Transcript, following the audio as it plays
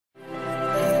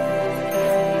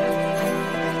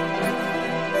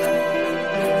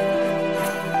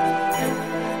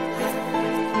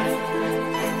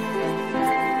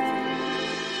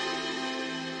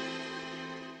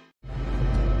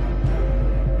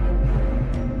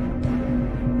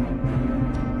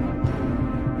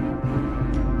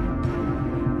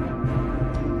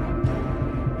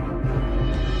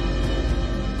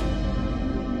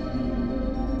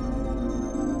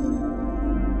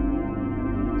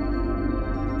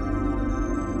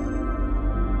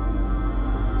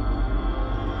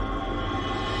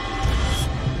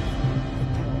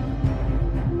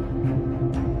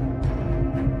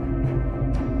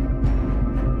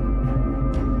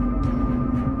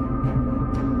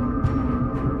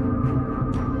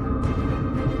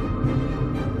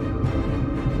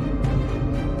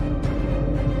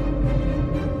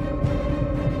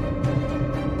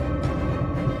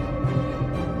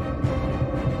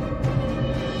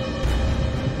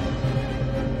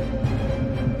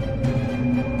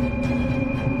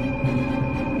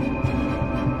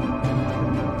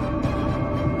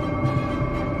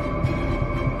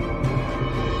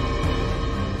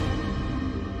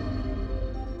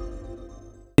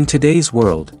In today's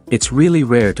world, it's really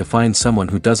rare to find someone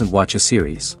who doesn't watch a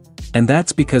series. And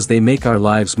that's because they make our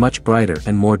lives much brighter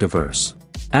and more diverse.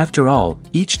 After all,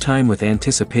 each time with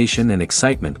anticipation and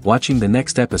excitement watching the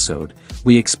next episode,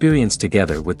 we experience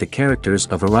together with the characters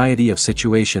a variety of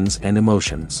situations and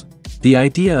emotions. The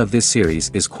idea of this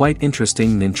series is quite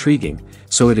interesting and intriguing,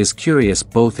 so it is curious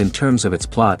both in terms of its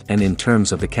plot and in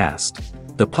terms of the cast.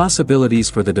 The possibilities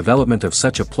for the development of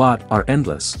such a plot are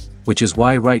endless, which is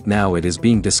why right now it is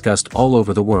being discussed all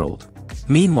over the world.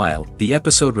 Meanwhile, the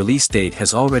episode release date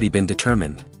has already been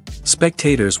determined.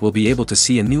 Spectators will be able to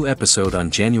see a new episode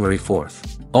on January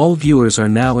 4th. All viewers are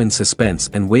now in suspense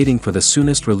and waiting for the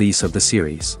soonest release of the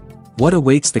series. What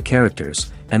awaits the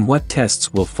characters, and what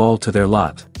tests will fall to their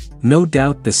lot? No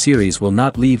doubt the series will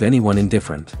not leave anyone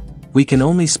indifferent. We can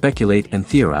only speculate and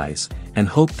theorize, and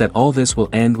hope that all this will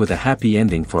end with a happy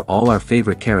ending for all our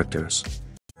favorite characters.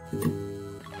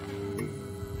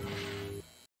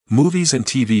 Movies and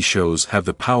TV shows have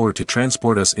the power to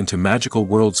transport us into magical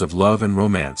worlds of love and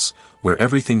romance, where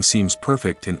everything seems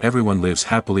perfect and everyone lives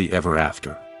happily ever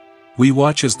after. We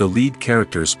watch as the lead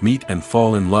characters meet and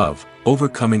fall in love,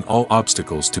 overcoming all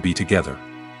obstacles to be together.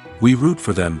 We root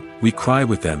for them, we cry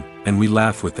with them, and we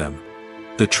laugh with them.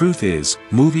 The truth is,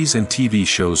 movies and TV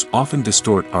shows often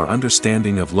distort our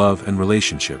understanding of love and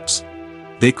relationships.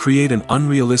 They create an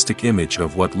unrealistic image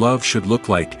of what love should look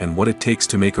like and what it takes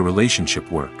to make a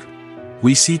relationship work.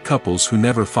 We see couples who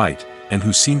never fight, and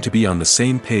who seem to be on the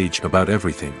same page about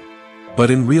everything. But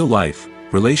in real life,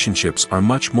 relationships are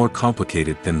much more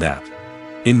complicated than that.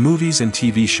 In movies and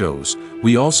TV shows,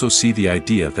 we also see the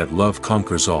idea that love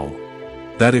conquers all.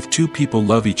 That if two people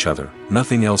love each other,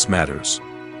 nothing else matters.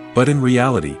 But in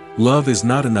reality, love is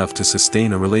not enough to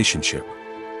sustain a relationship.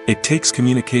 It takes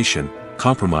communication,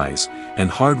 compromise,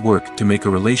 and hard work to make a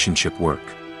relationship work.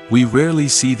 We rarely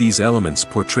see these elements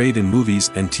portrayed in movies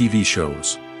and TV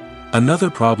shows. Another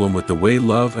problem with the way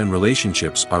love and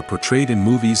relationships are portrayed in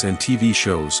movies and TV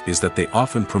shows is that they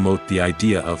often promote the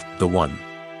idea of the one.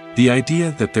 The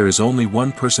idea that there is only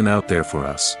one person out there for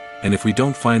us, and if we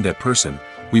don't find that person,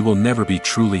 we will never be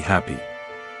truly happy.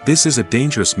 This is a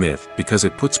dangerous myth because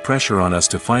it puts pressure on us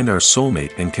to find our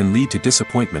soulmate and can lead to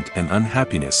disappointment and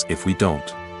unhappiness if we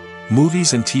don't.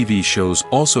 Movies and TV shows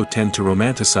also tend to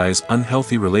romanticize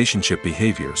unhealthy relationship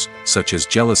behaviors, such as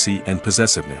jealousy and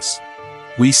possessiveness.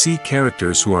 We see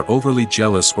characters who are overly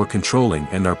jealous or controlling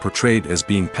and are portrayed as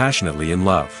being passionately in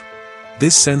love.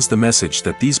 This sends the message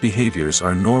that these behaviors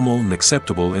are normal and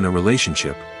acceptable in a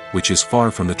relationship, which is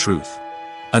far from the truth.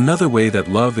 Another way that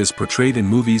love is portrayed in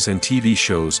movies and TV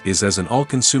shows is as an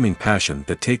all-consuming passion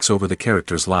that takes over the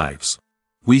characters' lives.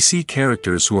 We see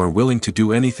characters who are willing to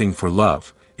do anything for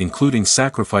love, including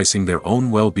sacrificing their own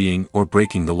well-being or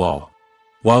breaking the law.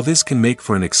 While this can make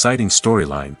for an exciting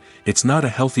storyline, it's not a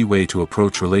healthy way to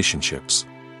approach relationships.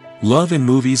 Love in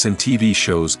movies and TV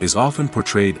shows is often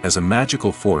portrayed as a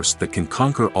magical force that can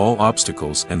conquer all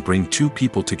obstacles and bring two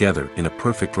people together in a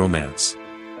perfect romance.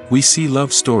 We see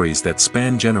love stories that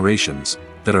span generations,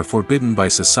 that are forbidden by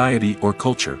society or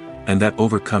culture, and that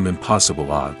overcome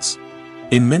impossible odds.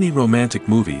 In many romantic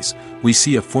movies, we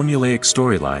see a formulaic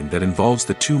storyline that involves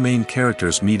the two main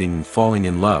characters meeting and falling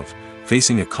in love,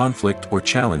 facing a conflict or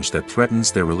challenge that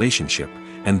threatens their relationship,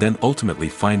 and then ultimately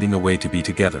finding a way to be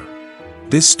together.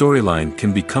 This storyline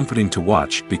can be comforting to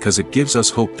watch because it gives us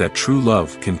hope that true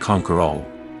love can conquer all.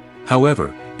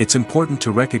 However, it's important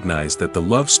to recognize that the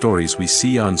love stories we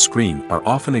see on screen are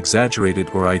often exaggerated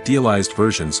or idealized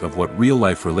versions of what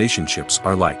real-life relationships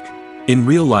are like. In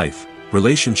real life,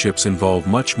 relationships involve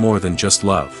much more than just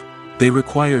love. They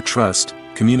require trust,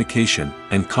 communication,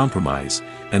 and compromise,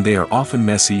 and they are often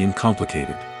messy and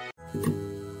complicated.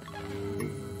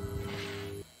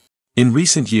 In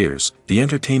recent years, the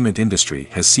entertainment industry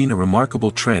has seen a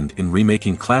remarkable trend in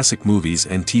remaking classic movies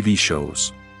and TV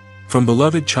shows. From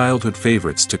beloved childhood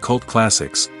favorites to cult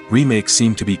classics, remakes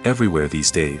seem to be everywhere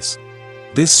these days.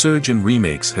 This surge in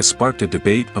remakes has sparked a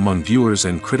debate among viewers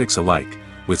and critics alike,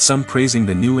 with some praising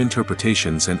the new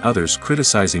interpretations and others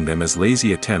criticizing them as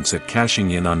lazy attempts at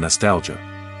cashing in on nostalgia.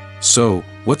 So,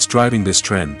 what's driving this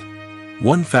trend?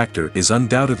 One factor is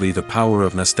undoubtedly the power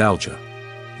of nostalgia.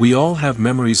 We all have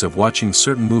memories of watching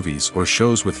certain movies or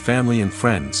shows with family and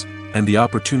friends, and the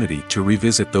opportunity to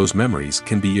revisit those memories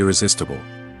can be irresistible.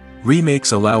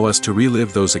 Remakes allow us to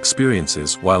relive those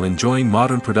experiences while enjoying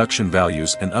modern production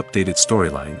values and updated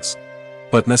storylines.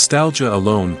 But nostalgia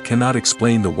alone cannot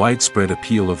explain the widespread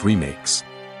appeal of remakes.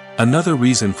 Another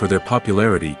reason for their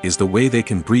popularity is the way they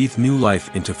can breathe new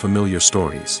life into familiar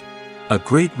stories. A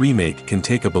great remake can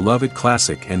take a beloved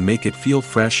classic and make it feel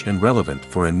fresh and relevant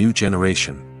for a new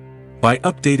generation. By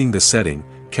updating the setting,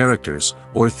 characters,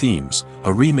 or themes,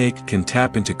 a remake can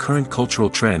tap into current cultural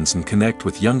trends and connect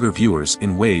with younger viewers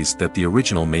in ways that the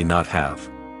original may not have.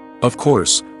 Of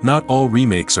course, not all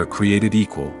remakes are created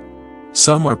equal.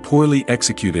 Some are poorly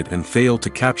executed and fail to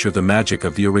capture the magic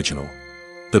of the original.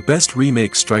 The best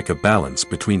remakes strike a balance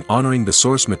between honoring the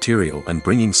source material and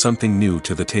bringing something new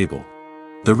to the table.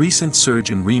 The recent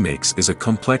surge in remakes is a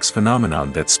complex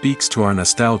phenomenon that speaks to our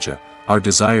nostalgia, our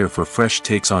desire for fresh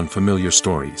takes on familiar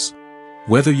stories.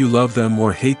 Whether you love them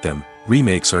or hate them,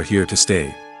 remakes are here to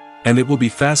stay. And it will be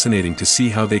fascinating to see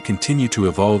how they continue to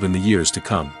evolve in the years to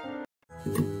come.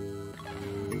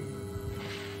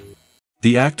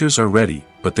 The actors are ready,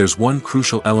 but there's one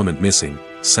crucial element missing: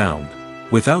 sound.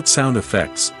 Without sound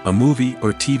effects, a movie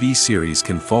or TV series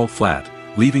can fall flat,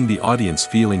 leaving the audience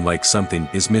feeling like something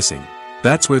is missing.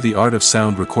 That's where the art of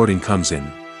sound recording comes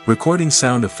in. Recording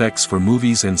sound effects for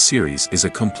movies and series is a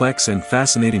complex and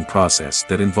fascinating process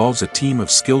that involves a team of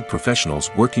skilled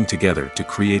professionals working together to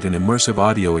create an immersive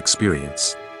audio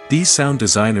experience. These sound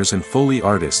designers and Foley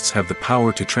artists have the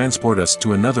power to transport us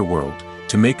to another world,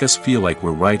 to make us feel like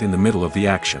we're right in the middle of the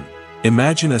action.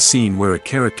 Imagine a scene where a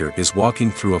character is walking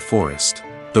through a forest.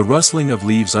 The rustling of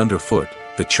leaves underfoot,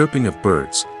 the chirping of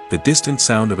birds, the distant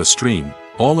sound of a stream,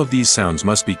 all of these sounds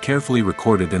must be carefully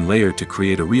recorded and layered to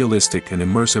create a realistic and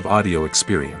immersive audio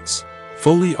experience.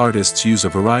 Foley artists use a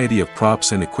variety of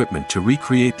props and equipment to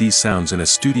recreate these sounds in a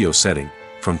studio setting,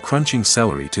 from crunching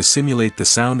celery to simulate the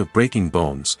sound of breaking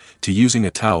bones, to using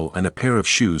a towel and a pair of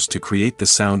shoes to create the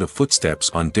sound of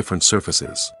footsteps on different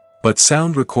surfaces. But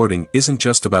sound recording isn't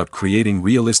just about creating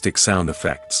realistic sound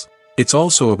effects. It's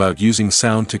also about using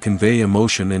sound to convey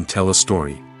emotion and tell a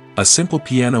story. A simple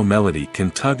piano melody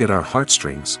can tug at our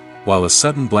heartstrings, while a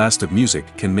sudden blast of music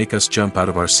can make us jump out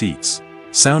of our seats.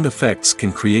 Sound effects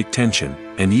can create tension,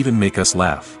 and even make us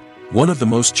laugh. One of the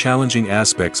most challenging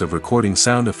aspects of recording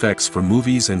sound effects for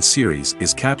movies and series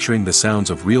is capturing the sounds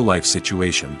of real-life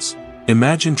situations.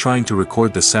 Imagine trying to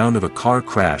record the sound of a car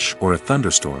crash or a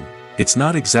thunderstorm. It's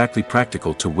not exactly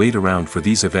practical to wait around for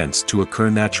these events to occur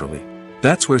naturally.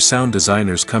 That's where sound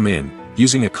designers come in,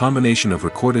 using a combination of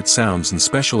recorded sounds and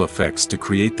special effects to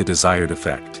create the desired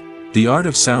effect. The art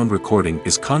of sound recording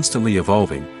is constantly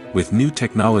evolving, with new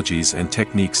technologies and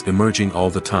techniques emerging all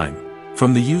the time.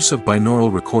 From the use of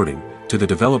binaural recording, to the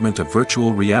development of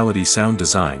virtual reality sound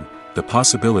design, the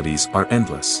possibilities are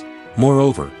endless.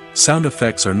 Moreover, sound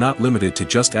effects are not limited to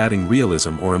just adding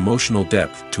realism or emotional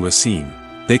depth to a scene.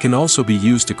 They can also be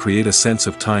used to create a sense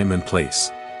of time and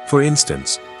place. For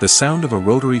instance, the sound of a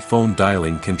rotary phone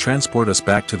dialing can transport us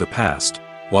back to the past,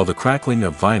 while the crackling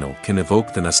of vinyl can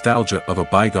evoke the nostalgia of a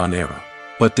bygone era.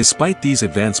 But despite these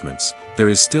advancements, there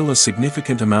is still a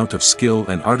significant amount of skill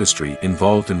and artistry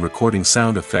involved in recording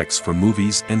sound effects for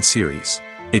movies and series.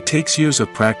 It takes years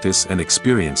of practice and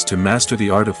experience to master the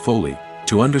art of Foley,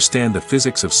 to understand the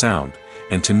physics of sound,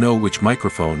 and to know which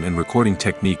microphone and recording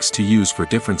techniques to use for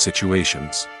different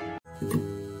situations.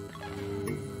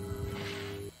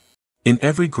 In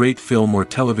every great film or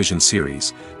television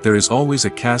series, there is always a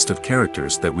cast of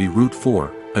characters that we root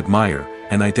for, admire,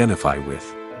 and identify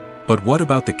with. But what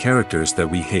about the characters that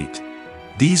we hate?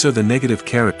 These are the negative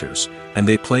characters, and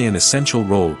they play an essential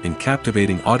role in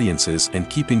captivating audiences and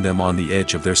keeping them on the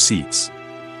edge of their seats.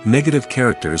 Negative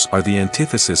characters are the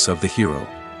antithesis of the hero.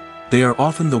 They are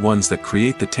often the ones that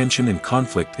create the tension and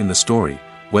conflict in the story,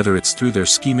 whether it's through their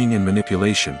scheming and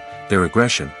manipulation, their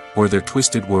aggression, or their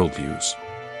twisted worldviews.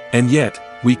 And yet,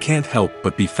 we can't help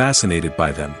but be fascinated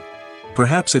by them.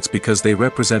 Perhaps it's because they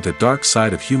represent a dark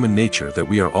side of human nature that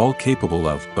we are all capable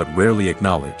of but rarely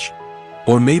acknowledge.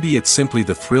 Or maybe it's simply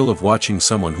the thrill of watching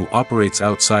someone who operates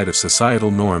outside of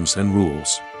societal norms and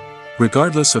rules.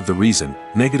 Regardless of the reason,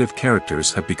 negative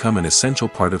characters have become an essential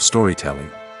part of storytelling.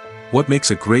 What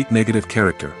makes a great negative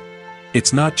character?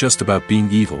 It's not just about being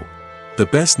evil. The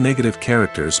best negative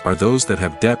characters are those that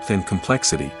have depth and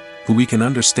complexity, who we can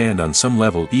understand on some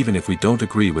level even if we don't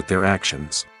agree with their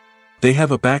actions. They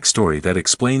have a backstory that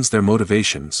explains their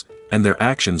motivations, and their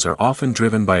actions are often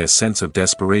driven by a sense of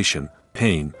desperation,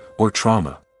 pain, or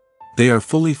trauma. They are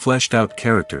fully fleshed out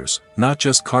characters, not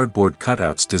just cardboard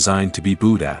cutouts designed to be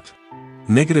booed at.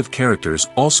 Negative characters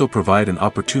also provide an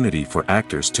opportunity for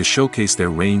actors to showcase their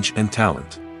range and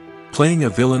talent. Playing a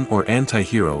villain or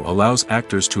anti-hero allows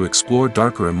actors to explore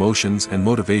darker emotions and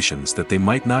motivations that they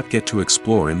might not get to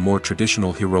explore in more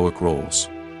traditional heroic roles.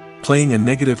 Playing a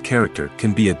negative character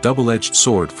can be a double-edged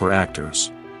sword for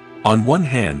actors. On one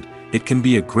hand, it can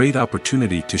be a great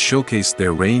opportunity to showcase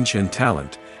their range and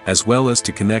talent, as well as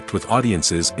to connect with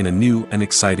audiences in a new and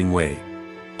exciting way.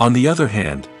 On the other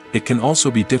hand, it can also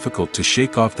be difficult to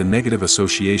shake off the negative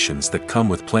associations that come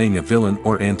with playing a villain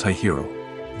or anti-hero.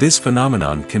 This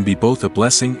phenomenon can be both a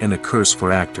blessing and a curse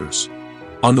for actors.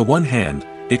 On the one hand,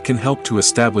 it can help to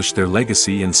establish their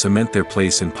legacy and cement their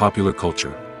place in popular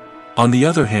culture. On the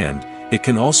other hand, it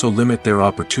can also limit their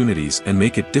opportunities and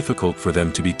make it difficult for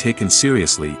them to be taken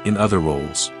seriously in other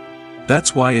roles.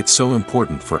 That's why it's so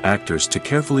important for actors to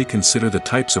carefully consider the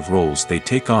types of roles they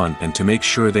take on and to make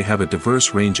sure they have a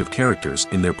diverse range of characters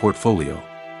in their portfolio.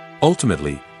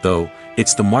 Ultimately, though,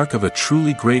 it's the mark of a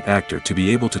truly great actor to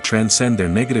be able to transcend their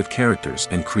negative characters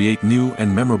and create new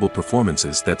and memorable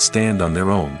performances that stand on their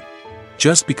own.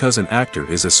 Just because an actor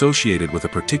is associated with a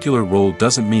particular role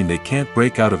doesn't mean they can't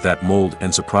break out of that mold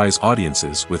and surprise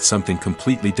audiences with something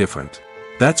completely different.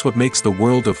 That's what makes the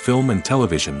world of film and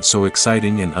television so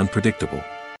exciting and unpredictable.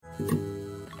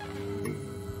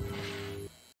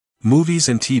 Movies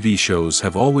and TV shows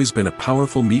have always been a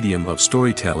powerful medium of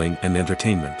storytelling and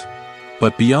entertainment.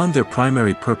 But beyond their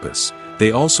primary purpose,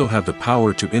 they also have the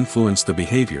power to influence the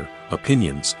behavior,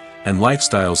 opinions, and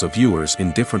lifestyles of viewers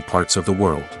in different parts of the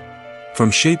world. From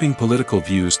shaping political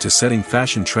views to setting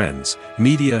fashion trends,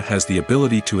 media has the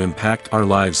ability to impact our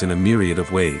lives in a myriad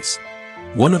of ways.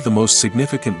 One of the most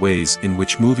significant ways in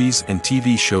which movies and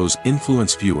TV shows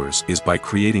influence viewers is by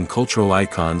creating cultural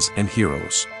icons and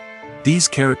heroes. These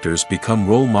characters become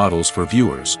role models for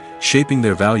viewers, shaping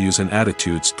their values and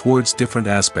attitudes towards different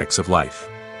aspects of life.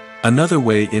 Another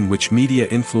way in which media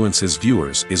influences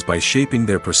viewers is by shaping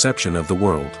their perception of the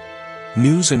world.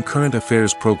 News and current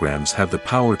affairs programs have the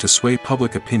power to sway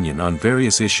public opinion on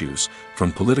various issues,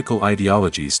 from political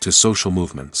ideologies to social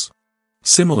movements.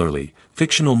 Similarly,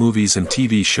 fictional movies and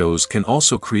TV shows can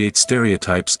also create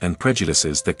stereotypes and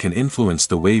prejudices that can influence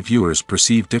the way viewers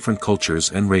perceive different cultures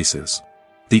and races.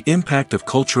 The impact of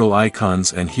cultural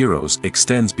icons and heroes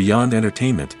extends beyond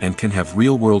entertainment and can have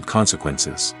real-world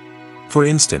consequences. For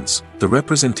instance, the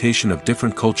representation of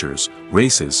different cultures,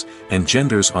 races, and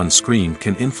genders on screen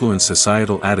can influence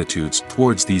societal attitudes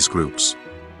towards these groups.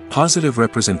 Positive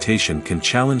representation can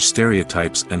challenge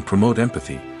stereotypes and promote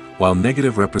empathy, while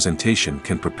negative representation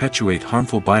can perpetuate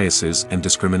harmful biases and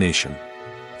discrimination.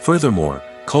 Furthermore,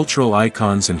 cultural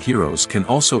icons and heroes can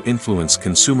also influence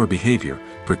consumer behavior,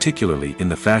 particularly in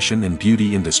the fashion and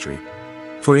beauty industry.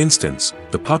 For instance,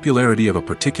 the popularity of a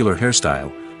particular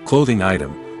hairstyle, clothing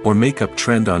item, or makeup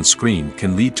trend on screen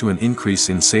can lead to an increase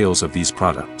in sales of these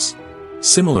products.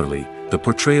 Similarly, the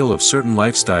portrayal of certain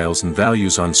lifestyles and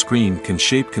values on screen can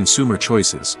shape consumer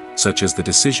choices, such as the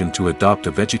decision to adopt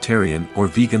a vegetarian or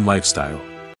vegan lifestyle.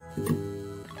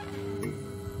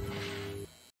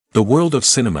 The world of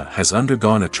cinema has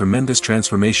undergone a tremendous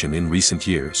transformation in recent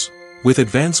years. With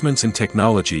advancements in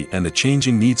technology and the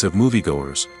changing needs of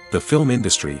moviegoers, the film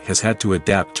industry has had to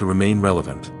adapt to remain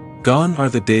relevant. Gone are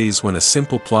the days when a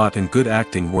simple plot and good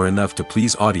acting were enough to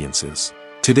please audiences.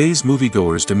 Today's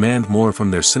moviegoers demand more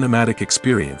from their cinematic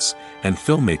experience, and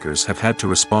filmmakers have had to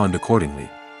respond accordingly.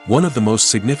 One of the most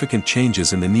significant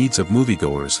changes in the needs of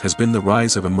moviegoers has been the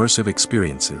rise of immersive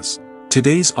experiences.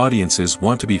 Today's audiences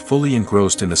want to be fully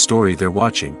engrossed in the story they're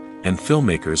watching, and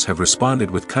filmmakers have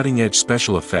responded with cutting-edge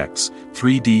special effects,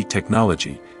 3D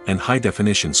technology, and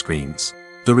high-definition screens.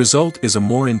 The result is a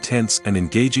more intense and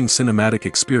engaging cinematic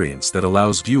experience that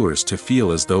allows viewers to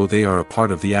feel as though they are a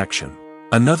part of the action.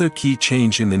 Another key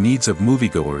change in the needs of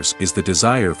moviegoers is the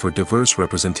desire for diverse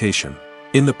representation.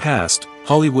 In the past,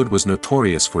 Hollywood was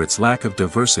notorious for its lack of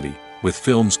diversity, with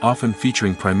films often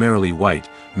featuring primarily white,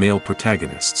 male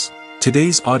protagonists.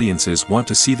 Today's audiences want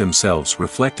to see themselves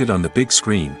reflected on the big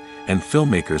screen, and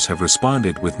filmmakers have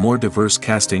responded with more diverse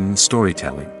casting and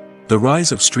storytelling. The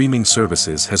rise of streaming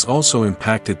services has also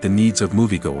impacted the needs of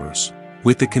moviegoers.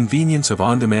 With the convenience of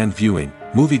on-demand viewing,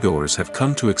 moviegoers have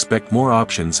come to expect more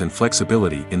options and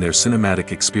flexibility in their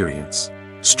cinematic experience.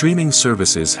 Streaming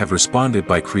services have responded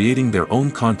by creating their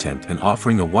own content and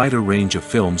offering a wider range of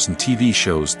films and TV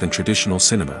shows than traditional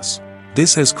cinemas.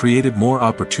 This has created more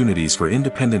opportunities for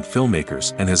independent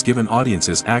filmmakers and has given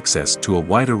audiences access to a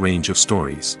wider range of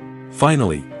stories.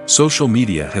 Finally, social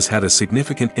media has had a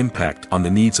significant impact on the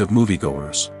needs of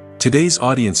moviegoers. Today's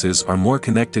audiences are more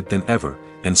connected than ever,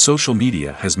 and social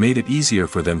media has made it easier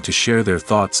for them to share their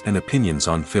thoughts and opinions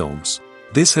on films.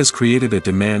 This has created a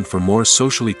demand for more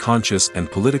socially conscious and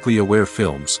politically aware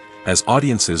films, as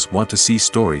audiences want to see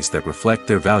stories that reflect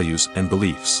their values and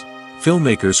beliefs.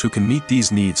 Filmmakers who can meet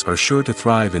these needs are sure to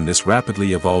thrive in this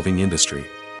rapidly evolving industry.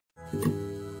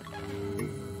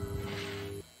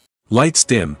 Lights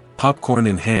dim, popcorn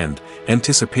in hand,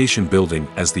 anticipation building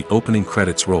as the opening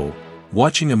credits roll.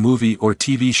 Watching a movie or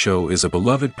TV show is a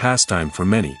beloved pastime for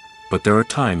many, but there are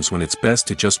times when it's best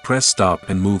to just press stop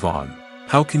and move on.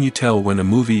 How can you tell when a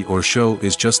movie or show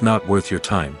is just not worth your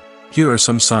time? Here are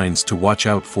some signs to watch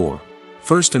out for.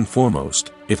 First and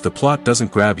foremost, if the plot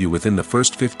doesn't grab you within the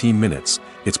first 15 minutes,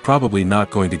 it's probably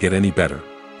not going to get any better.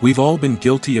 We've all been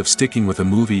guilty of sticking with a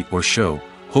movie or show,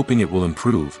 hoping it will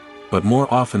improve, but more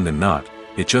often than not,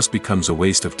 it just becomes a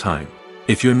waste of time.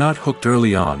 If you're not hooked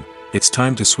early on, it's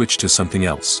time to switch to something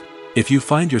else. If you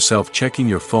find yourself checking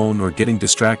your phone or getting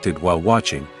distracted while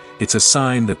watching, it's a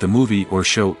sign that the movie or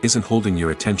show isn't holding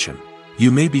your attention.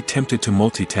 You may be tempted to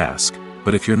multitask,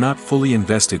 but if you're not fully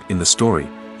invested in the story,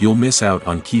 you'll miss out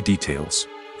on key details.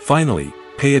 Finally,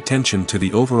 pay attention to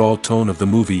the overall tone of the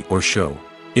movie or show.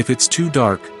 If it's too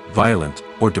dark, violent,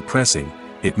 or depressing,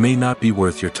 it may not be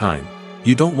worth your time.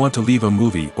 You don't want to leave a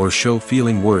movie or show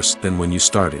feeling worse than when you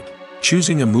started.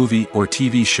 Choosing a movie or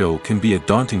TV show can be a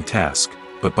daunting task,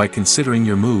 but by considering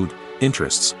your mood,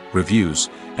 interests, reviews,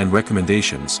 and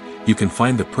recommendations, you can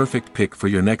find the perfect pick for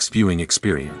your next viewing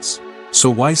experience. So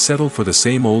why settle for the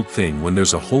same old thing when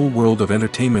there's a whole world of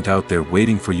entertainment out there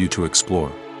waiting for you to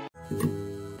explore?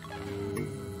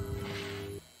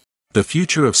 The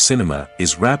future of cinema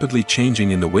is rapidly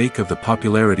changing in the wake of the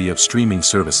popularity of streaming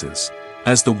services.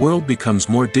 As the world becomes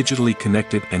more digitally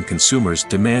connected and consumers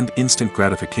demand instant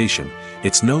gratification,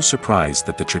 it's no surprise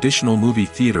that the traditional movie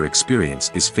theater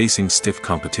experience is facing stiff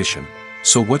competition.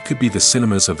 So what could be the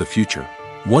cinemas of the future?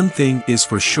 One thing is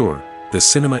for sure, the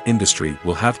cinema industry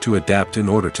will have to adapt in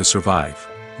order to survive.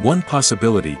 One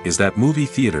possibility is that movie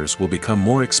theaters will become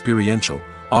more experiential,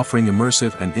 offering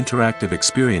immersive and interactive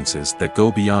experiences that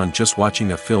go beyond just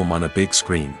watching a film on a big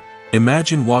screen.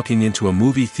 Imagine walking into a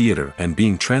movie theater and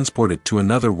being transported to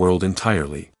another world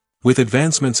entirely. With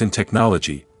advancements in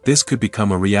technology, this could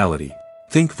become a reality.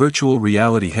 Think virtual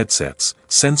reality headsets,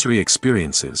 sensory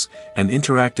experiences, and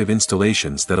interactive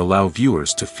installations that allow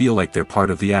viewers to feel like they're part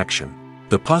of the action.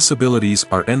 The possibilities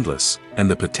are endless,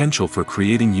 and the potential for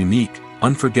creating unique,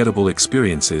 unforgettable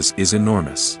experiences is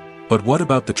enormous. But what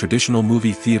about the traditional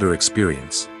movie theater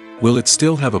experience? Will it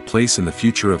still have a place in the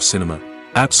future of cinema?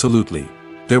 Absolutely.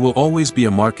 There will always be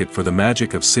a market for the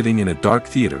magic of sitting in a dark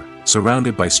theater,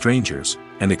 surrounded by strangers,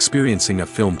 and experiencing a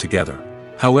film together.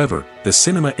 However, the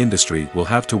cinema industry will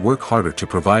have to work harder to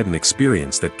provide an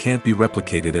experience that can't be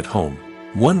replicated at home.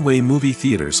 One way movie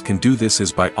theaters can do this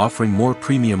is by offering more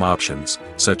premium options,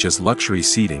 such as luxury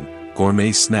seating,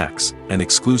 gourmet snacks, and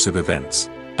exclusive events.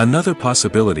 Another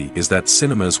possibility is that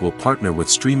cinemas will partner with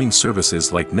streaming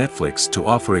services like Netflix to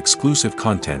offer exclusive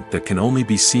content that can only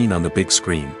be seen on the big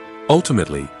screen.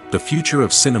 Ultimately, the future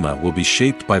of cinema will be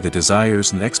shaped by the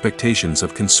desires and expectations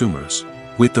of consumers.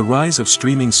 With the rise of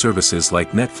streaming services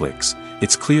like Netflix,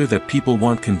 it's clear that people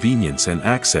want convenience and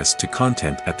access to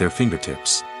content at their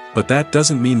fingertips. But that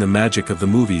doesn't mean the magic of the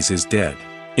movies is dead.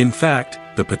 In fact,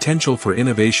 the potential for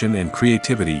innovation and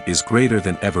creativity is greater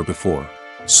than ever before.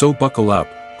 So buckle up,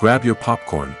 grab your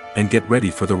popcorn, and get ready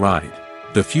for the ride.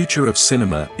 The future of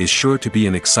cinema is sure to be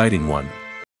an exciting one.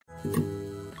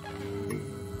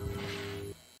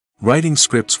 Writing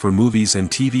scripts for movies and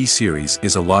TV series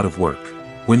is a lot of work.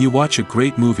 When you watch a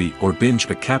great movie or binge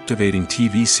a captivating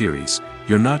TV series,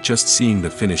 you're not just seeing the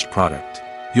finished product.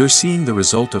 You're seeing the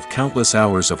result of countless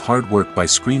hours of hard work by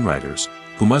screenwriters,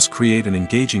 who must create an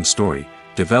engaging story,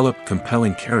 develop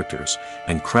compelling characters,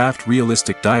 and craft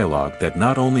realistic dialogue that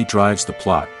not only drives the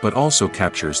plot but also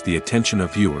captures the attention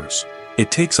of viewers.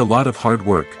 It takes a lot of hard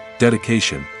work,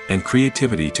 dedication, and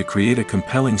creativity to create a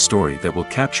compelling story that will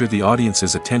capture the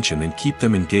audience's attention and keep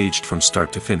them engaged from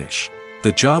start to finish.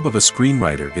 The job of a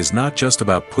screenwriter is not just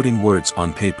about putting words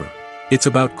on paper. It's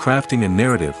about crafting a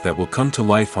narrative that will come to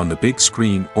life on the big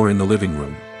screen or in the living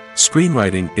room.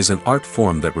 Screenwriting is an art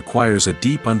form that requires a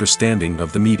deep understanding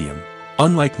of the medium.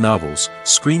 Unlike novels,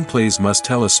 screenplays must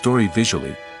tell a story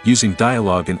visually, using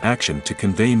dialogue and action to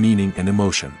convey meaning and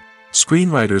emotion.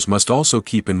 Screenwriters must also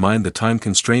keep in mind the time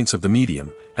constraints of the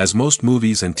medium, as most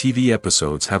movies and TV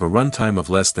episodes have a runtime of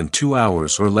less than 2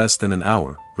 hours or less than an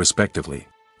hour, respectively.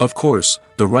 Of course,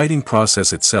 the writing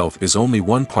process itself is only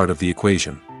one part of the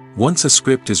equation. Once a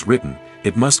script is written,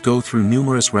 it must go through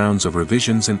numerous rounds of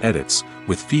revisions and edits,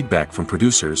 with feedback from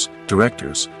producers,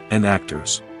 directors, and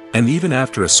actors. And even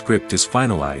after a script is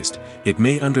finalized, it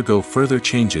may undergo further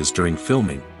changes during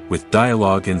filming, with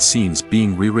dialogue and scenes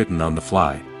being rewritten on the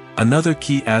fly. Another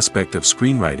key aspect of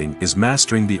screenwriting is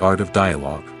mastering the art of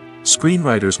dialogue.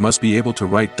 Screenwriters must be able to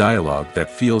write dialogue that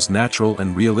feels natural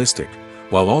and realistic,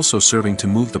 while also serving to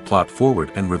move the plot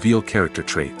forward and reveal character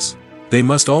traits. They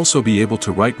must also be able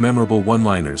to write memorable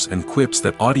one-liners and quips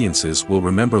that audiences will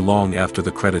remember long after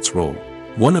the credits roll.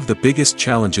 One of the biggest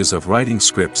challenges of writing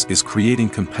scripts is creating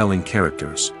compelling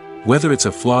characters. Whether it's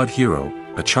a flawed hero,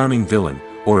 a charming villain,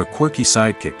 or a quirky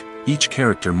sidekick, each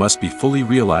character must be fully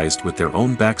realized with their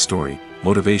own backstory,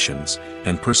 motivations,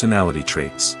 and personality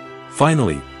traits.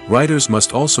 Finally, writers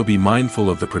must also be mindful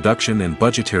of the production and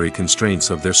budgetary constraints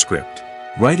of their script.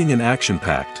 Writing an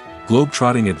action-packed,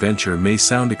 globe-trotting adventure may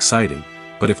sound exciting,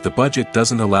 but if the budget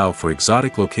doesn't allow for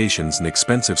exotic locations and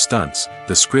expensive stunts,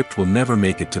 the script will never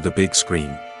make it to the big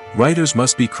screen. Writers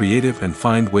must be creative and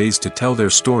find ways to tell their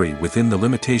story within the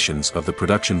limitations of the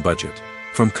production budget.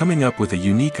 From coming up with a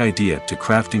unique idea to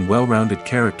crafting well-rounded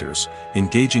characters,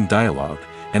 engaging dialogue,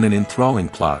 and an enthralling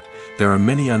plot, there are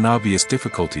many unobvious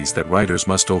difficulties that writers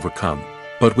must overcome.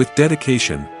 But with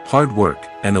dedication, hard work,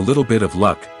 and a little bit of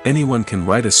luck, anyone can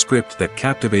write a script that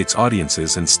captivates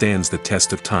audiences and stands the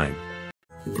test of time.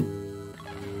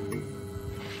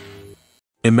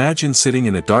 Imagine sitting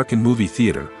in a darkened movie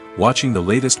theater, watching the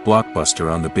latest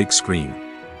blockbuster on the big screen.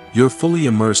 You're fully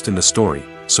immersed in the story,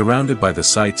 surrounded by the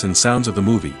sights and sounds of the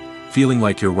movie, feeling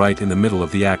like you're right in the middle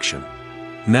of the action.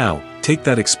 Now, take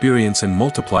that experience and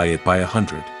multiply it by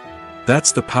 100.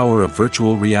 That's the power of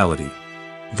virtual reality.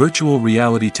 Virtual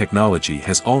reality technology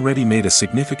has already made a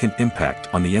significant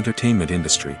impact on the entertainment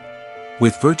industry.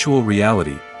 With virtual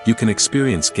reality, you can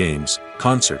experience games,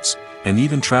 concerts, and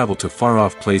even travel to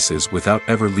far-off places without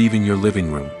ever leaving your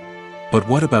living room. But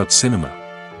what about cinema?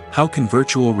 How can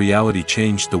virtual reality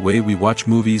change the way we watch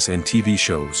movies and TV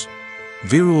shows?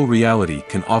 Virtual reality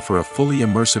can offer a fully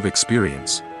immersive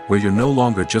experience, where you're no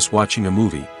longer just watching a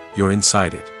movie, you're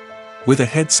inside it. With a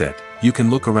headset, you can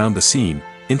look around the scene,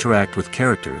 interact with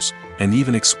characters, and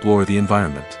even explore the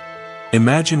environment.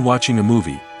 Imagine watching a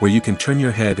movie, where you can turn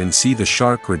your head and see the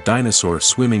shark or dinosaur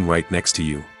swimming right next to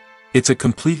you. It's a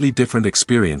completely different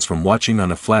experience from watching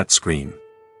on a flat screen.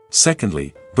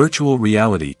 Secondly, virtual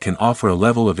reality can offer a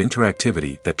level of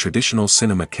interactivity that traditional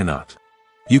cinema cannot.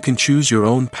 You can choose your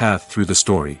own path through the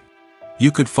story.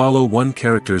 You could follow one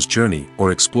character's journey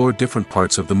or explore different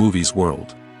parts of the movie's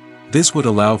world. This would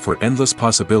allow for endless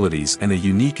possibilities and a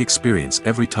unique experience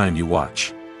every time you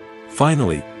watch.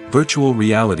 Finally, virtual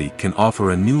reality can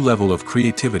offer a new level of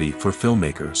creativity for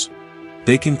filmmakers.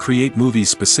 They can create movies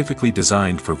specifically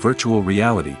designed for virtual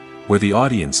reality, where the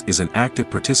audience is an active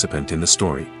participant in the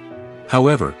story.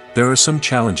 However, there are some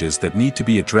challenges that need to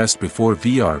be addressed before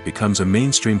VR becomes a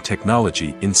mainstream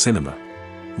technology in cinema.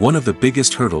 One of the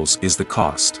biggest hurdles is the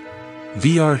cost.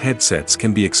 VR headsets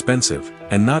can be expensive,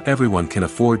 and not everyone can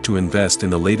afford to invest in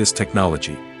the latest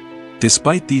technology.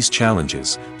 Despite these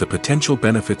challenges, the potential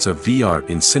benefits of VR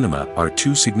in cinema are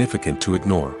too significant to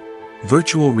ignore.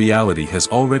 Virtual reality has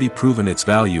already proven its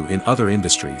value in other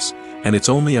industries, and it's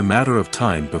only a matter of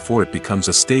time before it becomes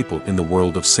a staple in the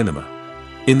world of cinema.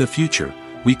 In the future,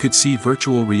 we could see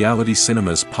virtual reality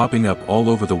cinemas popping up all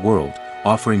over the world,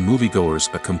 offering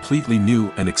moviegoers a completely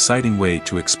new and exciting way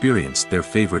to experience their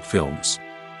favorite films.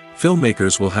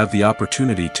 Filmmakers will have the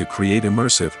opportunity to create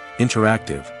immersive,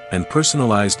 interactive, and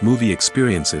personalized movie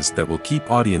experiences that will keep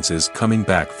audiences coming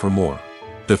back for more.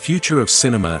 The future of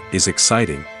cinema is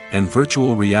exciting, and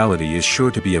virtual reality is sure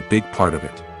to be a big part of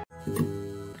it.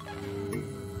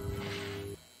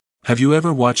 Have you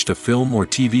ever watched a film or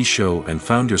TV show and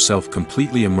found yourself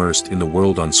completely immersed in the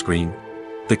world on screen?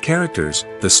 The characters,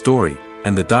 the story,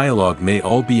 and the dialogue may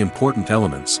all be important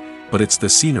elements, but it's the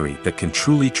scenery that can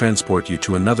truly transport you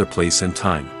to another place and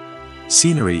time.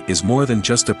 Scenery is more than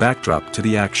just a backdrop to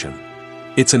the action.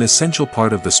 It's an essential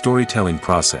part of the storytelling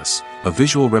process, a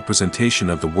visual representation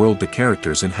of the world the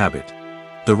characters inhabit.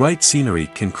 The right scenery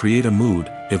can create a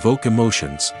mood, evoke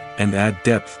emotions, and add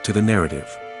depth to the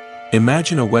narrative.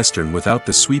 Imagine a Western without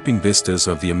the sweeping vistas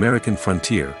of the American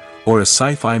frontier, or a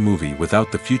sci-fi movie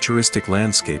without the futuristic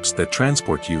landscapes that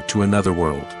transport you to another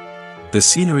world. The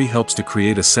scenery helps to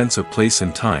create a sense of place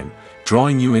and time,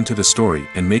 drawing you into the story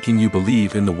and making you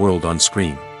believe in the world on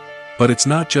screen. But it's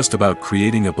not just about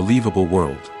creating a believable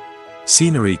world.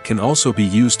 Scenery can also be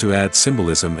used to add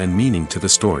symbolism and meaning to the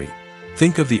story.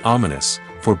 Think of the ominous,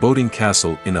 foreboding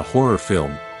castle in a horror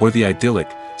film, or the idyllic,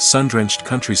 sun-drenched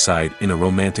countryside in a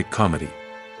romantic comedy.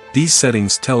 These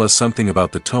settings tell us something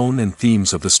about the tone and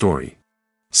themes of the story.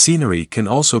 Scenery can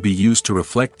also be used to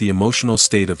reflect the emotional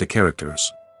state of the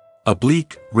characters. A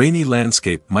bleak, rainy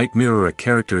landscape might mirror a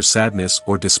character's sadness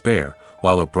or despair,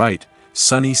 while a bright,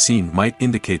 sunny scene might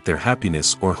indicate their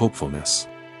happiness or hopefulness.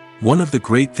 One of the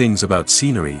great things about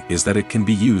scenery is that it can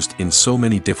be used in so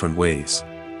many different ways.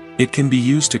 It can be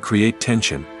used to create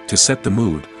tension, to set the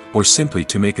mood, or simply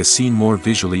to make a scene more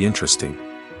visually interesting.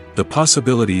 The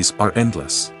possibilities are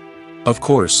endless. Of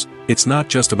course, it's not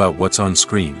just about what's on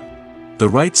screen. The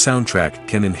right soundtrack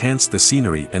can enhance the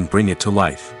scenery and bring it to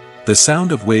life. The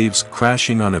sound of waves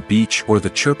crashing on a beach or the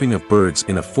chirping of birds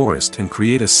in a forest can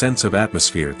create a sense of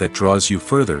atmosphere that draws you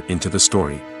further into the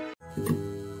story.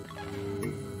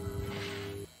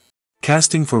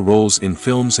 Casting for roles in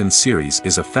films and series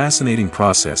is a fascinating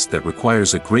process that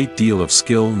requires a great deal of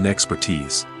skill and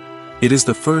expertise. It is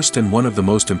the first and one of the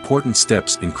most important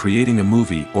steps in creating a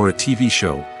movie or a TV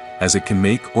show, as it can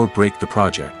make or break the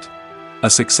project. A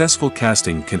successful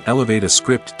casting can elevate a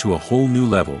script to a whole new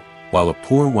level, while a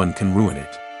poor one can ruin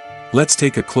it. Let's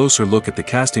take a closer look at the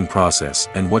casting process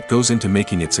and what goes into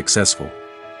making it successful.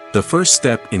 The first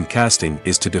step in casting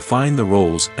is to define the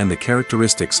roles and the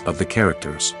characteristics of the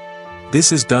characters.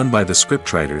 This is done by the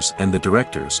scriptwriters and the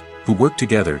directors, who work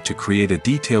together to create a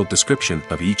detailed description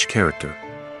of each character.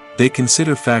 They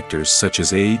consider factors such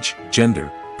as age,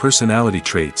 gender, personality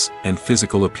traits, and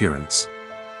physical appearance.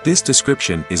 This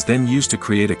description is then used to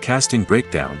create a casting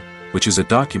breakdown, which is a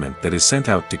document that is sent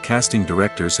out to casting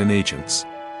directors and agents.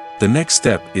 The next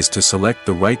step is to select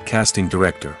the right casting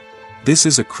director. This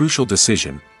is a crucial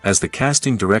decision, as the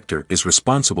casting director is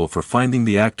responsible for finding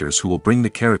the actors who will bring the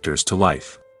characters to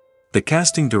life. The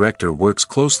casting director works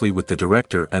closely with the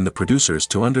director and the producers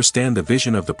to understand the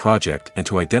vision of the project and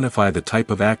to identify the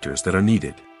type of actors that are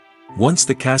needed. Once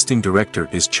the casting director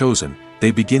is chosen,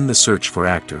 they begin the search for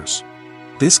actors.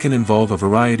 This can involve a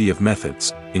variety of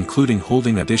methods, including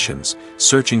holding auditions,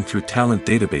 searching through talent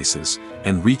databases,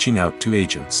 and reaching out to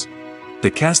agents.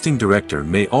 The casting director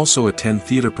may also attend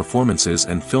theater performances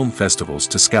and film festivals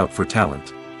to scout for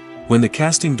talent. When the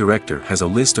casting director has a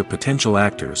list of potential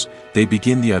actors, they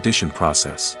begin the audition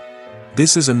process.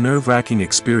 This is a nerve-wracking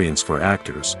experience for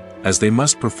actors, as they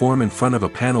must perform in front of a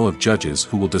panel of judges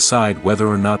who will decide whether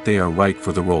or not they are right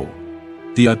for the role.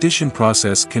 The audition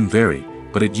process can vary,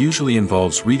 but it usually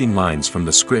involves reading lines from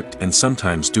the script and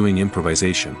sometimes doing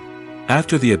improvisation.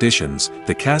 After the auditions,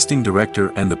 the casting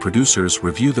director and the producers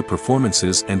review the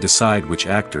performances and decide which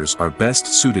actors are best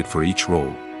suited for each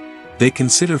role. They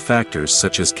consider factors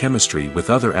such as chemistry with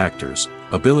other actors,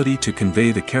 ability to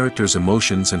convey the character's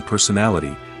emotions and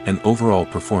personality, and overall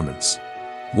performance.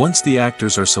 Once the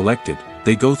actors are selected,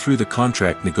 they go through the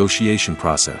contract negotiation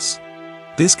process.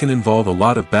 This can involve a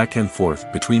lot of back and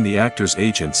forth between the actors'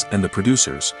 agents and the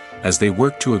producers, as they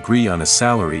work to agree on a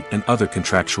salary and other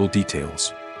contractual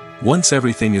details. Once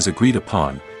everything is agreed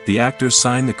upon, the actors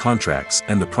sign the contracts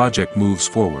and the project moves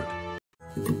forward.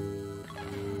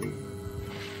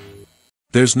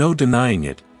 There's no denying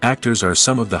it, actors are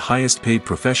some of the highest paid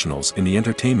professionals in the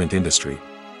entertainment industry.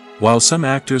 While some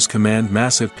actors command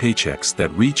massive paychecks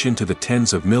that reach into the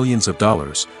tens of millions of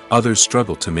dollars, others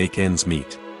struggle to make ends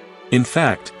meet. In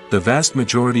fact, the vast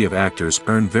majority of actors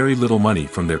earn very little money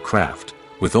from their craft,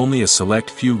 with only a select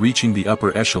few reaching the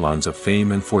upper echelons of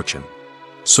fame and fortune.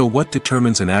 So what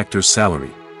determines an actor's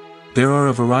salary? There are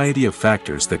a variety of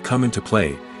factors that come into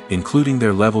play, including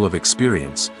their level of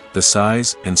experience, the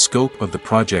size and scope of the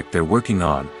project they're working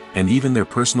on, and even their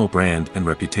personal brand and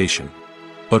reputation.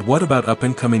 But what about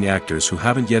up-and-coming actors who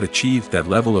haven't yet achieved that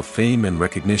level of fame and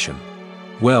recognition?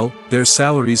 Well, their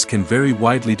salaries can vary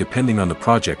widely depending on the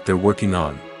project they're working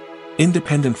on.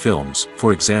 Independent films,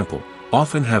 for example,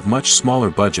 often have much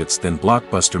smaller budgets than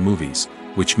blockbuster movies,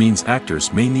 which means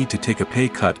actors may need to take a pay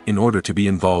cut in order to be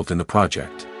involved in the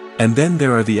project. And then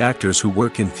there are the actors who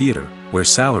work in theater, where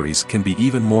salaries can be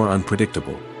even more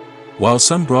unpredictable. While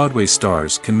some Broadway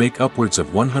stars can make upwards of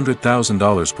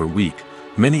 $100,000 per week,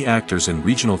 many actors in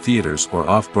regional theaters or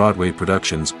off-Broadway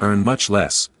productions earn much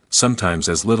less, sometimes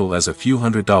as little as a few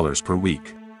 $100s per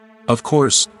week. Of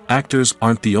course, actors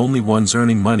aren't the only ones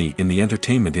earning money in the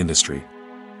entertainment industry.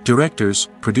 Directors,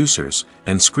 producers,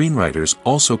 and screenwriters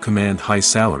also command high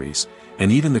salaries,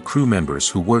 and even the crew members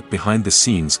who work behind the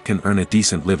scenes can earn a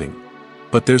decent living.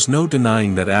 But there's no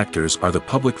denying that actors are the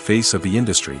public face of the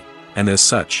industry, and as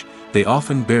such, they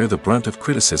often bear the brunt of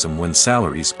criticism when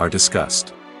salaries are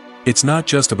discussed. It's not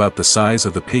just about the size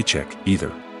of the paycheck,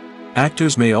 either.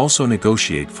 Actors may also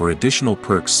negotiate for additional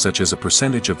perks such as a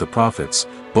percentage of the profits,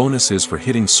 bonuses for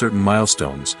hitting certain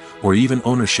milestones, or even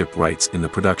ownership rights in the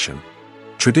production.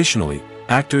 Traditionally,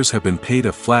 actors have been paid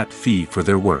a flat fee for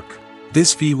their work.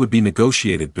 This fee would be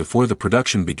negotiated before the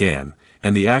production began,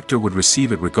 and the actor would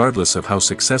receive it regardless of how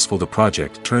successful the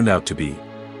project turned out to be.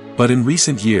 But in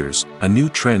recent years, a new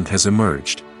trend has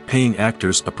emerged, paying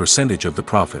actors a percentage of the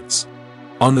profits.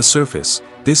 On the surface,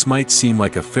 this might seem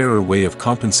like a fairer way of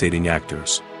compensating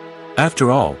actors.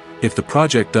 After all, if the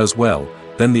project does well,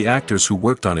 then the actors who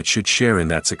worked on it should share in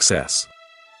that success.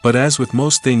 But as with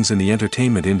most things in the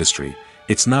entertainment industry,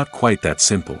 it's not quite that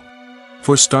simple.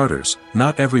 For starters,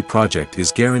 not every project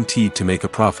is guaranteed to make a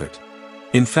profit.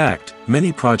 In fact,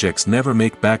 many projects never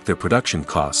make back their production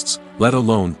costs, let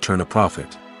alone turn a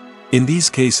profit. In these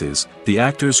cases, the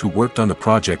actors who worked on the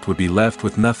project would be left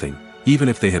with nothing, even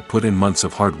if they had put in months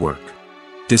of hard work.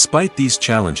 Despite these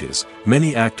challenges,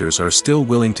 many actors are still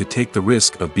willing to take the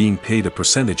risk of being paid a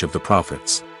percentage of the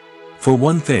profits. For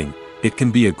one thing, it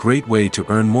can be a great way to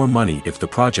earn more money if the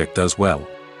project does well.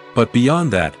 But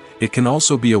beyond that, it can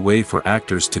also be a way for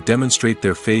actors to demonstrate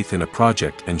their faith in a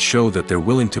project and show that they're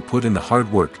willing to put in the hard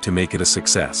work to make it a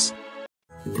success.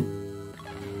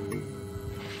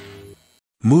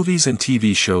 Movies and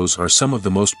TV shows are some of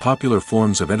the most popular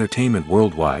forms of entertainment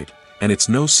worldwide, and it's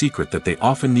no secret that they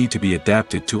often need to be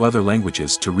adapted to other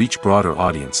languages to reach broader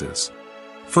audiences.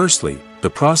 Firstly, the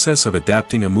process of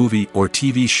adapting a movie or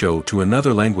TV show to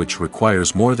another language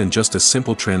requires more than just a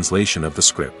simple translation of the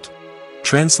script.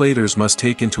 Translators must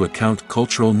take into account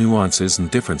cultural nuances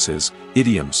and differences,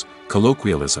 idioms,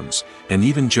 colloquialisms, and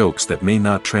even jokes that may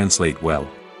not translate well.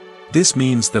 This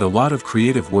means that a lot of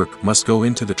creative work must go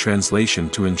into the translation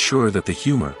to ensure that the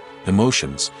humor,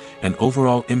 emotions, and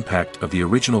overall impact of the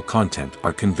original content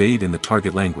are conveyed in the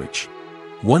target language.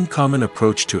 One common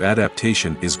approach to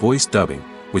adaptation is voice dubbing,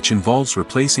 which involves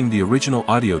replacing the original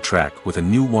audio track with a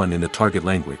new one in the target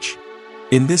language.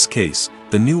 In this case,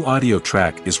 the new audio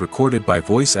track is recorded by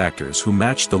voice actors who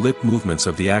match the lip movements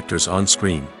of the actors on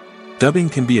screen. Dubbing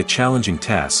can be a challenging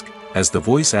task, as the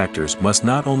voice actors must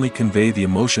not only convey the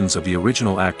emotions of the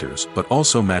original actors but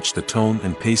also match the tone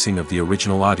and pacing of the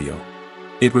original audio.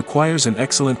 It requires an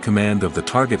excellent command of the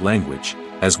target language,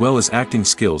 as well as acting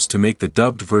skills to make the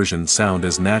dubbed version sound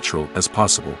as natural as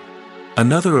possible.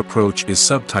 Another approach is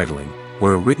subtitling,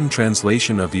 where a written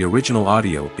translation of the original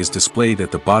audio is displayed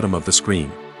at the bottom of the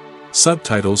screen.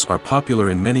 Subtitles are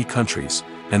popular in many countries,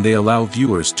 and they allow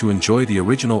viewers to enjoy the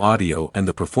original audio and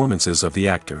the performances of the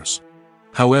actors.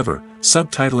 However,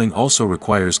 subtitling also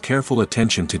requires careful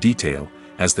attention to detail,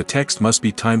 as the text must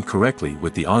be timed correctly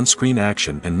with the on-screen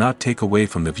action and not take away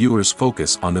from the viewer's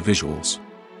focus on the visuals.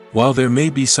 While there may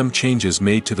be some changes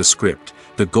made to the script,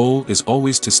 the goal is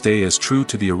always to stay as true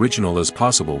to the original as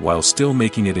possible while still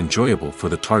making it enjoyable for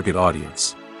the target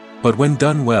audience. But when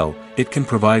done well, it can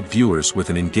provide viewers with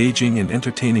an engaging and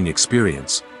entertaining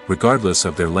experience, regardless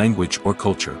of their language or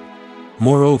culture.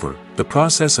 Moreover, the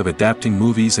process of adapting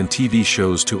movies and TV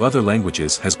shows to other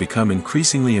languages has become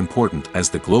increasingly important as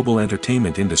the global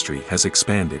entertainment industry has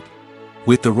expanded.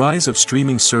 With the rise of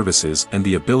streaming services and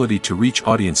the ability to reach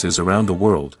audiences around the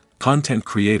world, content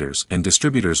creators and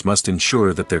distributors must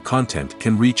ensure that their content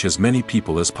can reach as many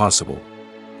people as possible.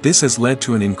 This has led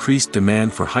to an increased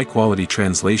demand for high-quality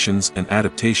translations and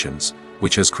adaptations,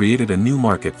 which has created a new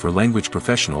market for language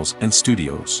professionals and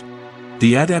studios.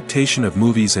 The adaptation of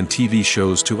movies and TV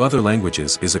shows to other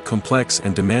languages is a complex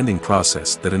and demanding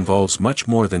process that involves much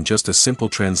more than just a simple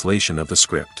translation of the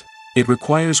script. It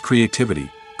requires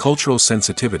creativity, cultural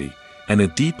sensitivity, and a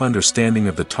deep understanding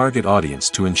of the target audience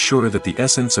to ensure that the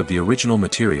essence of the original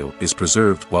material is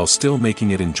preserved while still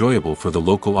making it enjoyable for the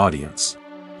local audience.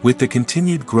 With the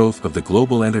continued growth of the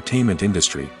global entertainment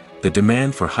industry, the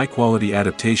demand for high-quality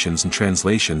adaptations and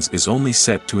translations is only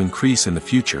set to increase in the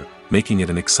future, making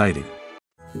it an exciting.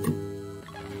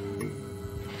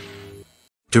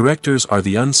 Directors are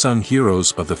the unsung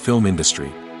heroes of the film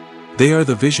industry. They are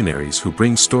the visionaries who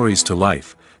bring stories to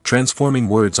life, transforming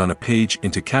words on a page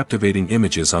into captivating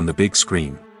images on the big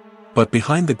screen. But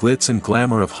behind the glitz and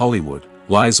glamour of Hollywood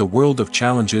lies a world of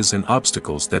challenges and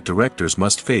obstacles that directors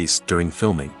must face during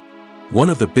filming. One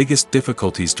of the biggest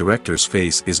difficulties directors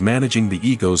face is managing the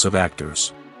egos of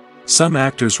actors. Some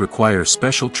actors require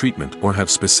special treatment or have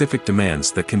specific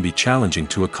demands that can be challenging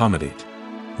to accommodate.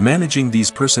 Managing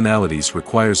these personalities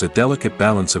requires a delicate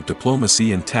balance of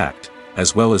diplomacy and tact,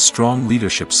 as well as strong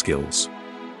leadership skills.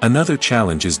 Another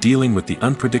challenge is dealing with the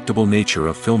unpredictable nature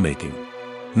of filmmaking.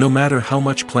 No matter how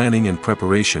much planning and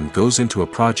preparation goes into a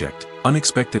project,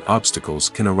 unexpected obstacles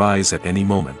can arise at any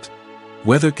moment.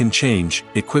 Weather can change,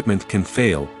 equipment can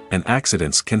fail, and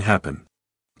accidents can happen.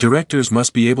 Directors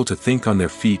must be able to think on their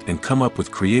feet and come up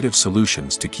with creative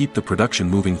solutions to keep the production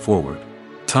moving forward.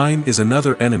 Time is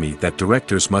another enemy that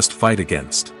directors must fight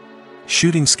against.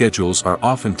 Shooting schedules are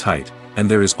often tight, and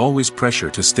there is always pressure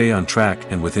to stay on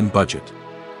track and within budget.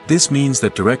 This means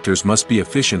that directors must be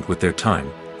efficient with their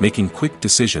time, making quick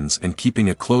decisions and keeping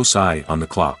a close eye on the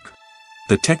clock.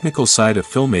 The technical side of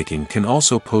filmmaking can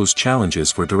also pose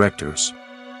challenges for directors.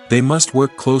 They must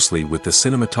work closely with the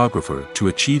cinematographer to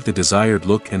achieve the desired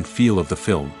look and feel of the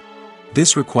film.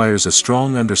 This requires a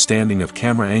strong understanding of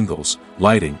camera angles,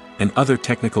 lighting, and other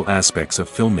technical aspects of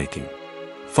filmmaking.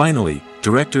 Finally,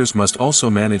 directors must also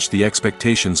manage the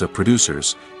expectations of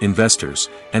producers, investors,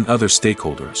 and other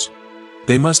stakeholders.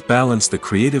 They must balance the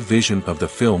creative vision of the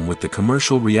film with the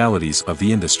commercial realities of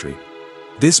the industry.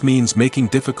 This means making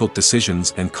difficult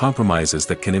decisions and compromises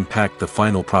that can impact the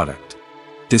final product.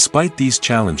 Despite these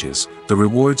challenges, the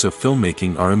rewards of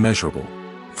filmmaking are immeasurable.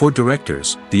 For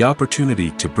directors, the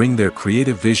opportunity to bring their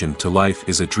creative vision to life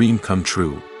is a dream come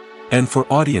true. And for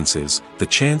audiences, the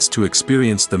chance to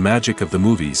experience the magic of the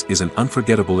movies is an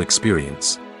unforgettable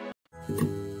experience.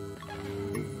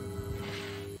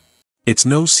 It's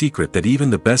no secret that even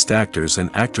the best actors and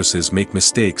actresses make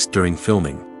mistakes during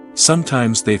filming.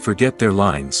 Sometimes they forget their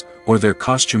lines, or their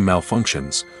costume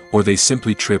malfunctions, or they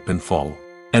simply trip and fall.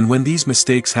 And when these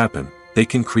mistakes happen, they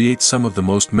can create some of the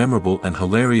most memorable and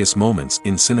hilarious moments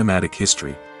in cinematic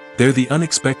history. They're the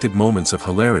unexpected moments of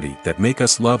hilarity that make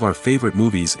us love our favorite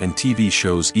movies and TV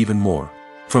shows even more.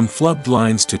 From flubbed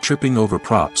lines to tripping over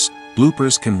props,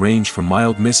 bloopers can range from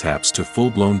mild mishaps to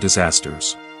full-blown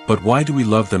disasters. But why do we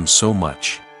love them so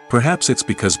much? Perhaps it's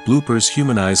because bloopers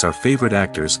humanize our favorite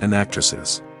actors and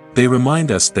actresses. They remind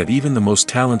us that even the most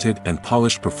talented and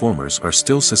polished performers are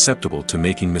still susceptible to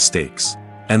making mistakes.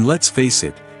 And let's face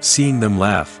it, seeing them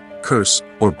laugh, curse,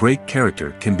 or break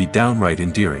character can be downright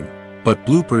endearing. But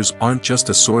bloopers aren't just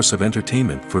a source of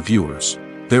entertainment for viewers.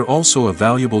 They're also a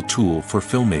valuable tool for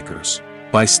filmmakers.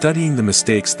 By studying the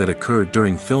mistakes that occur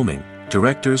during filming,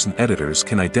 directors and editors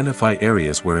can identify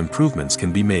areas where improvements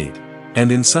can be made.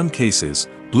 And in some cases,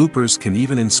 bloopers can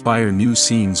even inspire new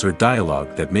scenes or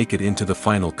dialogue that make it into the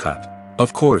final cut.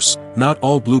 Of course, not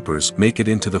all bloopers make it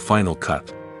into the final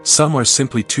cut. Some are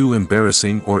simply too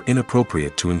embarrassing or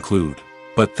inappropriate to include.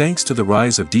 But thanks to the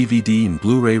rise of DVD and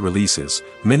Blu-ray releases,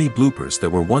 many bloopers that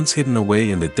were once hidden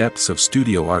away in the depths of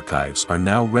studio archives are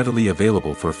now readily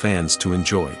available for fans to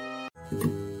enjoy.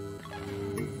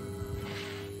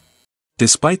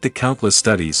 Despite the countless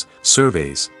studies,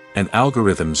 surveys, and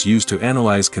algorithms used to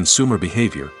analyze consumer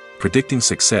behavior, predicting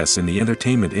success in the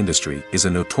entertainment industry is a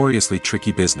notoriously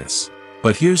tricky business.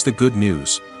 But here's the good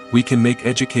news. We can make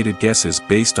educated guesses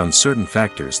based on certain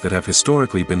factors that have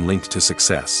historically been linked to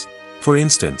success. For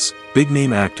instance,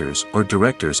 big-name actors or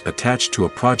directors attached to a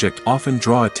project often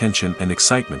draw attention and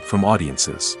excitement from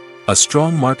audiences. A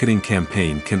strong marketing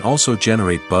campaign can also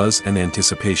generate buzz and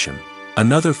anticipation.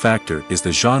 Another factor is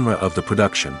the genre of the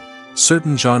production.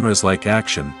 Certain genres like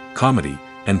action, comedy,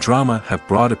 and drama have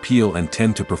broad appeal and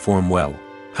tend to perform well.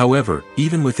 However,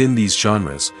 even within these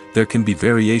genres, there can be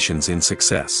variations in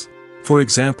success. For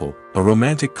example, a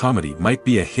romantic comedy might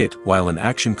be a hit while an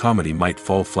action comedy might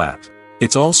fall flat.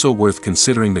 It's also worth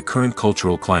considering the current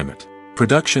cultural climate.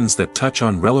 Productions that touch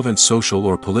on relevant social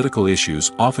or political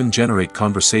issues often generate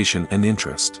conversation and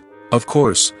interest. Of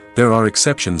course, there are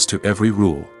exceptions to every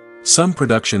rule. Some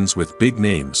productions with big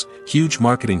names, huge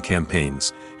marketing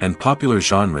campaigns, and popular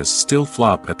genres still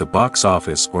flop at the box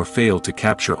office or fail to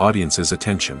capture audiences'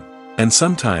 attention. And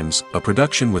sometimes, a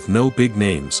production with no big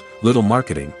names, little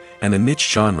marketing, and a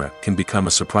niche genre can become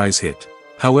a surprise hit.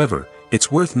 However, it's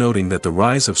worth noting that the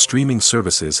rise of streaming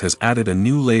services has added a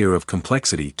new layer of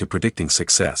complexity to predicting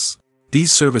success.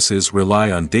 These services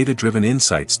rely on data-driven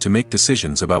insights to make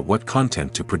decisions about what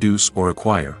content to produce or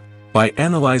acquire. By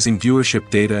analyzing viewership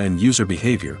data and user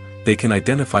behavior, they can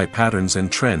identify patterns and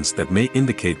trends that may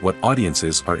indicate what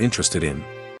audiences are interested in.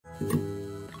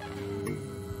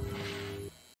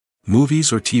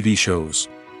 Movies or TV shows?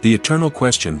 The eternal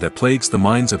question that plagues the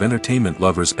minds of entertainment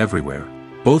lovers everywhere.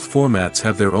 Both formats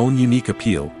have their own unique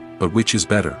appeal, but which is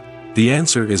better? The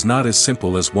answer is not as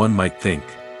simple as one might think.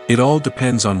 It all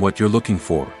depends on what you're looking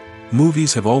for.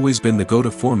 Movies have always been the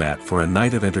go-to format for a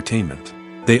night of entertainment.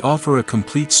 They offer a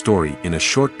complete story in a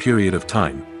short period of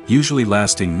time, usually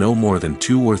lasting no more than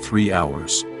 2 or 3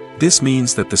 hours. This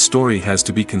means that the story has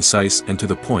to be concise and to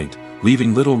the point,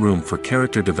 leaving little room for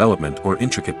character development or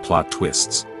intricate plot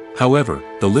twists. However,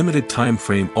 the limited time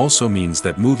frame also means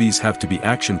that movies have to be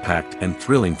action-packed and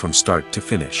thrilling from start to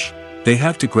finish. They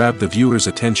have to grab the viewer's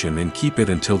attention and keep it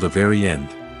until the very end.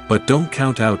 But don't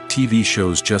count out TV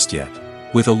shows just yet.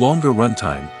 With a longer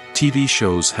runtime, TV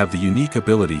shows have the unique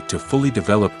ability to fully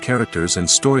develop characters and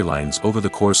storylines over the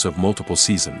course of multiple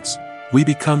seasons. We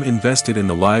become invested in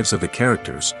the lives of the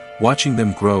characters, watching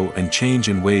them grow and change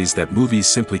in ways that movies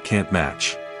simply can't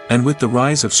match. And with the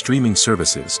rise of streaming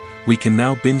services, we can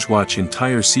now binge-watch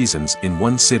entire seasons in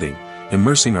one sitting,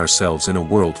 immersing ourselves in a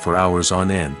world for hours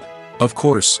on end. Of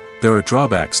course, there are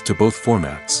drawbacks to both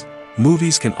formats.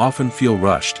 Movies can often feel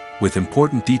rushed, with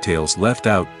important details left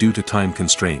out due to time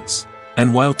constraints.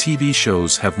 And while TV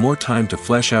shows have more time to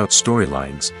flesh out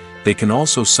storylines, they can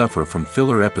also suffer from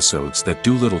filler episodes that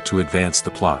do little to advance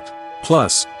the plot.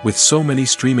 Plus, with so many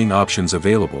streaming options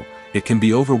available, it can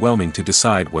be overwhelming to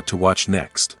decide what to watch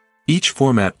next. Each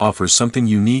format offers something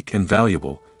unique and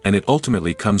valuable, and it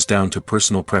ultimately comes down to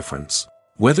personal preference.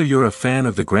 Whether you're a fan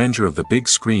of the grandeur of the big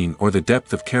screen or the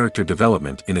depth of character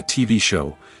development in a TV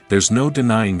show, there's no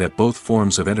denying that both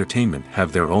forms of entertainment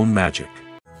have their own magic.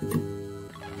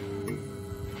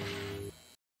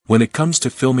 When it comes to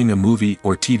filming a movie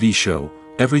or TV show,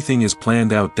 everything is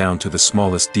planned out down to the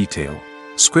smallest detail.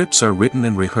 Scripts are written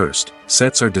and rehearsed,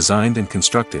 sets are designed and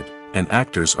constructed, and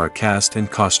actors are cast and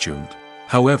costumed.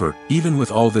 However, even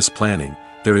with all this planning,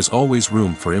 there is always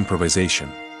room for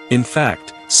improvisation. In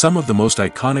fact, some of the most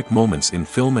iconic moments in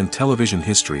film and television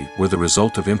history were the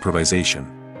result of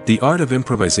improvisation. The art of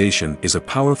improvisation is a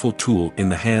powerful tool in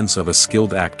the hands of a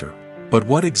skilled actor. But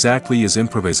what exactly is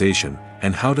improvisation,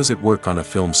 and how does it work on a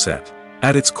film set?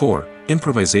 At its core,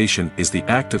 improvisation is the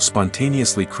act of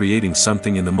spontaneously creating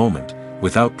something in the moment,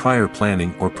 without prior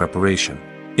planning or preparation.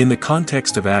 In the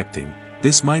context of acting,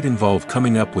 this might involve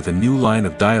coming up with a new line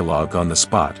of dialogue on the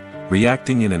spot,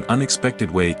 reacting in an unexpected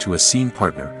way to a scene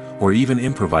partner, or even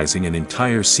improvising an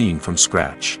entire scene from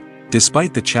scratch.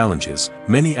 Despite the challenges,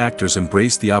 many actors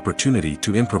embrace the opportunity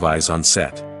to improvise on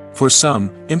set. For some,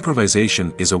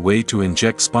 improvisation is a way to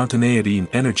inject spontaneity and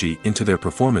energy into their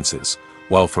performances,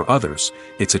 while for others,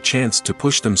 it's a chance to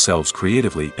push themselves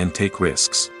creatively and take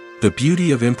risks. The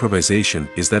beauty of improvisation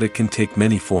is that it can take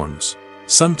many forms.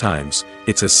 Sometimes,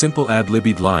 it's a simple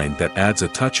ad-libbed line that adds a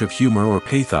touch of humor or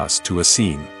pathos to a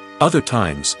scene. Other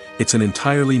times, it's an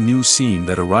entirely new scene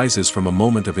that arises from a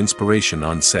moment of inspiration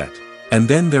on set. And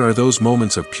then there are those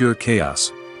moments of pure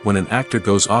chaos, when an actor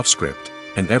goes off script,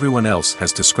 and everyone else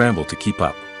has to scramble to keep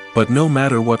up. But no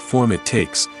matter what form it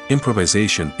takes,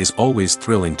 improvisation is always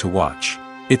thrilling to watch.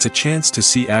 It's a chance to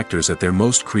see actors at their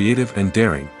most creative and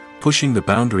daring, pushing the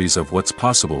boundaries of what's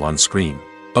possible on screen.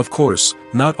 Of course,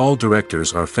 not all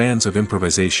directors are fans of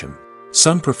improvisation.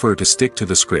 Some prefer to stick to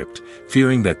the script,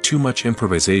 fearing that too much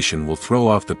improvisation will throw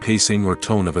off the pacing or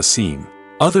tone of a scene.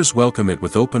 Others welcome it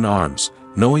with open arms,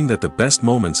 knowing that the best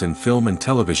moments in film and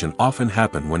television often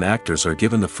happen when actors are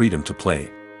given the freedom to play.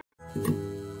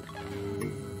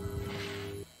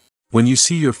 When you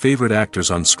see your favorite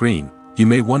actors on screen, you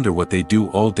may wonder what they do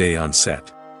all day on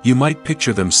set. You might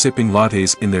picture them sipping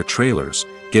lattes in their trailers,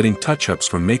 getting touch-ups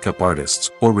from makeup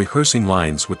artists, or rehearsing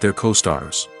lines with their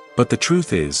co-stars. But the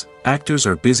truth is, actors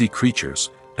are busy creatures,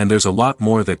 and there's a lot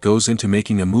more that goes into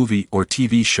making a movie or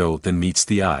TV show than meets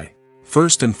the eye.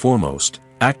 First and foremost,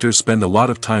 actors spend a lot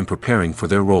of time preparing for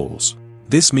their roles.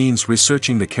 This means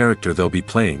researching the character they'll be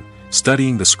playing,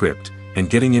 studying the script, and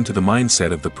getting into the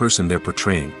mindset of the person they're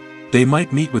portraying. They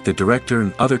might meet with the director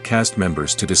and other cast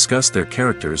members to discuss their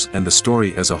characters and the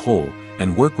story as a whole,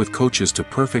 and work with coaches to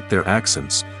perfect their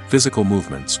accents, physical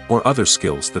movements, or other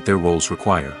skills that their roles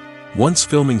require. Once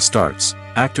filming starts,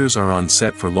 actors are on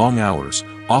set for long hours,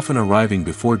 often arriving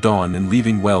before dawn and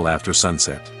leaving well after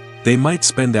sunset. They might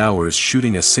spend hours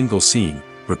shooting a single scene,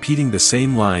 repeating the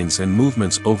same lines and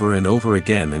movements over and over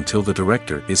again until the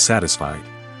director is satisfied.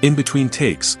 In between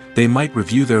takes, they might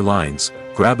review their lines,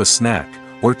 grab a snack,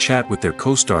 or chat with their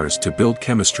co-stars to build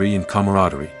chemistry and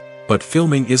camaraderie. But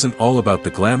filming isn't all about the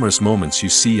glamorous moments you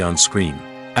see on screen.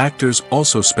 Actors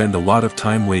also spend a lot of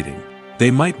time waiting.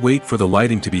 They might wait for the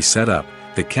lighting to be set up,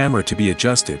 the camera to be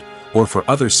adjusted, or for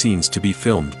other scenes to be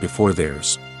filmed before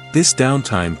theirs. This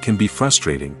downtime can be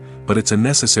frustrating, but it's a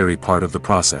necessary part of the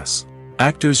process.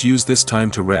 Actors use this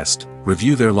time to rest,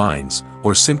 review their lines,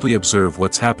 or simply observe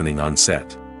what's happening on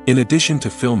set. In addition to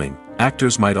filming,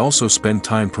 actors might also spend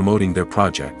time promoting their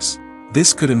projects.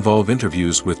 This could involve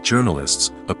interviews with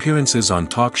journalists, appearances on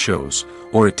talk shows,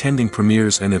 or attending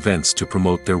premieres and events to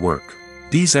promote their work.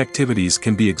 These activities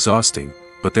can be exhausting,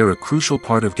 but they're a crucial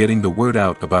part of getting the word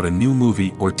out about a new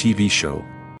movie or TV show.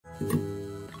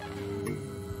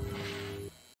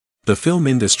 The film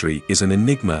industry is an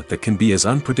enigma that can be as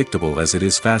unpredictable as it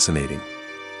is fascinating.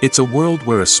 It's a world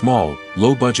where a small,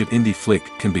 low-budget indie flick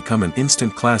can become an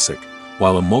instant classic,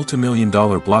 while a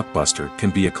multi-million-dollar blockbuster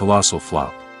can be a colossal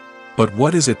flop. But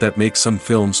what is it that makes some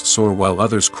films soar while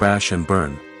others crash and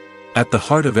burn? At the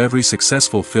heart of every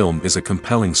successful film is a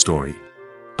compelling story.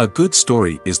 A good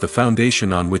story is the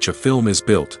foundation on which a film is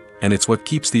built, and it's what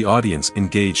keeps the audience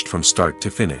engaged from start to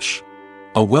finish.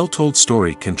 A well-told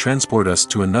story can transport us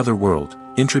to another world,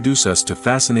 introduce us to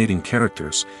fascinating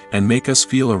characters, and make us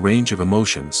feel a range of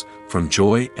emotions, from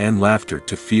joy and laughter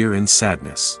to fear and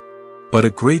sadness. But a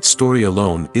great story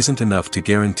alone isn't enough to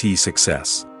guarantee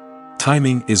success.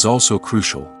 Timing is also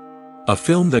crucial. A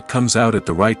film that comes out at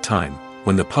the right time,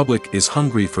 when the public is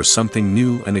hungry for something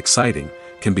new and exciting,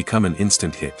 can become an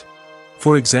instant hit.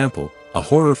 For example, a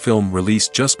horror film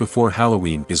released just before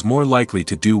Halloween is more likely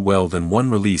to do well than one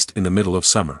released in the middle of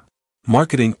summer.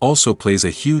 Marketing also plays a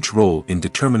huge role in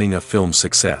determining a film's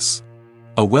success.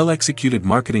 A well-executed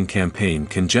marketing campaign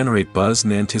can generate buzz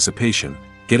and anticipation,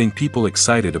 getting people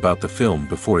excited about the film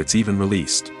before it's even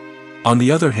released. On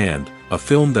the other hand, a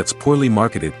film that's poorly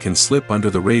marketed can slip under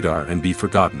the radar and be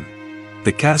forgotten.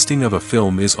 The casting of a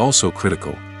film is also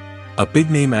critical. A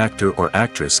big-name actor or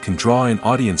actress can draw in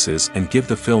audiences and give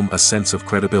the film a sense of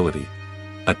credibility.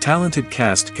 A talented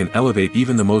cast can elevate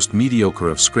even the most mediocre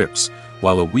of scripts,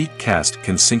 while a weak cast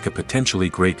can sink a potentially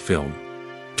great film.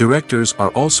 Directors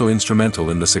are also instrumental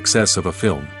in the success of a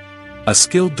film. A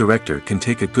skilled director can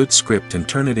take a good script and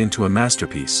turn it into a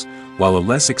masterpiece, while a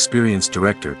less experienced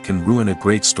director can ruin a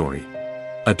great story.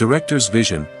 A director's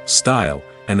vision, style,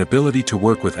 and ability to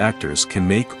work with actors can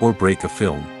make or break a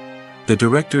film. The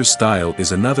director's style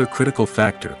is another critical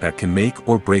factor that can make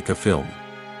or break a film.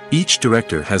 Each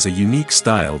director has a unique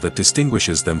style that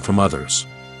distinguishes them from others.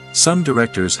 Some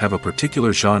directors have a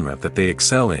particular genre that they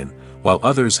excel in, while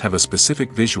others have a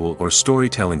specific visual or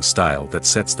storytelling style that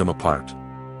sets them apart.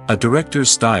 A director's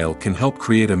style can help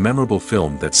create a memorable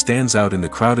film that stands out in the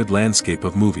crowded landscape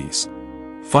of movies.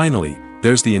 Finally,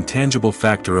 there's the intangible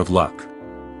factor of luck.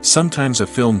 Sometimes a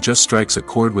film just strikes a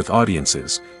chord with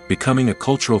audiences, becoming a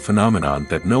cultural phenomenon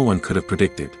that no one could have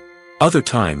predicted. Other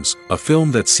times, a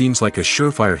film that seems like a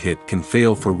surefire hit can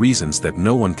fail for reasons that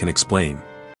no one can explain.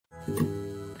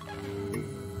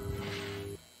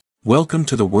 Welcome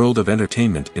to the world of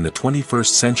entertainment in the 21st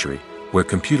century, where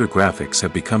computer graphics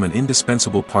have become an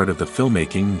indispensable part of the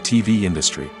filmmaking and TV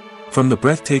industry. From the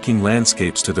breathtaking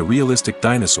landscapes to the realistic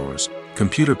dinosaurs,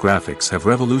 computer graphics have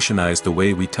revolutionized the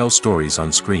way we tell stories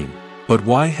on screen. But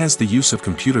why has the use of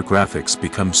computer graphics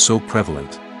become so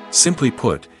prevalent? Simply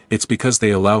put, it's because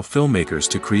they allow filmmakers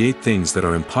to create things that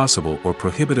are impossible or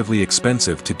prohibitively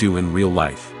expensive to do in real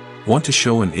life. Want to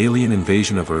show an alien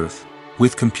invasion of Earth?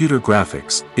 With computer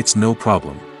graphics, it's no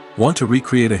problem. Want to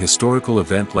recreate a historical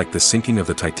event like the sinking of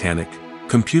the Titanic?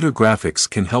 Computer graphics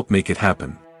can help make it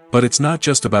happen. But it's not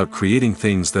just about creating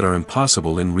things that are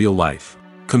impossible in real life.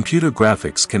 Computer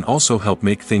graphics can also help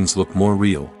make things look more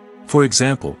real. For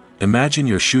example, imagine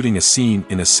you're shooting a scene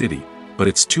in a city, but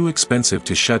it's too expensive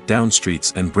to shut down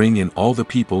streets and bring in all the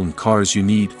people and cars you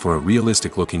need for a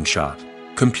realistic-looking shot.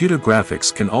 Computer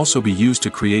graphics can also be used to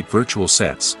create virtual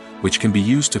sets, which can be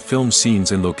used to film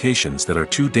scenes in locations that are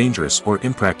too dangerous or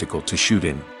impractical to shoot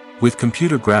in. With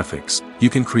computer graphics,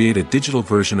 you can create a digital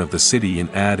version of the city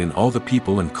and add in all the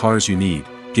people and cars you need,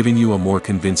 giving you a more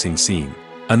convincing scene.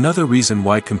 Another reason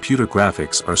why computer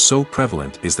graphics are so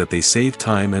prevalent is that they save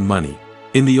time and money.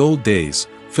 In the old days,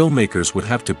 filmmakers would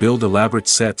have to build elaborate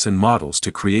sets and models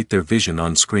to create their vision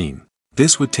on screen.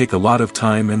 This would take a lot of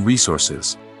time and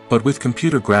resources. But with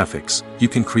computer graphics, you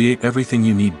can create everything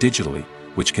you need digitally,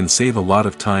 which can save a lot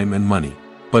of time and money.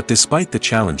 But despite the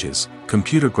challenges,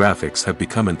 computer graphics have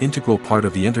become an integral part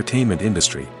of the entertainment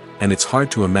industry, and it's hard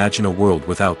to imagine a world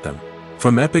without them.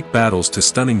 From epic battles to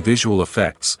stunning visual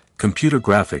effects, computer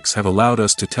graphics have allowed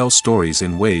us to tell stories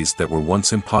in ways that were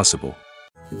once impossible.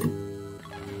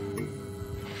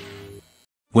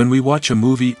 When we watch a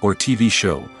movie or TV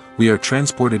show, we are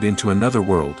transported into another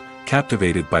world,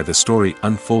 captivated by the story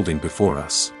unfolding before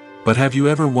us. But have you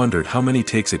ever wondered how many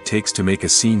takes it takes to make a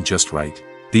scene just right?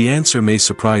 The answer may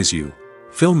surprise you.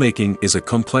 Filmmaking is a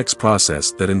complex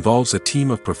process that involves a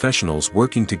team of professionals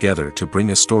working together to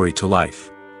bring a story to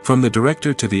life. From the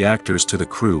director to the actors to the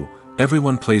crew,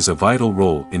 everyone plays a vital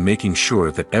role in making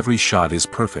sure that every shot is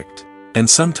perfect. And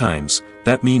sometimes,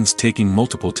 that means taking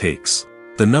multiple takes.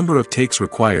 The number of takes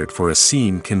required for a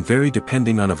scene can vary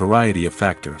depending on a variety of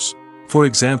factors. For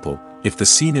example, if the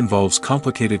scene involves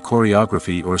complicated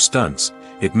choreography or stunts,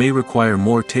 it may require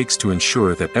more takes to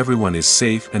ensure that everyone is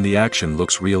safe and the action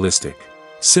looks realistic.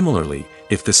 Similarly,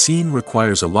 if the scene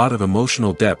requires a lot of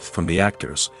emotional depth from the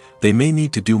actors, they may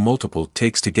need to do multiple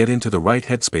takes to get into the right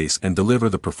headspace and deliver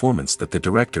the performance that the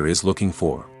director is looking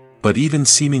for. But even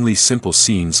seemingly simple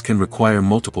scenes can require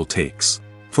multiple takes.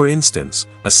 For instance,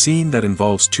 a scene that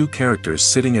involves two characters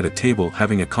sitting at a table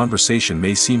having a conversation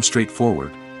may seem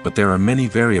straightforward, but there are many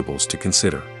variables to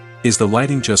consider. Is the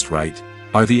lighting just right?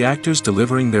 Are the actors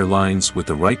delivering their lines with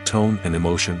the right tone and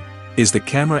emotion? Is the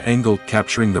camera angle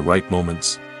capturing the right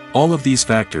moments? All of these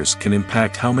factors can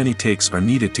impact how many takes are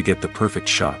needed to get the perfect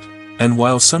shot. And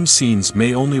while some scenes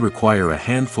may only require a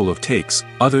handful of takes,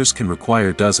 others can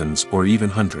require dozens or even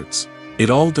hundreds. It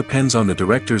all depends on the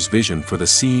director's vision for the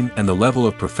scene and the level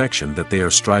of perfection that they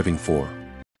are striving for.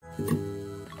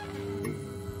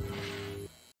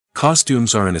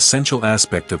 Costumes are an essential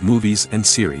aspect of movies and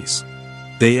series.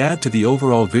 They add to the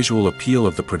overall visual appeal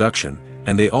of the production,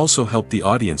 and they also help the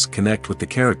audience connect with the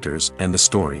characters and the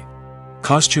story.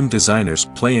 Costume designers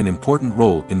play an important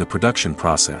role in the production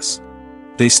process.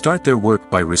 They start their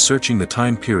work by researching the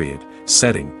time period,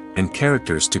 setting, and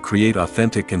characters to create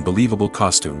authentic and believable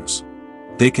costumes.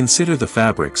 They consider the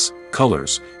fabrics,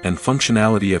 colors, and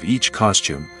functionality of each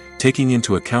costume, taking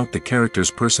into account the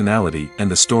character's personality and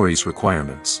the story's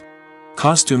requirements.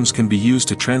 Costumes can be used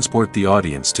to transport the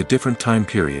audience to different time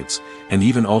periods, and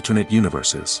even alternate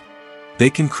universes. They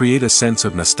can create a sense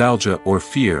of nostalgia or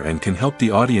fear and can help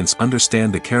the audience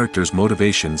understand the character's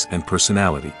motivations and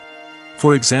personality.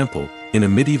 For example, in a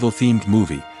medieval-themed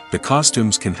movie, the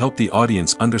costumes can help the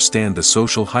audience understand the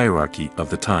social hierarchy of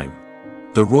the time.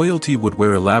 The royalty would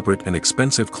wear elaborate and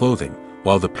expensive clothing,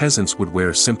 while the peasants would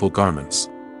wear simple garments.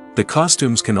 The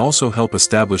costumes can also help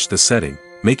establish the setting,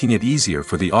 making it easier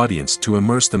for the audience to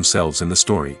immerse themselves in the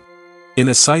story. In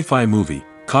a sci-fi movie,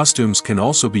 costumes can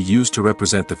also be used to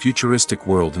represent the futuristic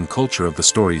world and culture of the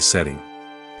story's setting.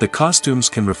 The costumes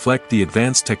can reflect the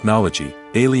advanced technology,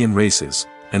 alien races,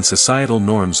 and societal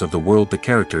norms of the world the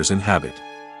characters inhabit.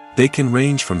 They can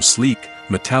range from sleek,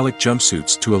 metallic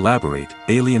jumpsuits to elaborate,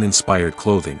 alien-inspired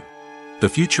clothing. The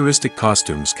futuristic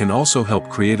costumes can also help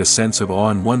create a sense of awe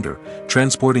and wonder,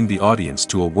 transporting the audience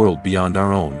to a world beyond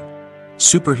our own.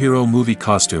 Superhero movie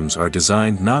costumes are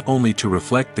designed not only to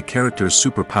reflect the character's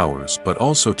superpowers but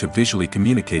also to visually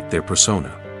communicate their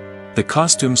persona. The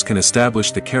costumes can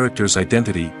establish the character's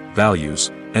identity,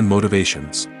 values, and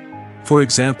motivations. For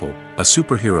example, a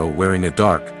superhero wearing a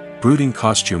dark, brooding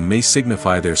costume may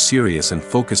signify their serious and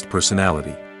focused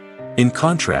personality. In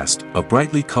contrast, a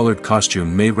brightly colored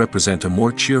costume may represent a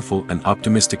more cheerful and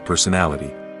optimistic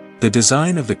personality. The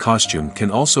design of the costume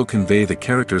can also convey the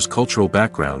character's cultural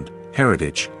background,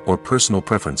 heritage, or personal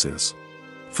preferences.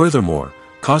 Furthermore,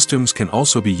 costumes can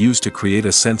also be used to create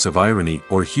a sense of irony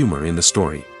or humor in the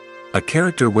story. A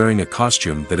character wearing a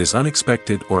costume that is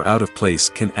unexpected or out of place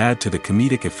can add to the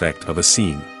comedic effect of a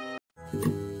scene.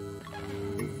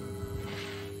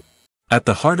 At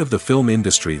the heart of the film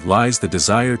industry lies the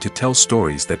desire to tell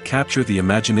stories that capture the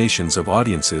imaginations of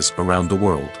audiences around the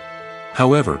world.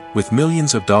 However, with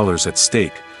millions of dollars at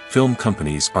stake, film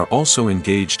companies are also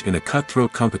engaged in a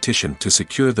cutthroat competition to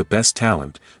secure the best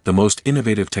talent, the most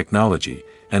innovative technology,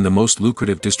 and the most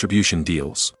lucrative distribution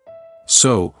deals.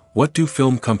 So, what do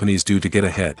film companies do to get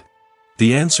ahead?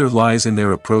 The answer lies in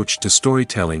their approach to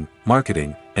storytelling,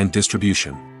 marketing, and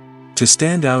distribution. To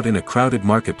stand out in a crowded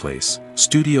marketplace,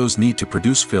 studios need to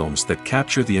produce films that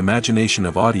capture the imagination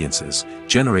of audiences,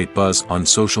 generate buzz on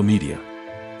social media.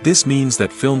 This means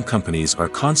that film companies are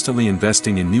constantly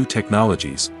investing in new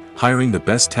technologies, hiring the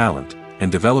best talent,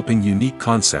 and developing unique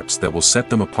concepts that will set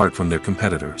them apart from their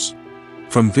competitors.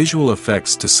 From visual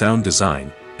effects to sound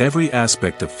design, every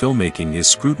aspect of filmmaking is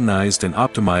scrutinized and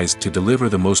optimized to deliver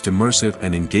the most immersive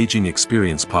and engaging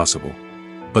experience possible.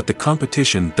 But the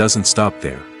competition doesn't stop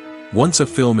there. Once a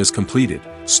film is completed,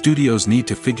 studios need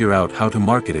to figure out how to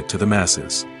market it to the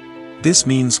masses. This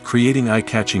means creating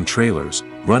eye-catching trailers,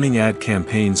 running ad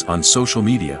campaigns on social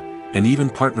media, and even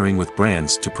partnering with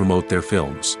brands to promote their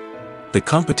films. The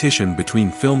competition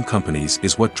between film companies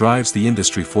is what drives the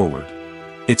industry forward.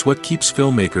 It's what keeps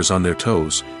filmmakers on their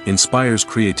toes, inspires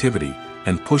creativity,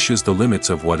 and pushes the limits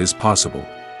of what is possible.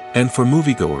 And for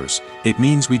moviegoers, it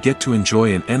means we get to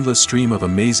enjoy an endless stream of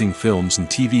amazing films and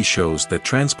TV shows that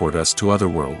transport us to other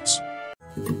worlds.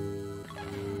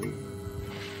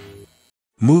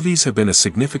 Movies have been a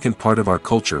significant part of our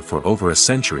culture for over a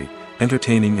century,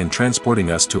 entertaining and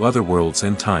transporting us to other worlds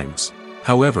and times.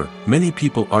 However, many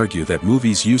people argue that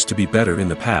movies used to be better in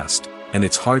the past, and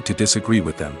it's hard to disagree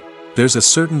with them. There's a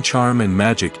certain charm and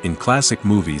magic in classic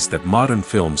movies that modern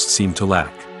films seem to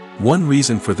lack. One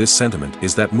reason for this sentiment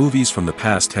is that movies from the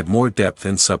past had more depth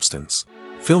and substance.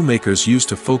 Filmmakers used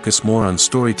to focus more on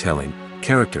storytelling,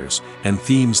 characters, and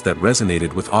themes that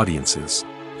resonated with audiences.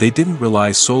 They didn't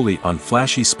rely solely on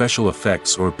flashy special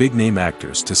effects or big-name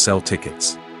actors to sell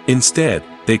tickets. Instead,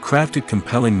 they crafted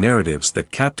compelling narratives that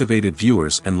captivated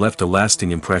viewers and left a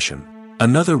lasting impression.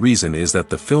 Another reason is that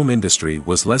the film industry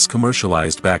was less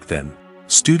commercialized back then.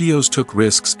 Studios took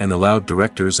risks and allowed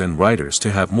directors and writers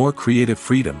to have more creative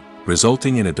freedom,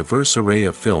 resulting in a diverse array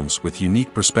of films with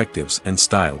unique perspectives and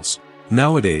styles.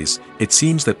 Nowadays, it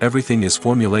seems that everything is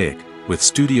formulaic, with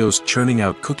studios churning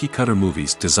out cookie-cutter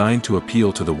movies designed to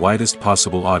appeal to the widest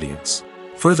possible audience.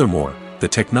 Furthermore, the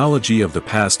technology of the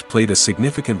past played a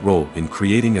significant role in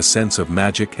creating a sense of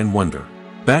magic and wonder.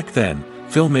 Back then,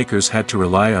 filmmakers had to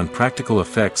rely on practical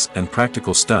effects and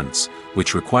practical stunts,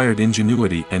 which required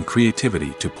ingenuity and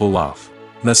creativity to pull off.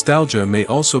 Nostalgia may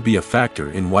also be a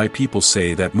factor in why people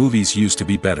say that movies used to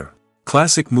be better.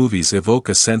 Classic movies evoke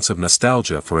a sense of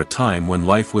nostalgia for a time when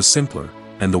life was simpler,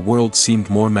 and the world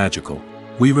seemed more magical.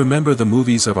 We remember the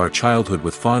movies of our childhood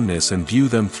with fondness and view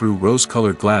them through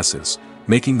rose-colored glasses,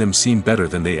 making them seem better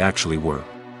than they actually were.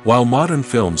 While modern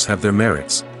films have their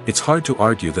merits, it's hard to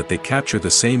argue that they capture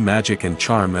the same magic and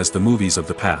charm as the movies of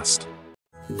the past.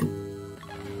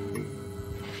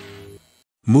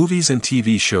 Movies and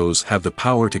TV shows have the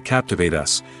power to captivate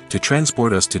us, to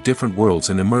transport us to different worlds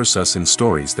and immerse us in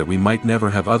stories that we might never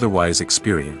have otherwise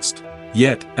experienced.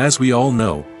 Yet, as we all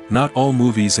know, not all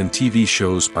movies and TV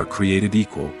shows are created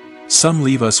equal. Some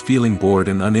leave us feeling bored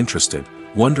and uninterested,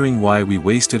 wondering why we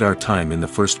wasted our time in the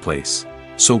first place.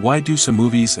 So why do some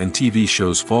movies and TV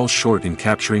shows fall short in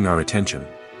capturing our attention?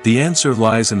 The answer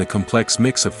lies in the complex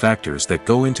mix of factors that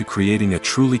go into creating a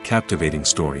truly captivating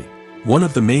story. One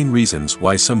of the main reasons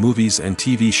why some movies and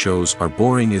TV shows are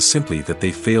boring is simply that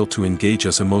they fail to engage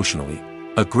us emotionally.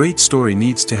 A great story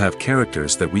needs to have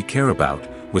characters that we care about,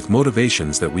 with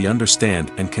motivations that we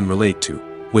understand and can relate to.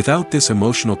 Without this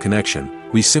emotional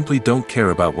connection, we simply don't care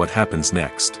about what happens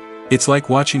next. It's like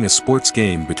watching a sports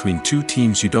game between two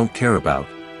teams you don't care about.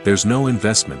 There's no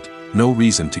investment, no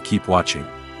reason to keep watching.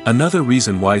 Another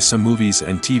reason why some movies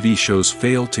and TV shows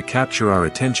fail to capture our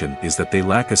attention is that they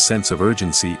lack a sense of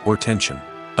urgency or tension.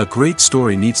 A great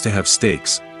story needs to have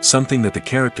stakes, something that the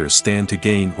characters stand to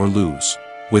gain or lose.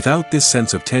 Without this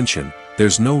sense of tension,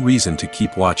 there's no reason to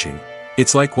keep watching.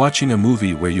 It's like watching a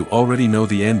movie where you already know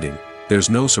the ending,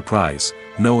 there's no surprise,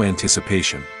 no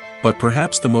anticipation. But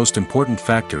perhaps the most important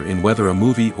factor in whether a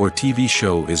movie or TV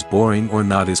show is boring or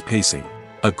not is pacing.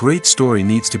 A great story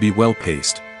needs to be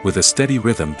well-paced, with a steady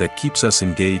rhythm that keeps us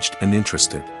engaged and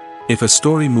interested. If a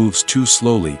story moves too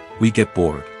slowly, we get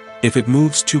bored. If it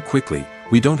moves too quickly,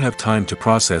 we don't have time to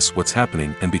process what's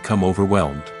happening and become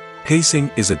overwhelmed. Pacing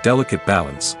is a delicate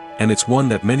balance, and it's one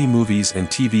that many movies and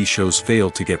TV shows fail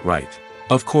to get right.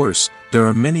 Of course, there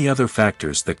are many other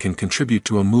factors that can contribute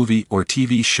to a movie or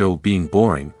TV show being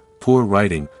boring: poor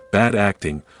writing, bad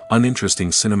acting,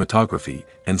 uninteresting cinematography,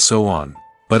 and so on.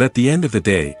 But at the end of the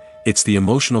day, it's the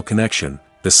emotional connection,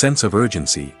 the sense of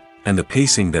urgency, and the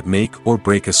pacing that make or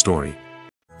break a story.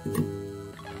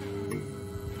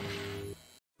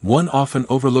 One often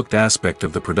overlooked aspect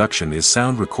of the production is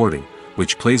sound recording,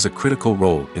 which plays a critical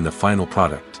role in the final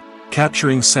product.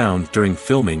 Capturing sound during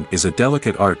filming is a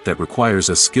delicate art that requires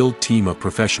a skilled team of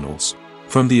professionals.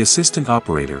 From the assistant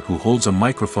operator who holds a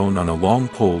microphone on a long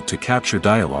pole to capture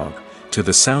dialogue, to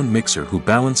the sound mixer who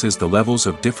balances the levels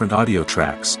of different audio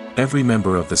tracks, every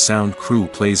member of the sound crew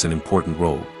plays an important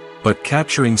role. But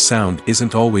capturing sound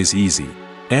isn't always easy.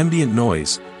 Ambient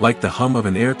noise, like the hum of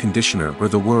an air conditioner or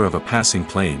the whir of a passing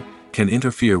plane, can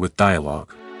interfere with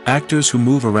dialogue. Actors who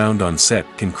move around on set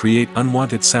can create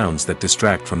unwanted sounds that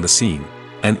distract from the scene.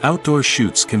 And outdoor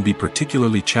shoots can be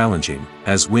particularly challenging,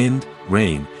 as wind,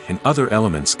 rain, and other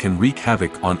elements can wreak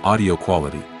havoc on audio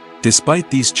quality. Despite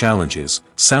these challenges,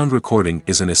 sound recording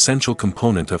is an essential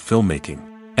component of filmmaking.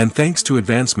 And thanks to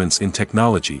advancements in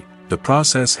technology, the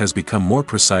process has become more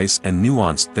precise and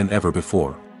nuanced than ever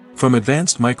before. From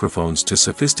advanced microphones to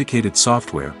sophisticated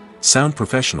software, sound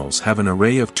professionals have an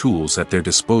array of tools at their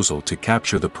disposal to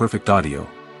capture the perfect audio.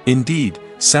 Indeed,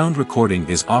 sound recording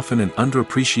is often an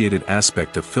underappreciated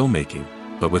aspect of filmmaking,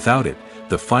 but without it,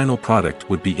 the final product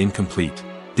would be incomplete.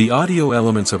 The audio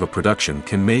elements of a production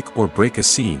can make or break a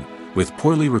scene, with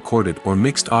poorly recorded or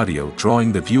mixed audio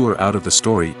drawing the viewer out of the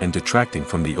story and detracting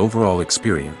from the overall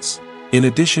experience. In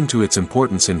addition to its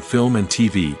importance in film and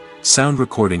TV, sound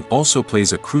recording also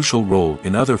plays a crucial role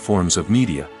in other forms of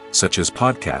media, such as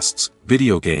podcasts,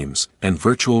 video games, and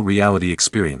virtual reality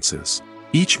experiences.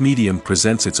 Each medium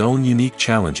presents its own unique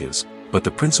challenges, but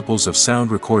the principles of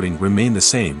sound recording remain the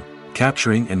same: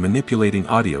 capturing and manipulating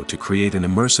audio to create an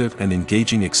immersive and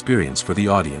engaging experience for the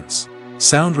audience.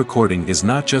 Sound recording is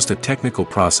not just a technical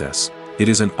process, it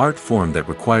is an art form that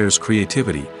requires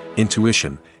creativity,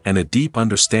 intuition, and a deep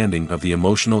understanding of the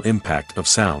emotional impact of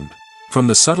sound. From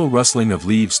the subtle rustling of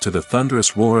leaves to the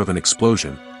thunderous roar of an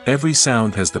explosion, every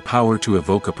sound has the power to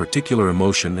evoke a particular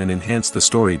emotion and enhance the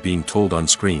story being told on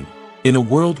screen. In a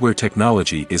world where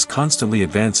technology is constantly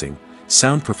advancing,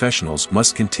 sound professionals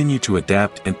must continue to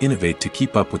adapt and innovate to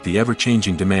keep up with the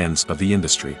ever-changing demands of the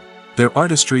industry. Their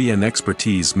artistry and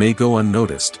expertise may go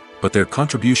unnoticed, but their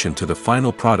contribution to the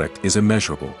final product is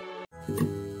immeasurable.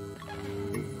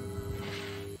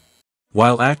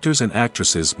 While actors and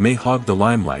actresses may hog the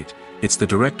limelight, it's the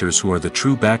directors who are the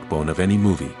true backbone of any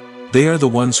movie. They are the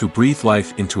ones who breathe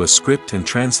life into a script and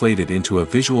translate it into a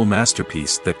visual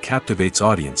masterpiece that captivates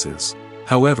audiences.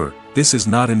 However, this is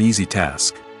not an easy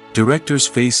task. Directors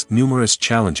face numerous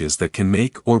challenges that can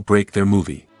make or break their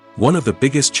movie. One of the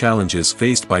biggest challenges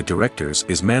faced by directors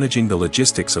is managing the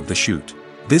logistics of the shoot.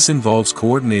 This involves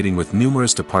coordinating with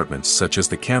numerous departments such as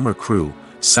the camera crew,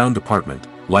 sound department,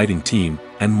 lighting team,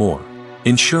 and more.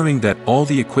 Ensuring that all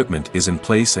the equipment is in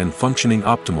place and functioning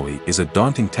optimally is a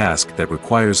daunting task that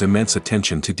requires immense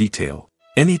attention to detail.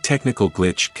 Any technical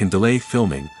glitch can delay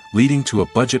filming, leading to a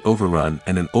budget overrun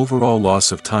and an overall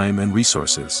loss of time and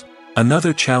resources.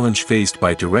 Another challenge faced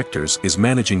by directors is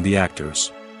managing the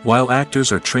actors. While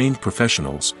actors are trained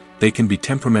professionals, they can be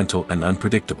temperamental and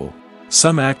unpredictable.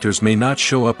 Some actors may not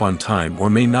show up on time or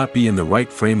may not be in the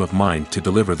right frame of mind to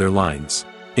deliver their lines.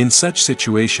 In such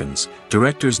situations,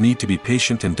 directors need to be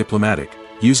patient and diplomatic,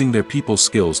 using their people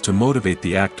skills to motivate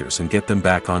the actors and get them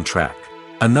back on track.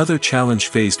 Another challenge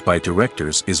faced by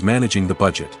directors is managing the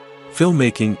budget.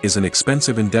 Filmmaking is an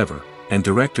expensive endeavor, and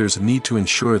directors need to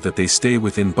ensure that they stay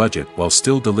within budget while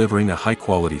still delivering a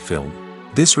high-quality film.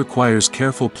 This requires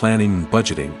careful planning and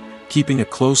budgeting, keeping a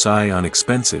close eye on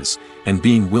expenses, and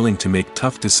being willing to make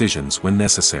tough decisions when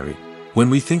necessary. When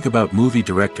we think about movie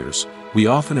directors, we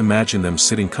often imagine them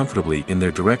sitting comfortably in their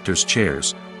director's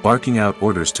chairs, barking out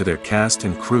orders to their cast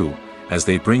and crew, as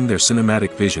they bring their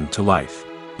cinematic vision to life.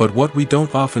 But what we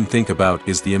don't often think about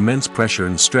is the immense pressure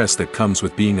and stress that comes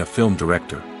with being a film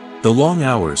director. The long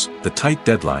hours, the tight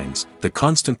deadlines, the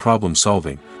constant problem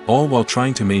solving, all while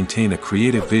trying to maintain a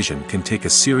creative vision can take a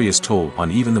serious toll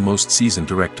on even the most seasoned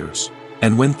directors.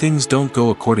 And when things don't go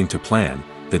according to plan,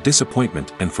 the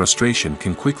disappointment and frustration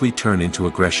can quickly turn into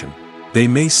aggression. They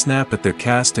may snap at their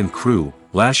cast and crew,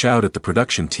 lash out at the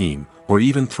production team, or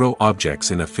even throw objects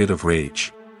in a fit of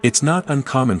rage. It's not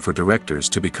uncommon for directors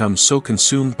to become so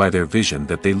consumed by their vision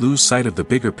that they lose sight of the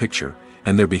bigger picture,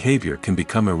 and their behavior can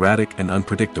become erratic and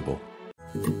unpredictable.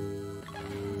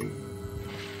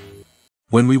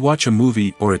 When we watch a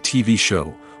movie or a TV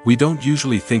show, we don't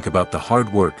usually think about the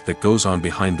hard work that goes on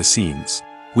behind the scenes.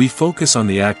 We focus on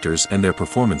the actors and their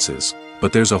performances,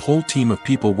 but there's a whole team of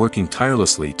people working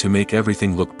tirelessly to make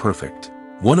everything look perfect.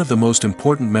 One of the most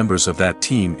important members of that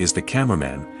team is the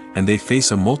cameraman, and they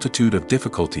face a multitude of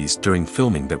difficulties during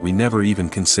filming that we never even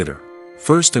consider.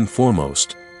 First and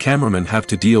foremost, cameramen have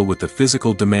to deal with the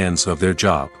physical demands of their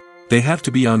job. They have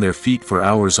to be on their feet for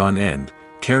hours on end,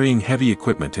 carrying heavy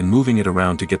equipment and moving it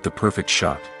around to get the perfect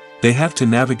shot. They have to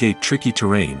navigate tricky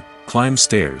terrain, climb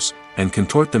stairs, and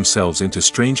contort themselves into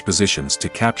strange positions to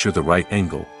capture the right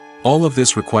angle. All of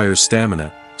this requires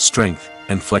stamina, strength,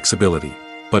 and flexibility.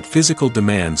 But physical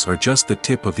demands are just the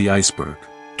tip of the iceberg.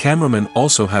 Cameramen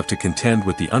also have to contend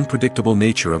with the unpredictable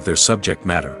nature of their subject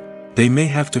matter. They may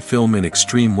have to film in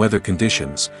extreme weather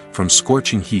conditions, from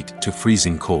scorching heat to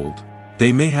freezing cold.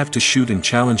 They may have to shoot in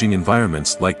challenging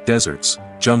environments like deserts,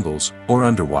 jungles, or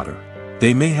underwater.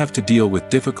 They may have to deal with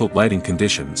difficult lighting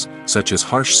conditions, such as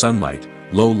harsh sunlight,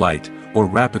 low light, or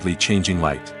rapidly changing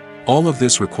light. All of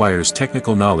this requires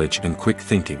technical knowledge and quick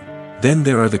thinking. Then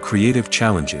there are the creative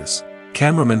challenges.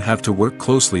 Cameramen have to work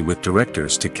closely with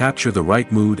directors to capture the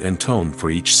right mood and tone for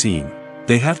each scene.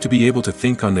 They have to be able to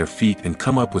think on their feet and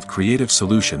come up with creative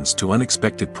solutions to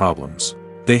unexpected problems.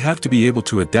 They have to be able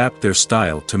to adapt their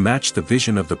style to match the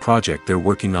vision of the project they're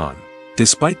working on.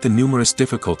 Despite the numerous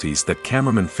difficulties that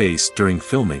cameramen face during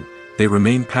filming, they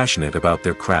remain passionate about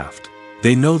their craft.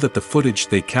 They know that the footage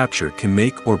they capture can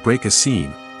make or break a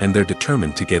scene, and they're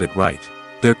determined to get it right.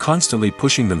 They're constantly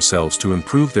pushing themselves to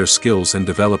improve their skills and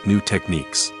develop new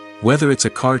techniques. Whether it's a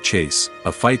car chase,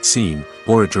 a fight scene,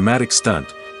 or a dramatic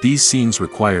stunt, these scenes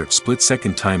require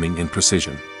split-second timing and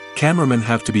precision. Cameramen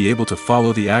have to be able to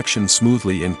follow the action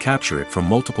smoothly and capture it from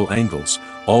multiple angles,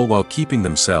 all while keeping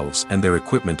themselves and their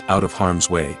equipment out of harm's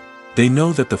way. They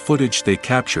know that the footage they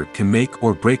capture can make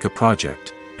or break a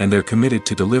project, and they're committed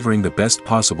to delivering the best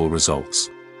possible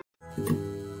results.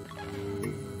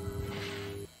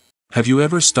 Have you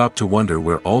ever stopped to wonder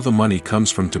where all the money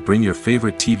comes from to bring your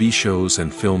favorite TV shows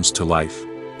and films to life?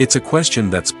 It's a question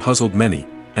that's puzzled many,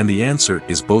 and the answer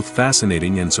is both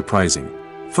fascinating and surprising.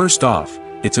 First off,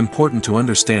 it's important to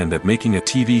understand that making a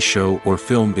TV show or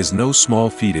film is no small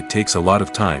feat. It takes a lot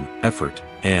of time, effort,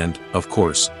 and, of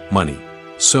course, money.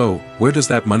 So, where does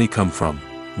that money come from?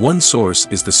 One source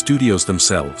is the studios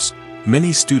themselves.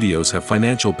 Many studios have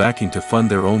financial backing to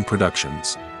fund their own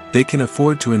productions. They can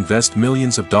afford to invest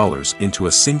millions of dollars into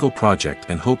a single project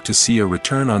and hope to see a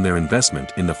return on their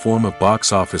investment in the form of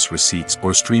box office receipts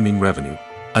or streaming revenue.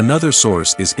 Another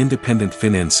source is independent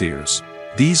financiers.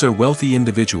 These are wealthy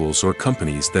individuals or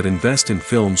companies that invest in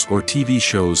films or TV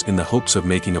shows in the hopes of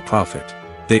making a profit.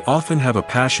 They often have a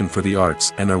passion for the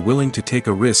arts and are willing to take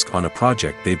a risk on a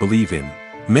project they believe in.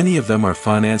 Many of them are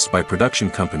financed by production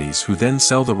companies who then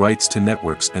sell the rights to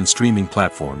networks and streaming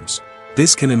platforms.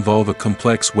 This can involve a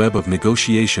complex web of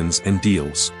negotiations and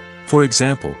deals. For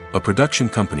example, a production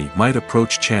company might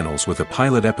approach channels with a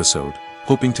pilot episode,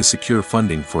 hoping to secure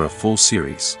funding for a full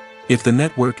series. If the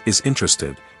network is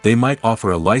interested, they might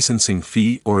offer a licensing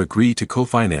fee or agree to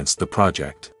co-finance the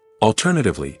project.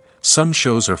 Alternatively, some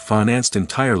shows are financed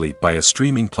entirely by a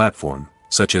streaming platform,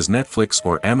 such as Netflix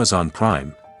or Amazon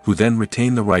Prime, who then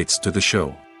retain the rights to the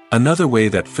show. Another way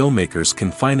that filmmakers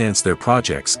can finance their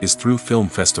projects is through film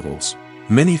festivals.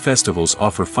 Many festivals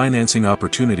offer financing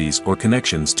opportunities or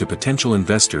connections to potential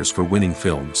investors for winning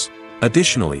films.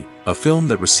 Additionally, a film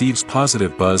that receives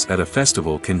positive buzz at a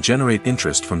festival can generate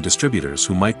interest from distributors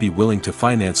who might be willing to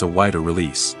finance a wider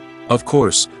release. Of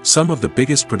course, some of the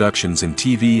biggest productions in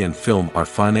TV and film are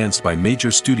financed by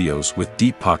major studios with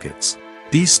deep pockets.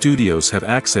 These studios have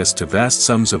access to vast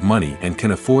sums of money and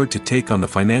can afford to take on the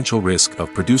financial risk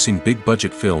of producing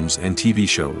big-budget films and TV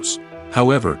shows.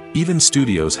 However, even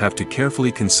studios have to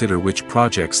carefully consider which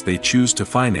projects they choose to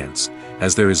finance,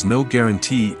 as there is no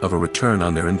guarantee of a return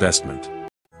on their investment.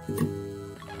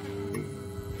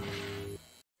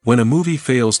 When a movie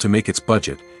fails to make its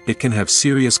budget, it can have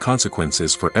serious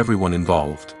consequences for everyone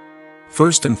involved.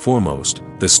 First and foremost,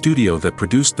 the studio that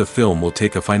produced the film will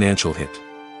take a financial hit.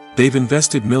 They've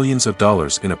invested millions of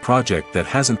dollars in a project that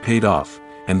hasn't paid off,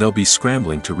 and they'll be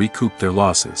scrambling to recoup their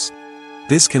losses.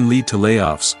 This can lead to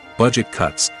layoffs, budget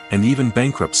cuts, and even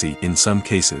bankruptcy in some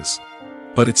cases.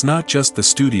 But it's not just the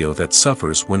studio that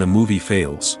suffers when a movie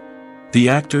fails. The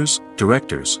actors,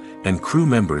 directors, and crew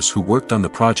members who worked on the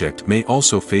project may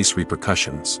also face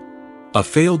repercussions. A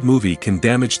failed movie can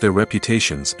damage their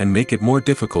reputations and make it more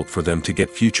difficult for them to get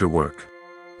future work.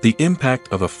 The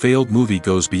impact of a failed movie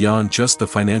goes beyond just the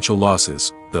financial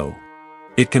losses, though.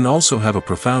 It can also have a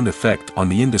profound effect on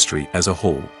the industry as a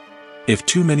whole. If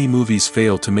too many movies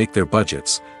fail to make their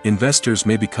budgets, investors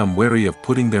may become wary of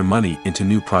putting their money into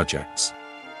new projects.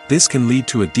 This can lead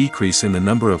to a decrease in the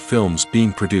number of films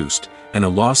being produced, and a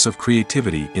loss of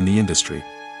creativity in the industry.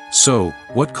 So,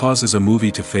 what causes a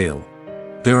movie to fail?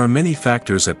 There are many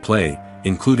factors at play,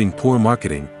 including poor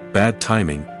marketing, bad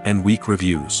timing, and weak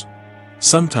reviews.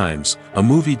 Sometimes, a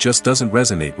movie just doesn't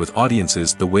resonate with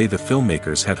audiences the way the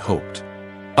filmmakers had hoped.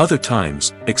 Other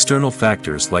times, external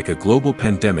factors like a global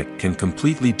pandemic can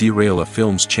completely derail a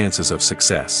film's chances of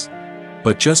success.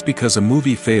 But just because a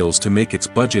movie fails to make its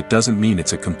budget doesn't mean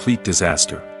it's a complete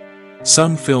disaster.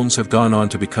 Some films have gone on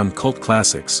to become cult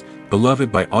classics,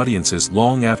 beloved by audiences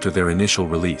long after their initial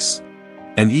release.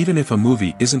 And even if a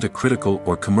movie isn't a critical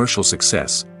or commercial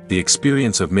success, the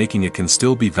experience of making it can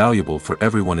still be valuable for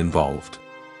everyone involved.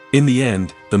 In the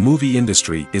end, the movie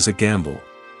industry is a gamble.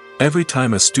 Every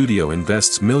time a studio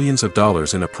invests millions of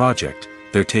dollars in a project,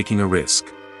 they're taking a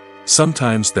risk.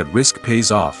 Sometimes that risk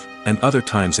pays off, and other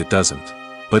times it doesn't.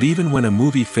 But even when a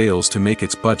movie fails to make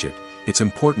its budget, it's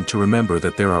important to remember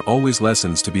that there are always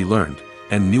lessons to be learned,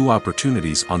 and new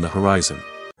opportunities on the horizon.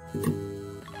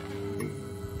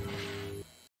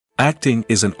 Acting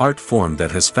is an art form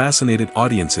that has fascinated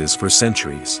audiences for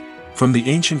centuries. From the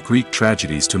ancient Greek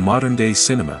tragedies to modern-day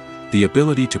cinema, the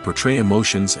ability to portray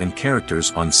emotions and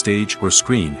characters on stage or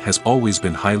screen has always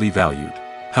been highly valued.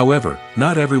 However,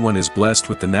 not everyone is blessed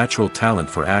with the natural talent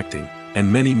for acting,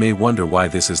 and many may wonder why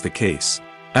this is the case.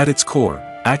 At its core,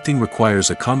 acting requires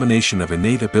a combination of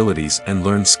innate abilities and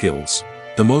learned skills.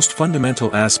 The most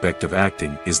fundamental aspect of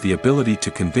acting is the ability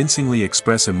to convincingly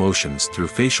express emotions through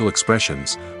facial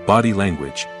expressions, body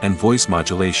language, and voice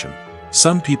modulation.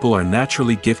 Some people are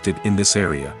naturally gifted in this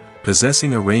area,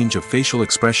 possessing a range of facial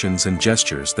expressions and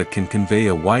gestures that can convey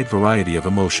a wide variety of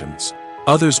emotions.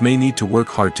 Others may need to work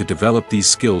hard to develop these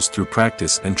skills through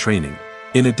practice and training.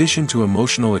 In addition to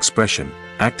emotional expression,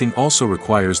 acting also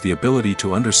requires the ability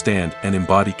to understand and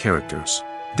embody characters.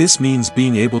 This means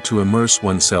being able to immerse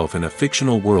oneself in a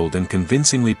fictional world and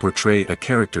convincingly portray a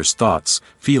character's thoughts,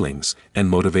 feelings, and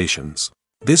motivations.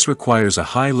 This requires a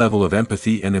high level of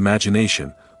empathy and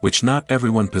imagination, which not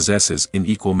everyone possesses in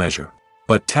equal measure.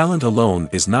 But talent alone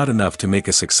is not enough to make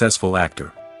a successful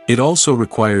actor. It also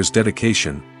requires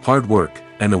dedication, hard work,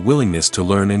 and a willingness to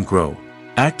learn and grow.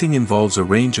 Acting involves a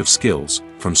range of skills,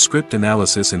 from script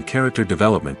analysis and character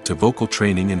development to vocal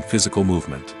training and physical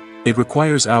movement. It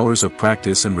requires hours of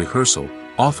practice and rehearsal,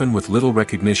 often with little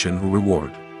recognition or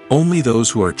reward. Only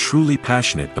those who are truly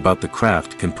passionate about the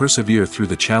craft can persevere through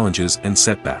the challenges and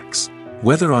setbacks.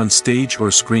 Whether on stage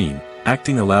or screen,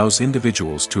 acting allows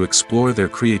individuals to explore their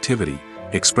creativity,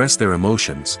 express their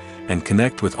emotions, and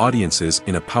connect with audiences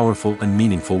in a powerful and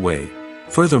meaningful way.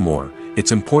 Furthermore,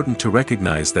 it's important to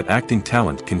recognize that acting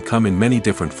talent can come in many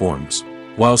different forms.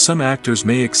 While some actors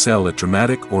may excel at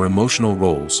dramatic or emotional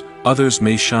roles, others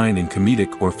may shine in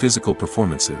comedic or physical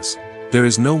performances. There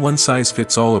is no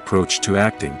one-size-fits-all approach to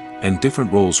acting, and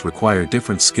different roles require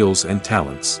different skills and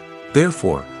talents.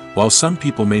 Therefore, while some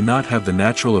people may not have the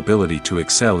natural ability to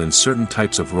excel in certain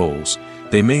types of roles,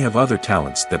 they may have other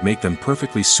talents that make them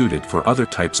perfectly suited for other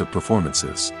types of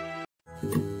performances.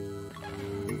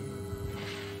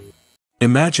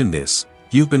 Imagine this: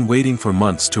 you've been waiting for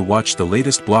months to watch the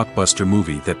latest blockbuster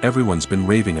movie that everyone's been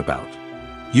raving about.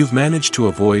 You've managed to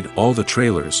avoid all the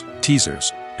trailers,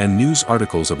 teasers, and news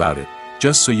articles about it,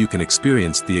 just so you can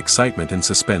experience the excitement and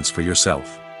suspense for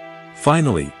yourself.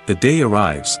 Finally, the day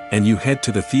arrives, and you head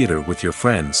to the theater with your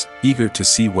friends, eager to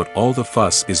see what all the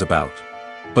fuss is about.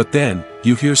 But then,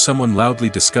 you hear someone loudly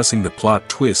discussing the plot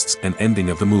twists and ending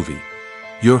of the movie.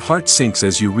 Your heart sinks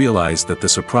as you realize that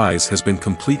the surprise has been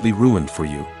completely ruined for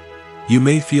you. You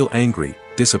may feel angry,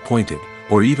 disappointed,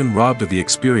 or even robbed of the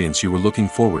experience you were looking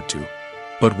forward to.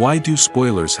 But why do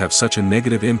spoilers have such a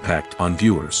negative impact on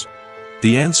viewers?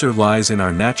 The answer lies in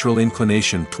our natural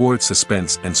inclination toward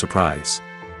suspense and surprise.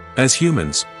 As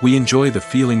humans, we enjoy the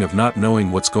feeling of not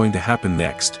knowing what's going to happen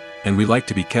next, and we like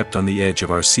to be kept on the edge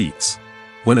of our seats.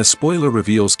 When a spoiler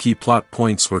reveals key plot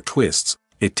points or twists,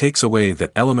 it takes away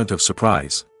that element of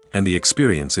surprise, and the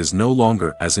experience is no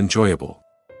longer as enjoyable.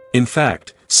 In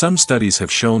fact, some studies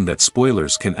have shown that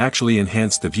spoilers can actually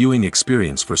enhance the viewing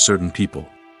experience for certain people.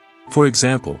 For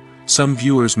example, some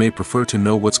viewers may prefer to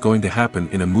know what's going to happen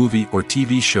in a movie or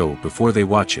TV show before they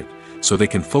watch it, so they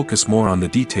can focus more on the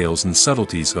details and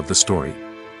subtleties of the story.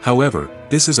 However,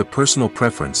 this is a personal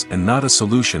preference and not a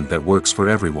solution that works for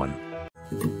everyone.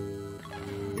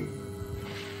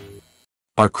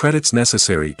 Are credits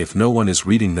necessary if no one is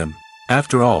reading them?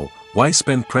 After all, why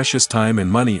spend precious time and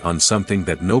money on something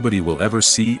that nobody will ever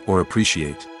see or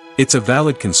appreciate? It's a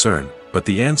valid concern, but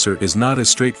the answer is not as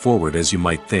straightforward as you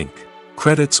might think.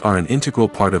 Credits are an integral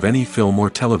part of any film or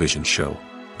television show.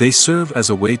 They serve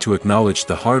as a way to acknowledge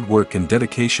the hard work and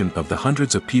dedication of the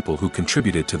hundreds of people who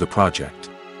contributed to the project.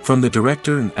 From the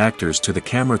director and actors to the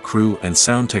camera crew and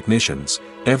sound technicians,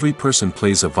 every person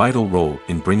plays a vital role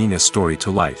in bringing a story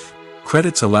to life.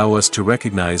 Credits allow us to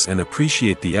recognize and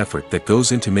appreciate the effort that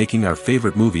goes into making our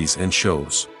favorite movies and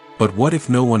shows. But what if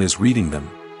no one is reading them?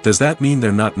 Does that mean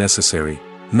they're not necessary?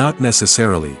 Not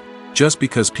necessarily. Just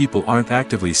because people aren't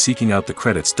actively seeking out the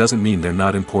credits doesn't mean they're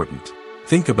not important.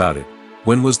 Think about it.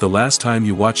 When was the last time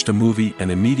you watched a movie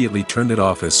and immediately turned it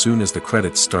off as soon as the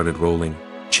credits started rolling?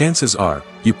 Chances are,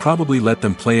 you probably let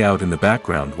them play out in the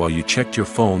background while you checked your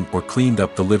phone or cleaned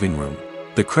up the living room.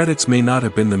 The credits may not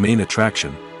have been the main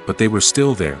attraction, but they were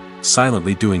still there,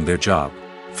 silently doing their job.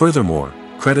 Furthermore,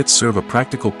 credits serve a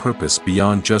practical purpose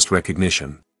beyond just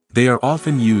recognition. They are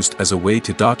often used as a way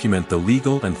to document the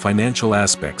legal and financial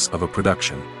aspects of a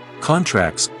production.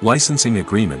 Contracts, licensing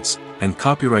agreements, and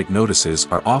copyright notices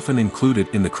are often included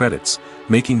in the credits,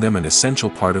 making them an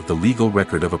essential part of the legal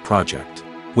record of a project.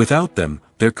 Without them,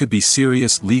 there could be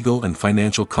serious legal and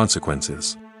financial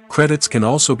consequences. Credits can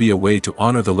also be a way to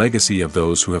honor the legacy of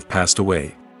those who have passed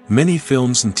away. Many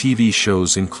films and TV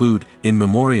shows include, in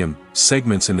memoriam,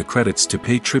 segments in the credits to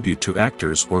pay tribute to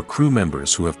actors or crew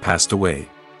members who have passed away.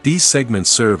 These segments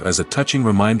serve as a touching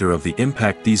reminder of the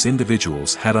impact these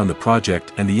individuals had on the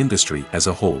project and the industry as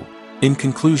a whole. In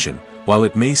conclusion, while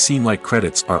it may seem like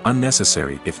credits are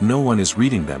unnecessary if no one is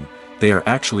reading them, they are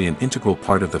actually an integral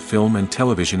part of the film and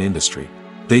television industry.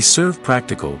 They serve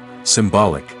practical,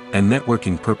 symbolic, and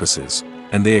networking purposes,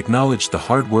 and they acknowledge the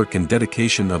hard work and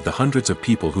dedication of the hundreds of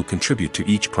people who contribute to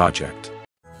each project.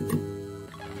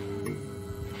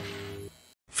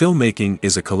 Filmmaking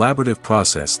is a collaborative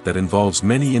process that involves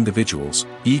many individuals,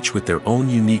 each with their own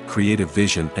unique creative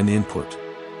vision and input.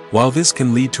 While this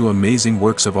can lead to amazing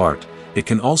works of art, it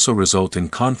can also result in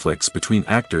conflicts between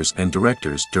actors and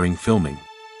directors during filming.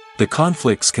 The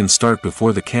conflicts can start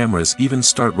before the cameras even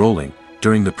start rolling,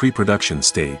 during the pre-production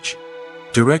stage.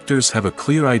 Directors have a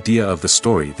clear idea of the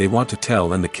story they want to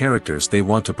tell and the characters they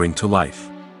want to bring to life.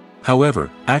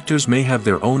 However, actors may have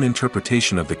their own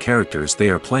interpretation of the characters they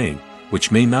are playing,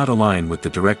 which may not align with the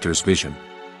director's vision.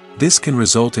 This can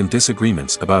result in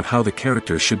disagreements about how the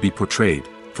characters should be portrayed,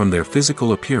 from their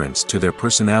physical appearance to their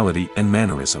personality and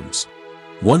mannerisms.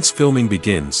 Once filming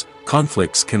begins,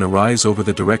 conflicts can arise over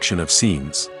the direction of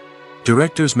scenes.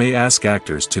 Directors may ask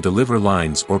actors to deliver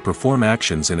lines or perform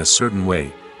actions in a certain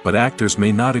way, but actors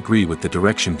may not agree with the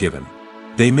direction given.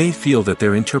 They may feel that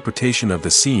their interpretation of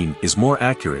the scene is more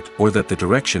accurate or that the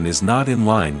direction is not in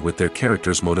line with their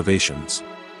character's motivations.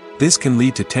 This can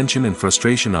lead to tension and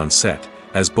frustration on set,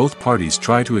 as both parties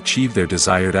try to achieve their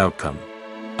desired outcome.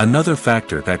 Another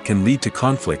factor that can lead to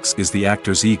conflicts is the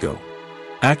actor's ego.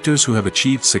 Actors who have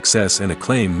achieved success and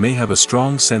acclaim may have a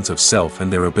strong sense of self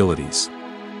and their abilities.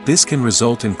 This can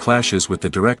result in clashes with the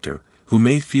director, who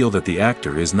may feel that the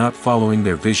actor is not following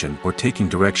their vision or taking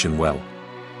direction well.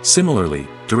 Similarly,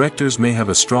 directors may have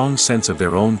a strong sense of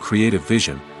their own creative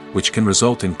vision, which can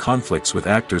result in conflicts with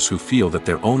actors who feel that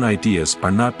their own ideas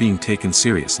are not being taken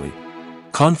seriously.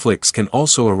 Conflicts can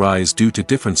also arise due to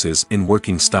differences in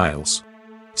working styles.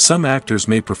 Some actors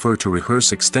may prefer to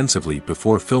rehearse extensively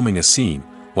before filming a scene,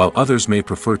 while others may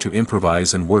prefer to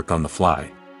improvise and work on the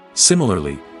fly.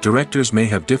 Similarly, directors may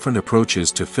have different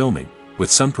approaches to filming,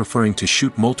 with some preferring to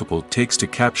shoot multiple takes to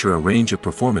capture a range of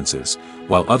performances,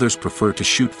 while others prefer to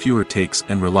shoot fewer takes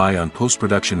and rely on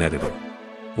post-production editing.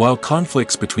 While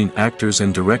conflicts between actors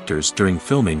and directors during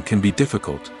filming can be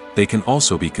difficult, they can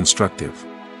also be constructive.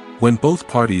 When both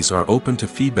parties are open to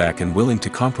feedback and willing to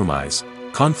compromise,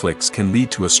 conflicts can lead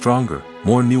to a stronger,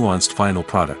 more nuanced final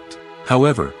product.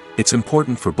 However, it's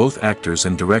important for both actors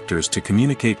and directors to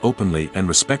communicate openly and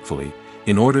respectfully,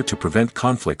 in order to prevent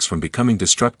conflicts from becoming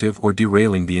destructive or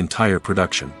derailing the entire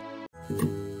production.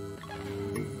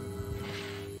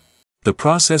 The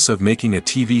process of making a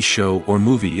TV show or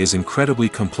movie is incredibly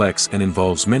complex and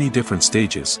involves many different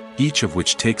stages, each of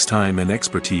which takes time and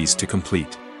expertise to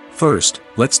complete. First,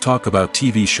 let's talk about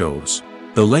TV shows.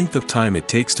 The length of time it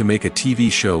takes to make a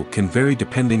TV show can vary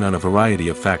depending on a variety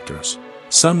of factors.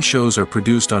 Some shows are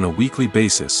produced on a weekly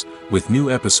basis, with new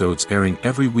episodes airing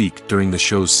every week during the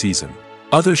show's season.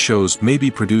 Other shows may be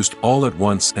produced all at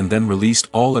once and then released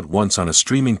all at once on a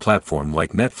streaming platform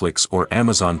like Netflix or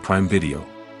Amazon Prime Video.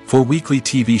 For weekly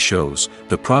TV shows,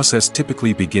 the process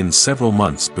typically begins several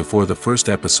months before the first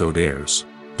episode airs.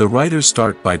 The writers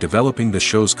start by developing the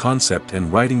show's concept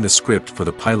and writing the script for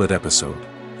the pilot episode.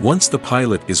 Once the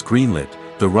pilot is greenlit,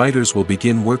 the writers will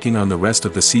begin working on the rest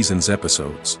of the season's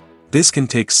episodes. This can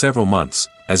take several months,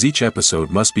 as each episode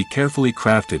must be carefully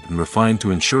crafted and refined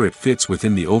to ensure it fits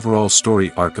within the overall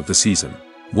story arc of the season.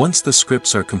 Once the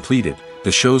scripts are completed,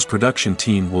 the show's production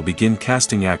team will begin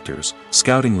casting actors,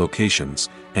 scouting locations,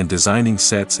 and designing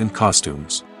sets and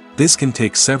costumes. This can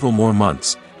take several more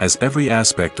months, as every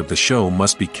aspect of the show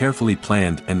must be carefully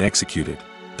planned and executed.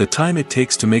 The time it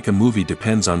takes to make a movie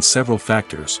depends on several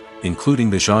factors, including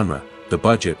the genre, the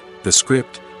budget, the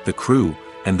script, the crew,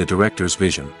 and the director's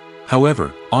vision.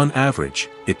 However, on average,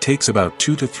 it takes about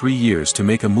 2 to 3 years to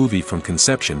make a movie from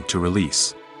conception to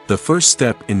release. The first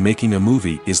step in making a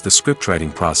movie is the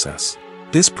scriptwriting process.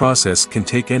 This process can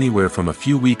take anywhere from a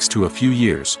few weeks to a few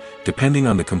years, depending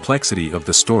on the complexity of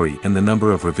the story and the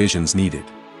number of revisions needed.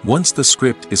 Once the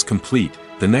script is complete,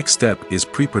 the next step is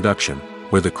pre-production,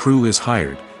 where the crew is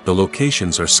hired, the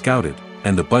locations are scouted,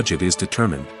 and the budget is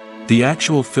determined. The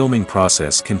actual filming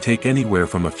process can take anywhere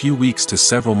from a few weeks to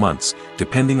several months,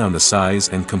 depending on the size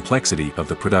and complexity of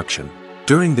the production.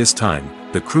 During this time,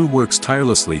 the crew works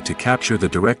tirelessly to capture the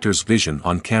director's vision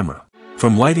on camera.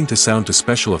 From lighting to sound to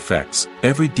special effects,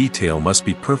 every detail must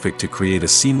be perfect to create a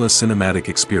seamless cinematic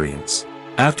experience.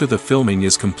 After the filming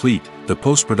is complete, the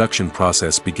post-production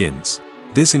process begins.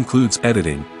 This includes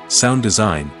editing, sound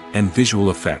design, and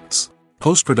visual effects.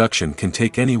 Post-production can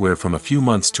take anywhere from a few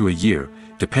months to a year,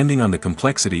 depending on the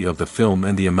complexity of the film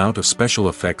and the amount of special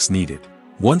effects needed.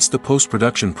 Once the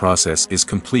post-production process is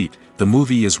complete, the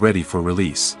movie is ready for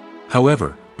release.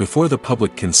 However, before the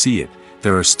public can see it,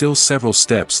 there are still several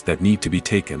steps that need to be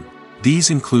taken.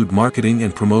 These include marketing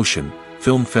and promotion,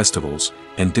 film festivals,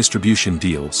 and distribution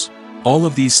deals. All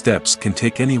of these steps can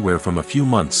take anywhere from a few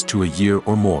months to a year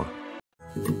or more.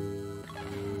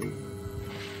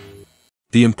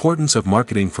 The importance of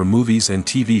marketing for movies and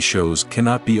TV shows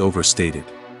cannot be overstated.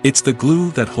 It's the glue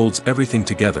that holds everything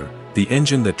together, the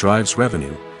engine that drives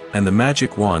revenue, and the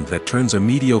magic wand that turns a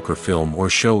mediocre film or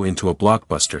show into a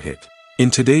blockbuster hit. In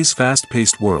today's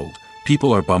fast-paced world,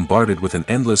 people are bombarded with an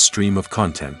endless stream of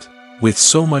content. With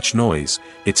so much noise,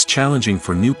 it's challenging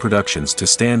for new productions to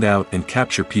stand out and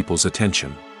capture people's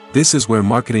attention. This is where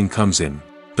marketing comes in.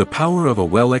 The power of a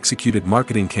well-executed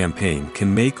marketing campaign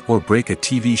can make or break a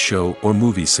TV show or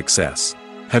movie's success.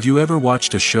 Have you ever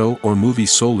watched a show or movie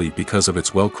solely because of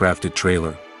its well-crafted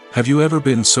trailer? Have you ever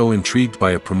been so intrigued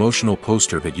by a promotional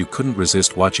poster that you couldn't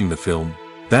resist watching the film?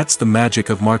 That's the magic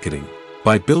of marketing.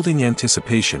 By building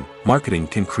anticipation, marketing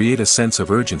can create a sense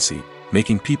of urgency,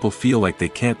 making people feel like they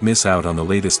can't miss out on the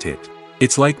latest hit.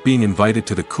 It's like being invited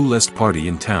to the coolest party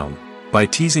in town. By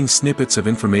teasing snippets of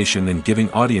information and giving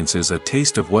audiences a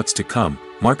taste of what's to come,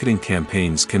 marketing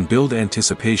campaigns can build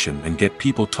anticipation and get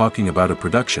people talking about a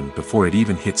production before it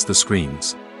even hits the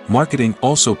screens. Marketing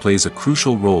also plays a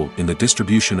crucial role in the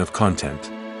distribution of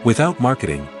content. Without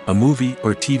marketing, a movie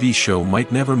or TV show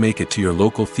might never make it to your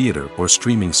local theater or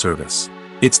streaming service.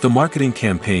 It's the marketing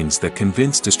campaigns that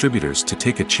convince distributors to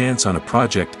take a chance on a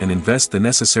project and invest the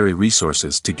necessary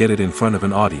resources to get it in front of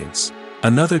an audience.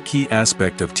 Another key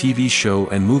aspect of TV show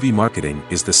and movie marketing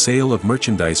is the sale of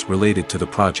merchandise related to the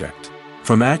project.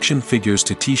 From action figures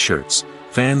to t-shirts,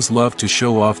 fans love to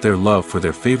show off their love for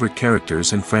their favorite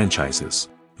characters and franchises.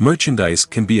 Merchandise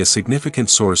can be a significant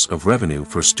source of revenue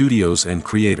for studios and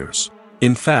creators.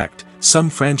 In fact, some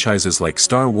franchises like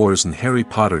Star Wars and Harry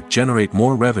Potter generate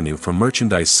more revenue from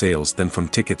merchandise sales than from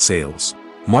ticket sales.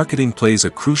 Marketing plays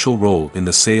a crucial role in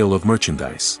the sale of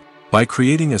merchandise. By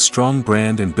creating a strong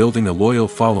brand and building a loyal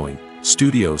following,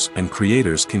 studios and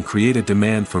creators can create a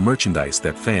demand for merchandise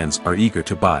that fans are eager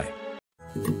to buy.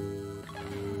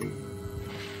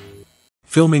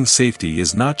 Filming safety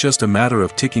is not just a matter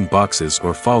of ticking boxes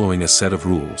or following a set of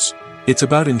rules. It's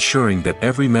about ensuring that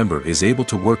every member is able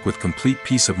to work with complete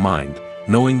peace of mind,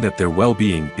 knowing that their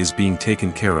well-being is being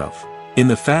taken care of. In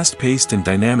the fast-paced and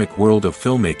dynamic world of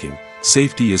filmmaking,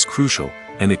 safety is crucial,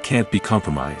 and it can't be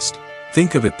compromised.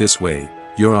 Think of it this way: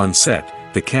 you're on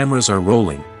set, the cameras are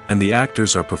rolling, and the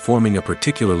actors are performing a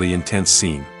particularly intense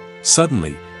scene.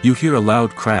 Suddenly, you hear a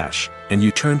loud crash, and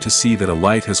you turn to see that a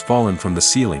light has fallen from the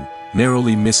ceiling,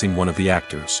 narrowly missing one of the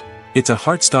actors. It's a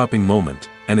heart-stopping moment,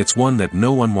 and it's one that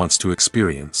no one wants to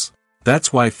experience.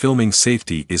 That's why filming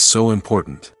safety is so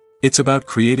important. It's about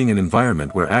creating an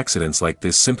environment where accidents like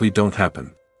this simply don't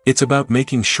happen. It's about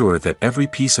making sure that every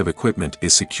piece of equipment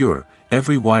is secure,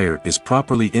 every wire is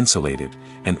properly insulated,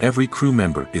 and every crew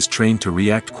member is trained to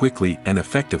react quickly and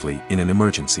effectively in an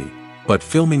emergency. But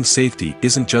filming safety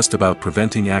isn't just about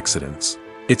preventing accidents.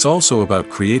 It's also about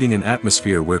creating an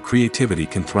atmosphere where creativity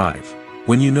can thrive.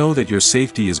 When you know that your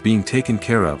safety is being taken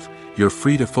care of, you're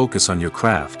free to focus on your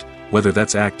craft, whether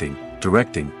that's acting,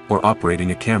 directing, or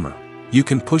operating a camera. You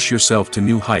can push yourself to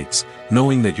new heights,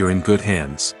 knowing that you're in good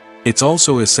hands. It's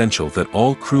also essential that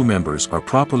all crew members are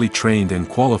properly trained and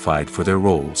qualified for their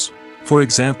roles. For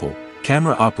example,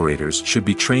 camera operators should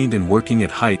be trained in working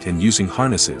at height and using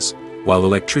harnesses, while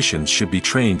electricians should be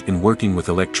trained in working with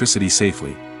electricity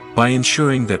safely. By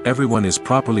ensuring that everyone is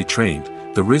properly trained,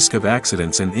 the risk of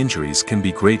accidents and injuries can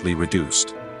be greatly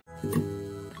reduced.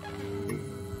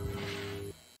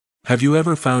 Have you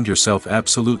ever found yourself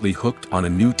absolutely hooked on a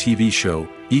new TV show,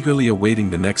 eagerly awaiting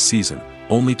the next season,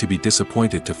 only to be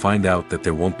disappointed to find out that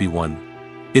there won't be one?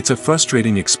 It's a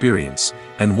frustrating experience,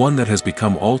 and one that has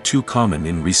become all too common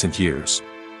in recent years.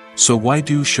 So why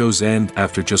do shows end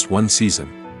after just one season?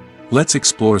 Let's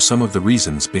explore some of the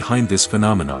reasons behind this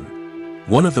phenomenon.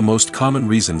 One of the most common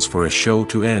reasons for a show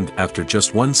to end after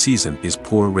just one season is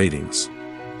poor ratings.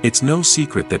 It's no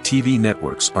secret that TV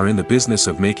networks are in the business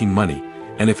of making money,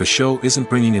 and if a show isn't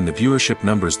bringing in the viewership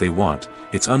numbers they want,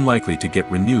 it's unlikely to get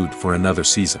renewed for another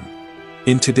season.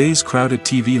 In today's crowded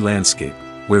TV landscape,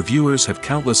 where viewers have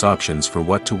countless options for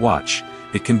what to watch,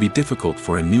 it can be difficult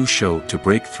for a new show to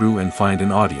break through and find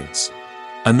an audience.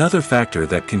 Another factor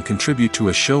that can contribute to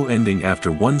a show ending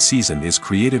after one season is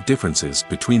creative differences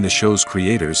between the show's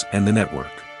creators and the network.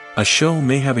 A show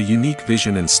may have a unique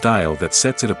vision and style that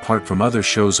sets it apart from other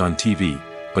shows on TV,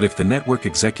 but if the network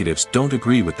executives don't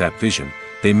agree with that vision,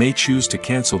 they may choose to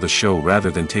cancel the show rather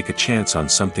than take a chance on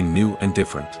something new and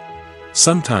different.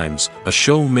 Sometimes, a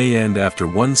show may end after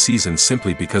one season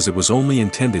simply because it was only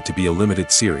intended to be a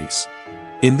limited series.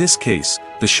 In this case,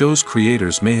 the show's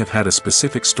creators may have had a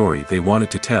specific story they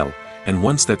wanted to tell, and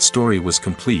once that story was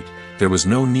complete, there was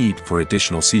no need for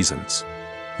additional seasons.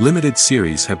 Limited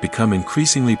series have become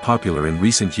increasingly popular in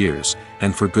recent years,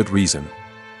 and for good reason.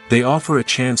 They offer a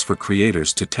chance for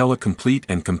creators to tell a complete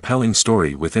and compelling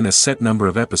story within a set number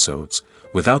of episodes,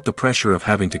 without the pressure of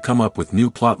having to come up with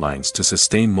new plotlines to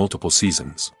sustain multiple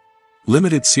seasons.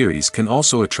 Limited series can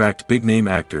also attract big-name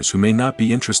actors who may not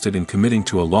be interested in committing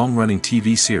to a long-running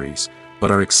TV series,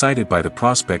 but are excited by the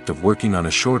prospect of working on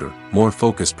a shorter, more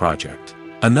focused project.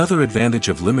 Another advantage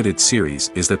of limited series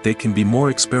is that they can be more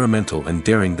experimental and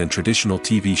daring than traditional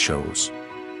TV shows.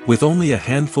 With only a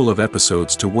handful of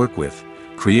episodes to work with,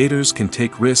 creators can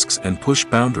take risks and push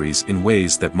boundaries in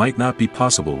ways that might not be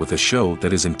possible with a show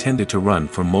that is intended to run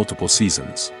for multiple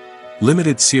seasons.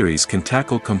 Limited series can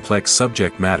tackle complex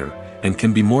subject matter, and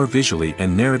can be more visually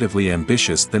and narratively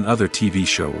ambitious than other TV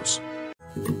shows.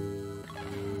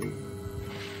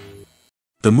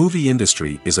 The movie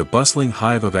industry is a bustling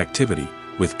hive of activity,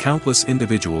 with countless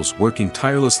individuals working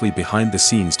tirelessly behind the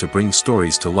scenes to bring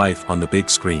stories to life on the big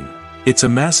screen. It's a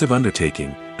massive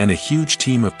undertaking, and a huge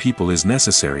team of people is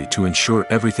necessary to ensure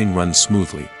everything runs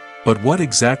smoothly. But what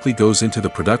exactly goes into the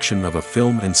production of a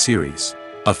film and series?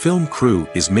 A film crew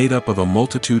is made up of a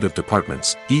multitude of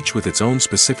departments, each with its own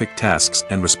specific tasks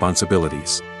and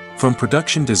responsibilities. From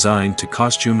production design to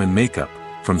costume and makeup,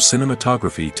 from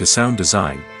cinematography to sound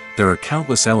design, there are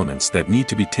countless elements that need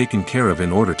to be taken care of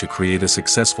in order to create a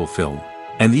successful film.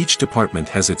 And each department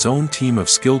has its own team of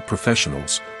skilled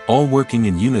professionals, all working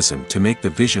in unison to make the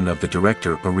vision of the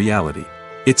director a reality.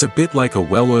 It's a bit like a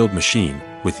well-oiled machine,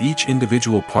 with each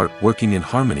individual part working in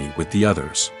harmony with the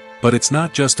others. But it's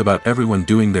not just about everyone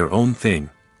doing their own thing.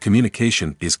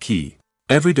 Communication is key.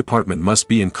 Every department must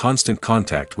be in constant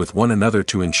contact with one another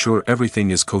to ensure everything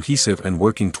is cohesive and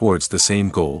working towards the same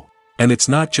goal. And it's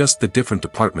not just the different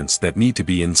departments that need to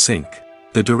be in sync.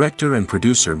 The director and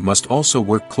producer must also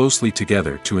work closely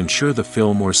together to ensure the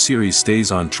film or series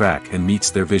stays on track and meets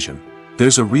their vision.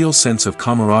 There's a real sense of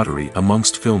camaraderie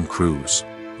amongst film crews.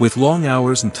 With long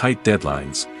hours and tight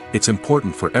deadlines, it's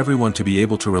important for everyone to be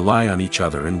able to rely on each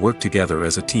other and work together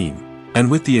as a team. And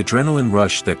with the adrenaline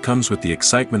rush that comes with the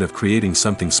excitement of creating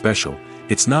something special,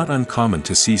 it's not uncommon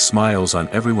to see smiles on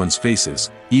everyone's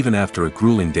faces, even after a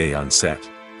grueling day on set.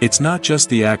 It's not just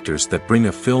the actors that bring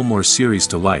a film or series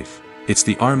to life, it's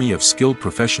the army of skilled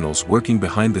professionals working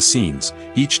behind the scenes,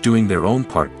 each doing their own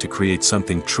part to create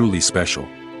something truly special.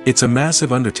 It's a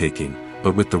massive undertaking,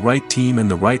 but with the right team and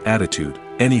the right attitude,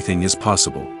 anything is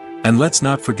possible. And let's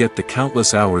not forget the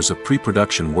countless hours of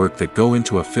pre-production work that go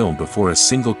into a film before a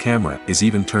single camera is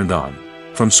even turned on.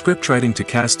 From scriptwriting to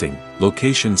casting,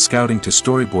 location scouting to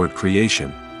storyboard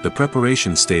creation, the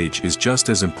preparation stage is just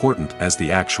as important as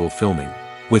the actual filming.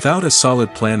 Without a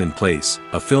solid plan in place,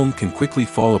 a film can quickly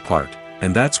fall apart,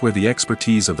 and that's where the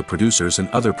expertise of the producers and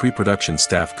other pre-production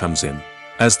staff comes in.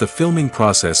 As the filming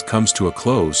process comes to a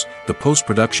close, the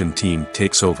post-production team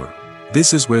takes over.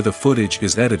 This is where the footage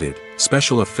is edited,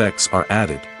 special effects are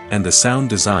added, and the sound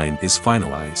design is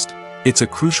finalized. It's a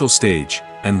crucial stage,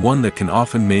 and one that can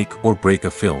often make or break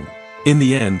a film. In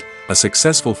the end, a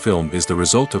successful film is the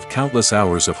result of countless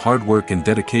hours of hard work and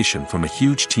dedication from a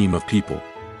huge team of people.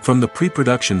 From the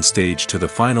pre-production stage to the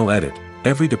final edit,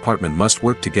 every department must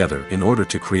work together in order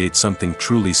to create something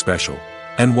truly special.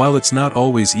 And while it's not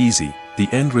always easy, the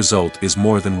end result is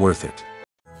more than worth it.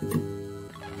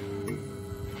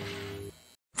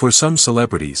 For some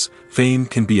celebrities, fame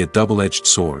can be a double-edged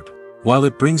sword. While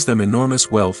it brings them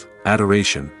enormous wealth,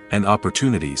 adoration, and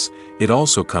opportunities, it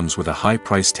also comes with a high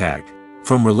price tag.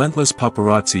 From relentless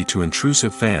paparazzi to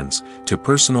intrusive fans, to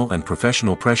personal and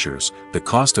professional pressures, the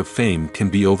cost of fame can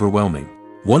be overwhelming.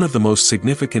 One of the most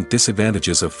significant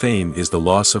disadvantages of fame is the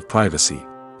loss of privacy.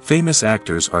 Famous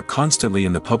actors are constantly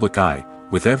in the public eye,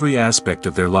 with every aspect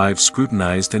of their lives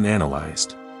scrutinized and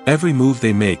analyzed. Every move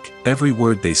they make, every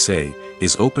word they say,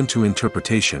 is open to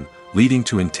interpretation, leading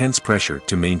to intense pressure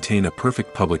to maintain a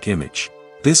perfect public image.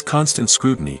 This constant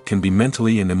scrutiny can be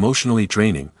mentally and emotionally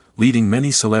draining, leading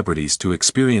many celebrities to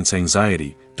experience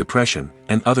anxiety, depression,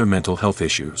 and other mental health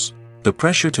issues. The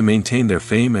pressure to maintain their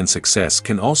fame and success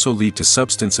can also lead to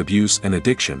substance abuse and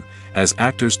addiction, as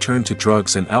actors turn to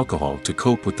drugs and alcohol to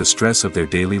cope with the stress of their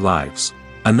daily lives.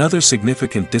 Another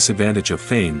significant disadvantage of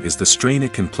fame is the strain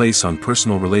it can place on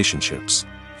personal relationships.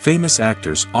 Famous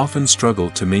actors often struggle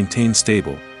to maintain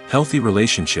stable, healthy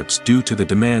relationships due to the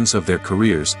demands of their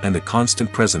careers and the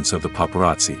constant presence of the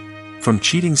paparazzi. From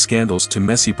cheating scandals to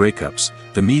messy breakups,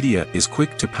 the media is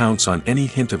quick to pounce on any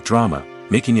hint of drama,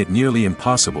 making it nearly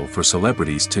impossible for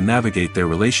celebrities to navigate their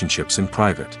relationships in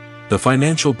private. The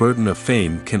financial burden of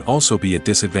fame can also be a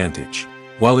disadvantage.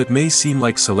 While it may seem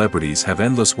like celebrities have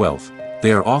endless wealth,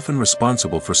 they are often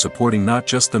responsible for supporting not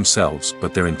just themselves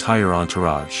but their entire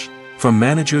entourage. From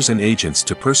managers and agents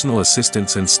to personal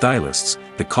assistants and stylists,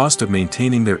 the cost of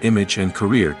maintaining their image and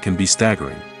career can be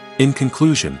staggering. In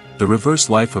conclusion, the reverse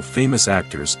life of famous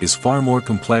actors is far more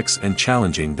complex and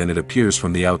challenging than it appears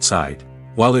from the outside.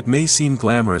 While it may seem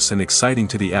glamorous and exciting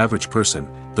to the average person,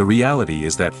 the reality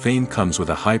is that fame comes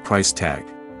with a high price tag.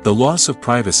 The loss of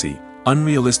privacy,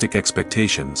 unrealistic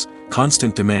expectations,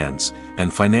 constant demands,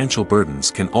 and financial burdens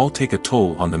can all take a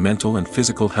toll on the mental and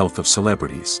physical health of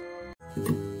celebrities.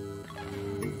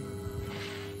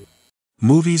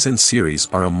 Movies and series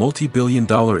are a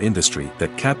multi-billion-dollar industry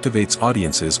that captivates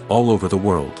audiences all over the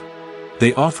world.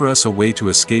 They offer us a way to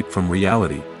escape from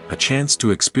reality, a chance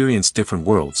to experience different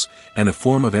worlds, and a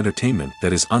form of entertainment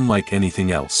that is unlike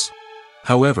anything else.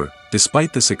 However,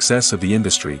 despite the success of the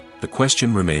industry, the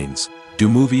question remains, do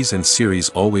movies and series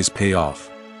always pay off?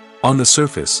 On the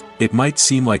surface, it might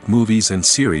seem like movies and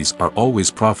series are always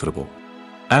profitable.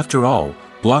 After all,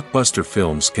 blockbuster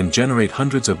films can generate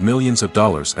hundreds of millions of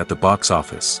dollars at the box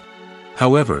office.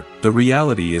 However, the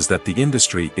reality is that the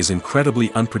industry is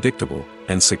incredibly unpredictable,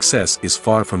 and success is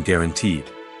far from guaranteed.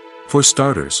 For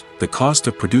starters, the cost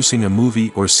of producing a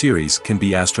movie or series can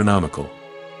be astronomical.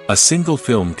 A single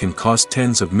film can cost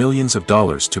tens of millions of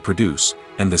dollars to produce,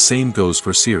 and the same goes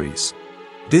for series.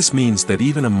 This means that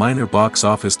even a minor box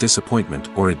office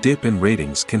disappointment or a dip in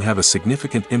ratings can have a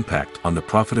significant impact on the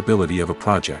profitability of a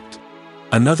project.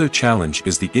 Another challenge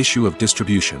is the issue of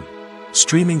distribution.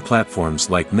 Streaming platforms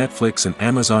like Netflix and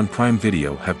Amazon Prime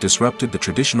Video have disrupted the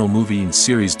traditional movie and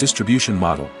series distribution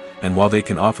model, and while they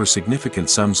can offer significant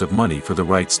sums of money for the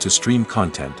rights to stream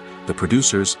content, the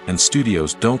producers and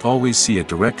studios don't always see a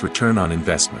direct return on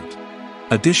investment.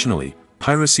 Additionally,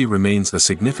 piracy remains a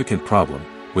significant problem,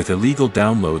 with illegal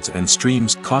downloads and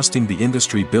streams costing the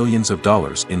industry billions of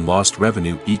dollars in lost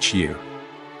revenue each year.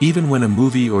 Even when a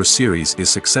movie or series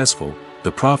is successful,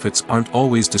 the profits aren't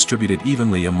always distributed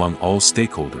evenly among all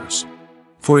stakeholders.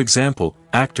 For example,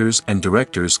 actors and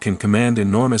directors can command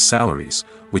enormous salaries,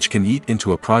 which can eat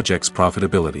into a project's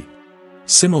profitability.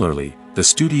 Similarly, the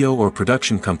studio or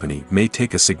production company may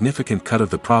take a significant cut of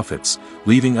the profits,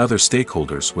 leaving other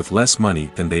stakeholders with less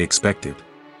money than they expected.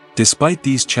 Despite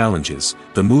these challenges,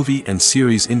 the movie and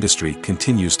series industry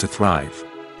continues to thrive.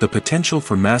 The potential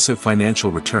for massive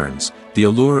financial returns, the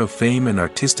allure of fame and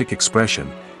artistic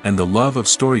expression, and the love of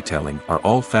storytelling are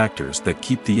all factors that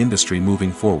keep the industry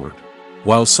moving forward.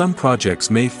 While some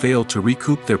projects may fail to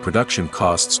recoup their production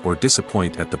costs or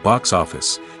disappoint at the box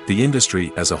office, the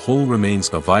industry as a whole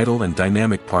remains a vital and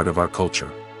dynamic part of our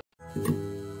culture.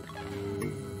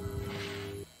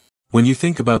 When you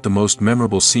think about the most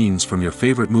memorable scenes from your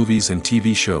favorite movies and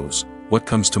TV shows, what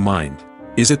comes to mind?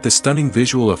 Is it the stunning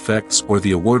visual effects or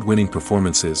the award-winning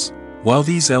performances? While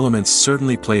these elements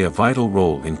certainly play a vital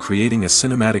role in creating a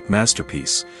cinematic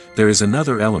masterpiece, there is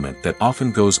another element that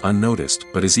often goes unnoticed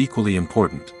but is equally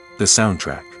important: the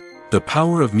soundtrack. The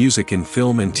power of music in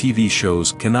film and TV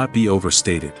shows cannot be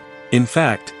overstated. In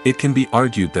fact, it can be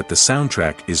argued that the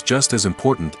soundtrack is just as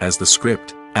important as the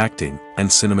script, acting, and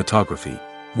cinematography.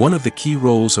 One of the key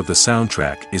roles of the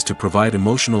soundtrack is to provide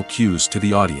emotional cues to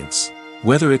the audience.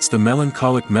 Whether it's the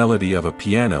melancholic melody of a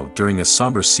piano during a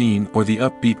somber scene or the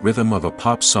upbeat rhythm of a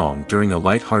pop song during a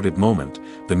light-hearted moment,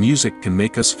 the music can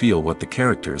make us feel what the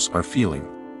characters are feeling.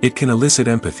 It can elicit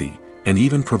empathy, and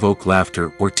even provoke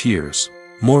laughter or tears.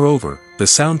 Moreover, the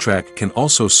soundtrack can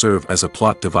also serve as a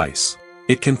plot device.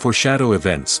 It can foreshadow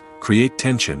events, create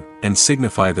tension, and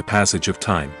signify the passage of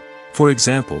time. For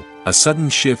example, a sudden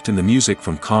shift in the music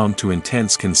from calm to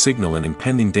intense can signal an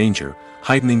impending danger,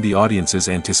 heightening the audience's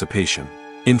anticipation.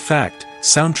 In fact,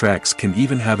 soundtracks can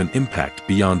even have an impact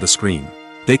beyond the screen.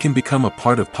 They can become a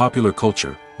part of popular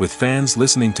culture, with fans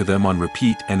listening to them on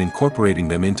repeat and incorporating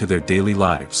them into their daily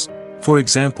lives. For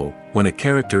example, when a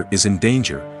character is in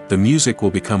danger, the music will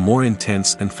become more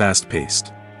intense and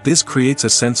fast-paced. This creates a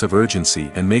sense of urgency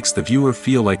and makes the viewer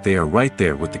feel like they are right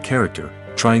there with the character,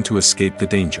 trying to escape the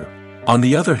danger. On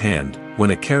the other hand, when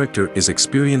a character is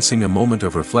experiencing a moment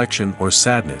of reflection or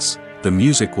sadness, the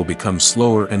music will become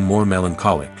slower and more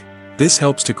melancholic. This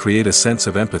helps to create a sense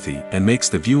of empathy and makes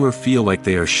the viewer feel like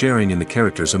they are sharing in the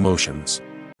character's emotions.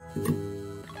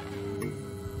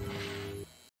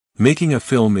 Making a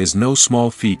film is no small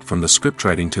feat. From the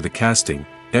scriptwriting to the casting,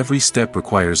 every step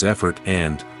requires effort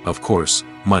and, of course,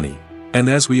 money. And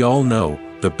as we all know,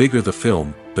 the bigger the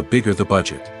film, the bigger the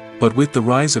budget. But with the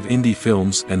rise of indie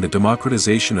films and the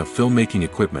democratization of filmmaking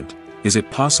equipment, is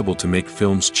it possible to make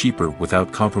films cheaper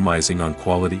without compromising on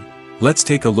quality? Let's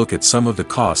take a look at some of the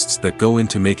costs that go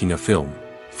into making a film.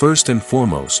 First and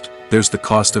foremost, there's the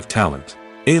cost of talent.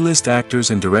 A-list actors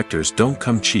and directors don't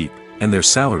come cheap, and their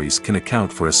salaries can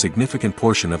account for a significant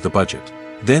portion of the budget.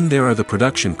 Then there are the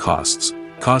production costs,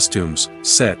 costumes,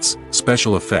 sets,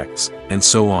 special effects, and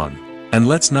so on. And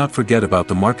let's not forget about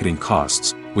the marketing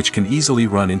costs, which can easily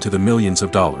run into the millions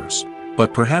of dollars.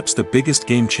 But perhaps the biggest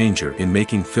game changer in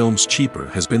making films cheaper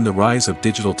has been the rise of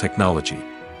digital technology.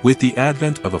 With the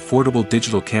advent of affordable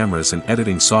digital cameras and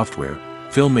editing software,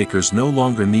 filmmakers no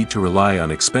longer need to rely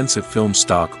on expensive film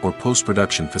stock or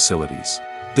post-production facilities.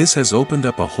 This has opened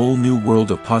up a whole new world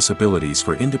of possibilities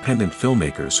for independent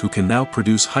filmmakers who can now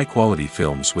produce high-quality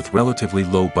films with relatively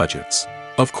low budgets.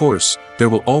 Of course, there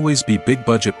will always be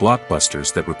big-budget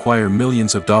blockbusters that require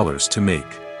millions of dollars to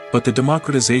make. But the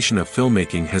democratization of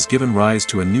filmmaking has given rise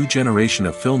to a new generation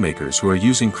of filmmakers who are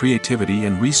using creativity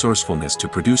and resourcefulness to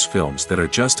produce films that are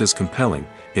just as compelling,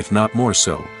 if not more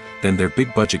so, than their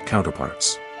big-budget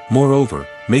counterparts. Moreover,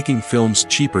 making films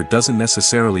cheaper doesn't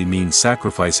necessarily mean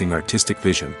sacrificing artistic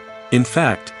vision. In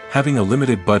fact, having a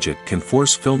limited budget can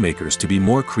force filmmakers to be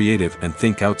more creative and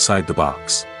think outside the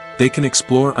box. They can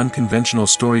explore unconventional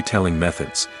storytelling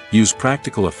methods, use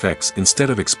practical effects instead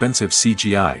of expensive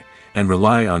CGI, and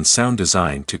rely on sound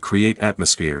design to create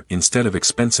atmosphere instead of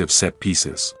expensive set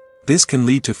pieces. This can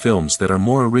lead to films that are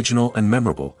more original and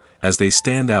memorable, as they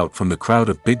stand out from the crowd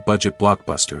of big-budget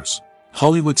blockbusters.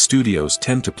 Hollywood studios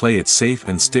tend to play it safe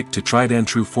and stick to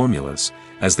tried-and-true formulas,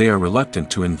 as they are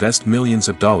reluctant to invest millions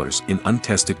of dollars in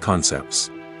untested concepts.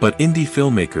 But indie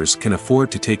filmmakers can afford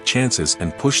to take chances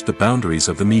and push the boundaries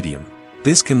of the medium.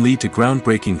 This can lead to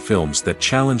groundbreaking films that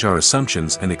challenge our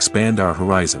assumptions and expand our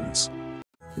horizons.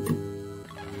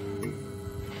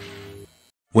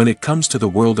 When it comes to the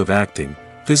world of acting,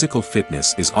 physical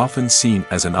fitness is often seen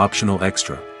as an optional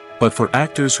extra. But for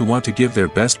actors who want to give their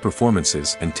best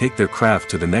performances and take their craft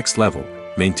to the next level,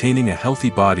 maintaining a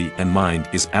healthy body and mind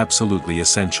is absolutely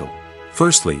essential.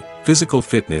 Firstly, physical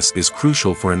fitness is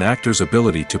crucial for an actor's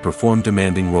ability to perform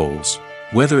demanding roles.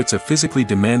 Whether it's a physically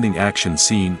demanding action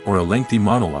scene or a lengthy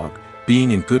monologue,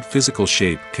 being in good physical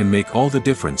shape can make all the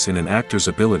difference in an actor's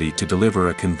ability to deliver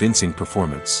a convincing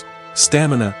performance.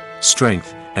 Stamina,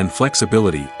 strength, and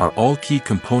flexibility are all key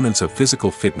components of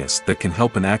physical fitness that can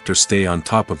help an actor stay on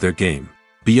top of their game.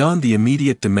 Beyond the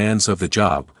immediate demands of the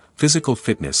job, physical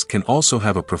fitness can also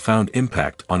have a profound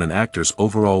impact on an actor's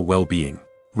overall well-being.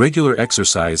 Regular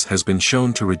exercise has been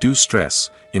shown to reduce stress,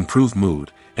 improve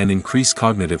mood, and increase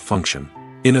cognitive function.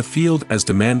 In a field as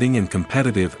demanding and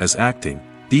competitive as acting,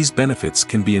 these benefits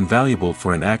can be invaluable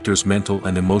for an actor's mental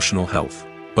and emotional health.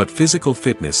 But physical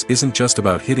fitness isn't just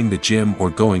about hitting the gym or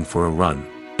going for a run.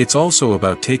 It's also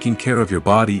about taking care of your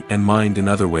body and mind in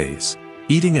other ways.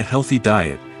 Eating a healthy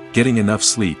diet, getting enough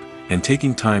sleep, and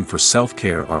taking time for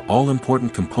self-care are all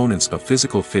important components of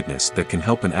physical fitness that can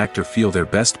help an actor feel their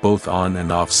best both on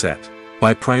and off set.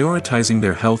 By prioritizing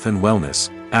their health and wellness,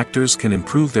 actors can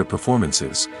improve their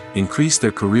performances, increase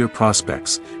their career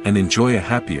prospects, and enjoy a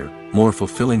happier, more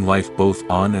fulfilling life both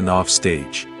on and off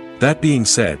stage. That being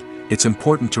said, it's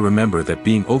important to remember that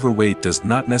being overweight does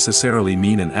not necessarily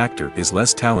mean an actor is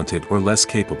less talented or less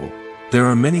capable. There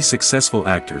are many successful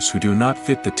actors who do not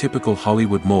fit the typical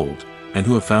Hollywood mold, and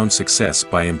who have found success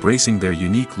by embracing their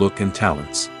unique look and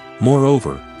talents.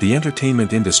 Moreover, the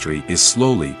entertainment industry is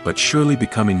slowly but surely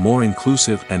becoming more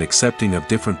inclusive and accepting of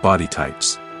different body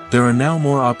types. There are now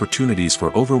more opportunities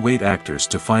for overweight actors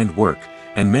to find work,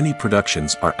 and many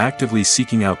productions are actively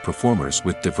seeking out performers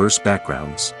with diverse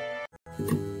backgrounds.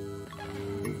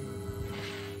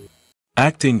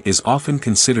 Acting is often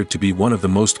considered to be one of the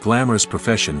most glamorous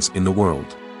professions in the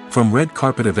world. From red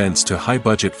carpet events to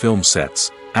high-budget film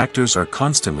sets, actors are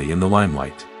constantly in the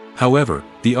limelight. However,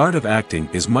 the art of acting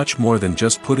is much more than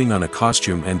just putting on a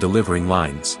costume and delivering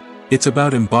lines. It's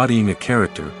about embodying a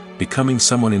character, becoming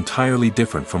someone entirely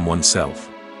different from oneself.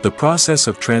 The process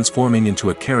of transforming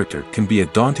into a character can be a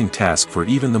daunting task for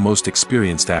even the most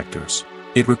experienced actors.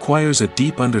 It requires a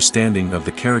deep understanding of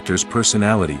the character's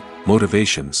personality,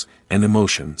 motivations, and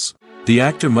emotions. The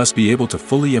actor must be able to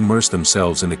fully immerse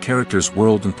themselves in the character's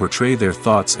world and portray their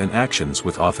thoughts and actions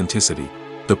with authenticity.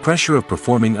 The pressure of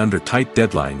performing under tight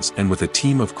deadlines and with a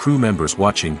team of crew members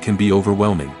watching can be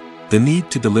overwhelming. The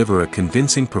need to deliver a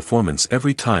convincing performance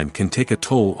every time can take a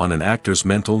toll on an actor's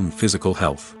mental and physical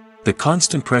health. The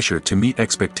constant pressure to meet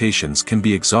expectations can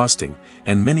be exhausting,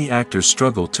 and many actors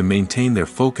struggle to maintain their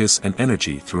focus and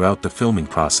energy throughout the filming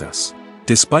process.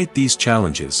 Despite these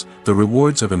challenges, the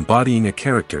rewards of embodying a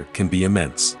character can be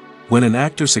immense. When an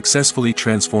actor successfully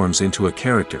transforms into a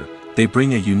character, they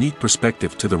bring a unique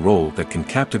perspective to the role that can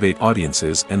captivate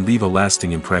audiences and leave a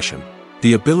lasting impression.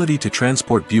 The ability to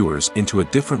transport viewers into a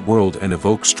different world and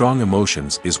evoke strong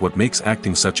emotions is what makes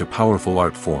acting such a powerful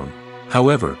art form.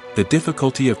 However, the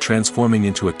difficulty of transforming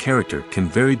into a character can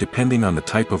vary depending on the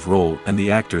type of role and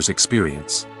the actor's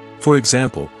experience. For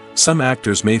example, some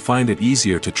actors may find it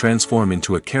easier to transform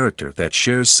into a character that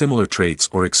shares similar traits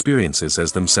or experiences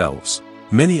as themselves.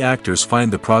 Many actors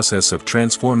find the process of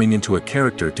transforming into a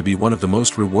character to be one of the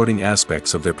most rewarding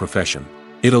aspects of their profession.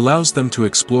 It allows them to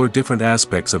explore different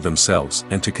aspects of themselves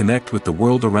and to connect with the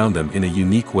world around them in a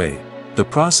unique way. The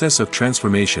process of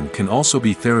transformation can also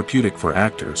be therapeutic for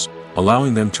actors,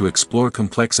 allowing them to explore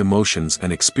complex emotions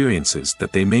and experiences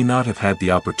that they may not have had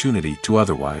the opportunity to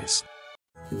otherwise.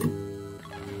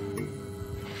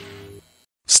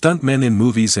 Stuntmen in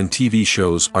movies and TV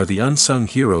shows are the unsung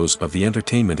heroes of the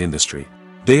entertainment industry.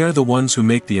 They are the ones who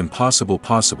make the impossible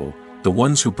possible, the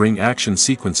ones who bring action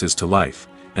sequences to life,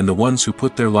 and the ones who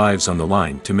put their lives on the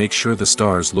line to make sure the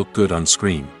stars look good on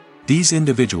screen. These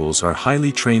individuals are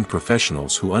highly trained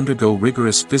professionals who undergo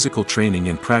rigorous physical training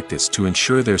and practice to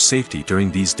ensure their safety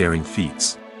during these daring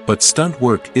feats. But stunt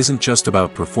work isn't just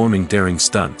about performing daring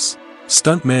stunts.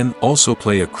 Stuntmen also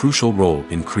play a crucial role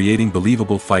in creating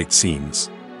believable fight scenes.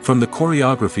 From the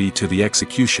choreography to the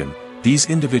execution, These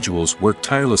individuals work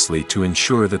tirelessly to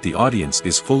ensure that the audience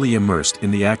is fully immersed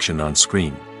in the action on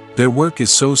screen. Their work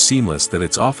is so seamless that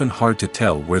it's often hard to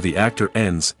tell where the actor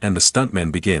ends and the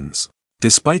stuntman begins.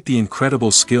 Despite the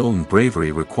incredible skill and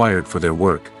bravery required for their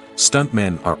work,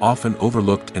 stuntmen are often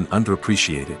overlooked and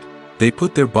underappreciated. They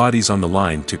put their bodies on the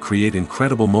line to create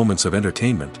incredible moments of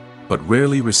entertainment, but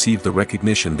rarely receive the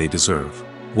recognition they deserve.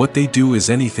 What they do is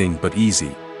anything but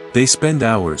easy. They spend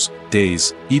hours,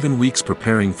 days, even weeks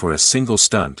preparing for a single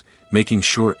stunt, making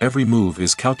sure every move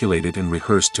is calculated and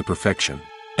rehearsed to perfection.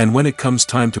 And when it comes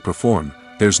time to perform,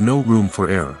 there's no room for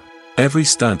error. Every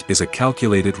stunt is a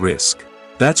calculated risk.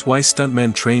 That's why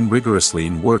stuntmen train rigorously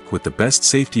and work with the best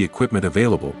safety equipment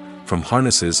available, from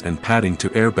harnesses and padding to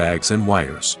airbags and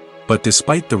wires. But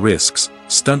despite the risks,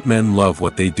 stuntmen love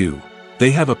what they do.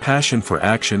 They have a passion for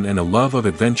action and a love of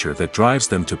adventure that drives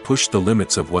them to push the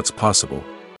limits of what's possible.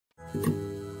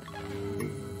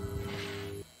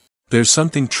 There's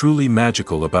something truly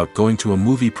magical about going to a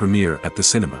movie premiere at the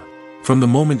cinema. From the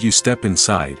moment you step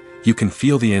inside, you can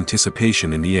feel the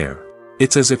anticipation in the air.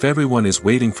 It's as if everyone is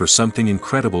waiting for something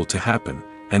incredible to happen,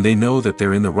 and they know that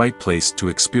they're in the right place to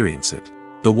experience it.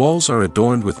 The walls are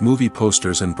adorned with movie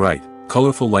posters and bright,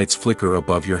 colorful lights flicker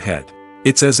above your head.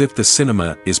 It's as if the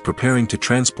cinema is preparing to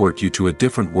transport you to a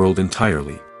different world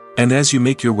entirely. And as you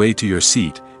make your way to your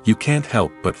seat, you can't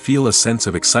help but feel a sense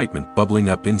of excitement bubbling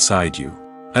up inside you.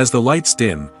 As the lights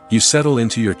dim, you settle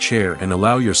into your chair and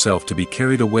allow yourself to be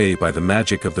carried away by the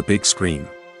magic of the big screen.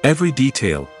 Every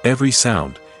detail, every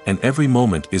sound, and every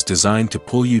moment is designed to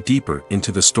pull you deeper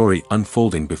into the story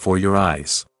unfolding before your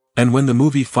eyes. And when the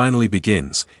movie finally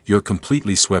begins, you're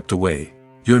completely swept away.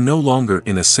 You're no longer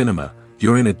in a cinema,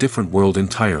 you're in a different world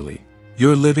entirely.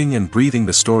 You're living and breathing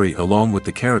the story along with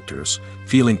the characters,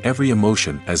 feeling every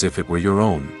emotion as if it were your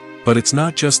own. But it's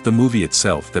not just the movie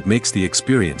itself that makes the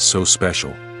experience so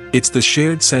special. It's the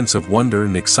shared sense of wonder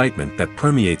and excitement that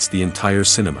permeates the entire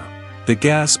cinema. The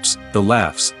gasps, the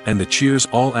laughs, and the cheers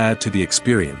all add to the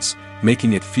experience,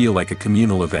 making it feel like a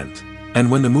communal event. And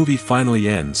when the movie finally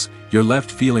ends, you're left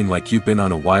feeling like you've been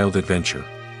on a wild adventure.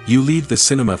 You leave the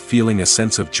cinema feeling a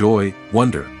sense of joy,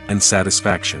 wonder, and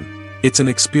satisfaction. It's an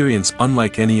experience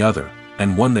unlike any other,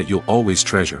 and one that you'll always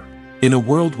treasure. In a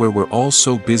world where we're all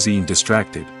so busy and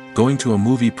distracted, going to a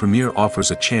movie premiere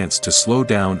offers a chance to slow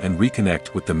down and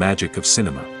reconnect with the magic of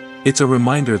cinema. It's a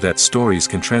reminder that stories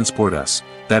can transport us,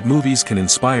 that movies can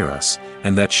inspire us,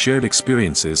 and that shared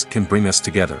experiences can bring us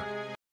together.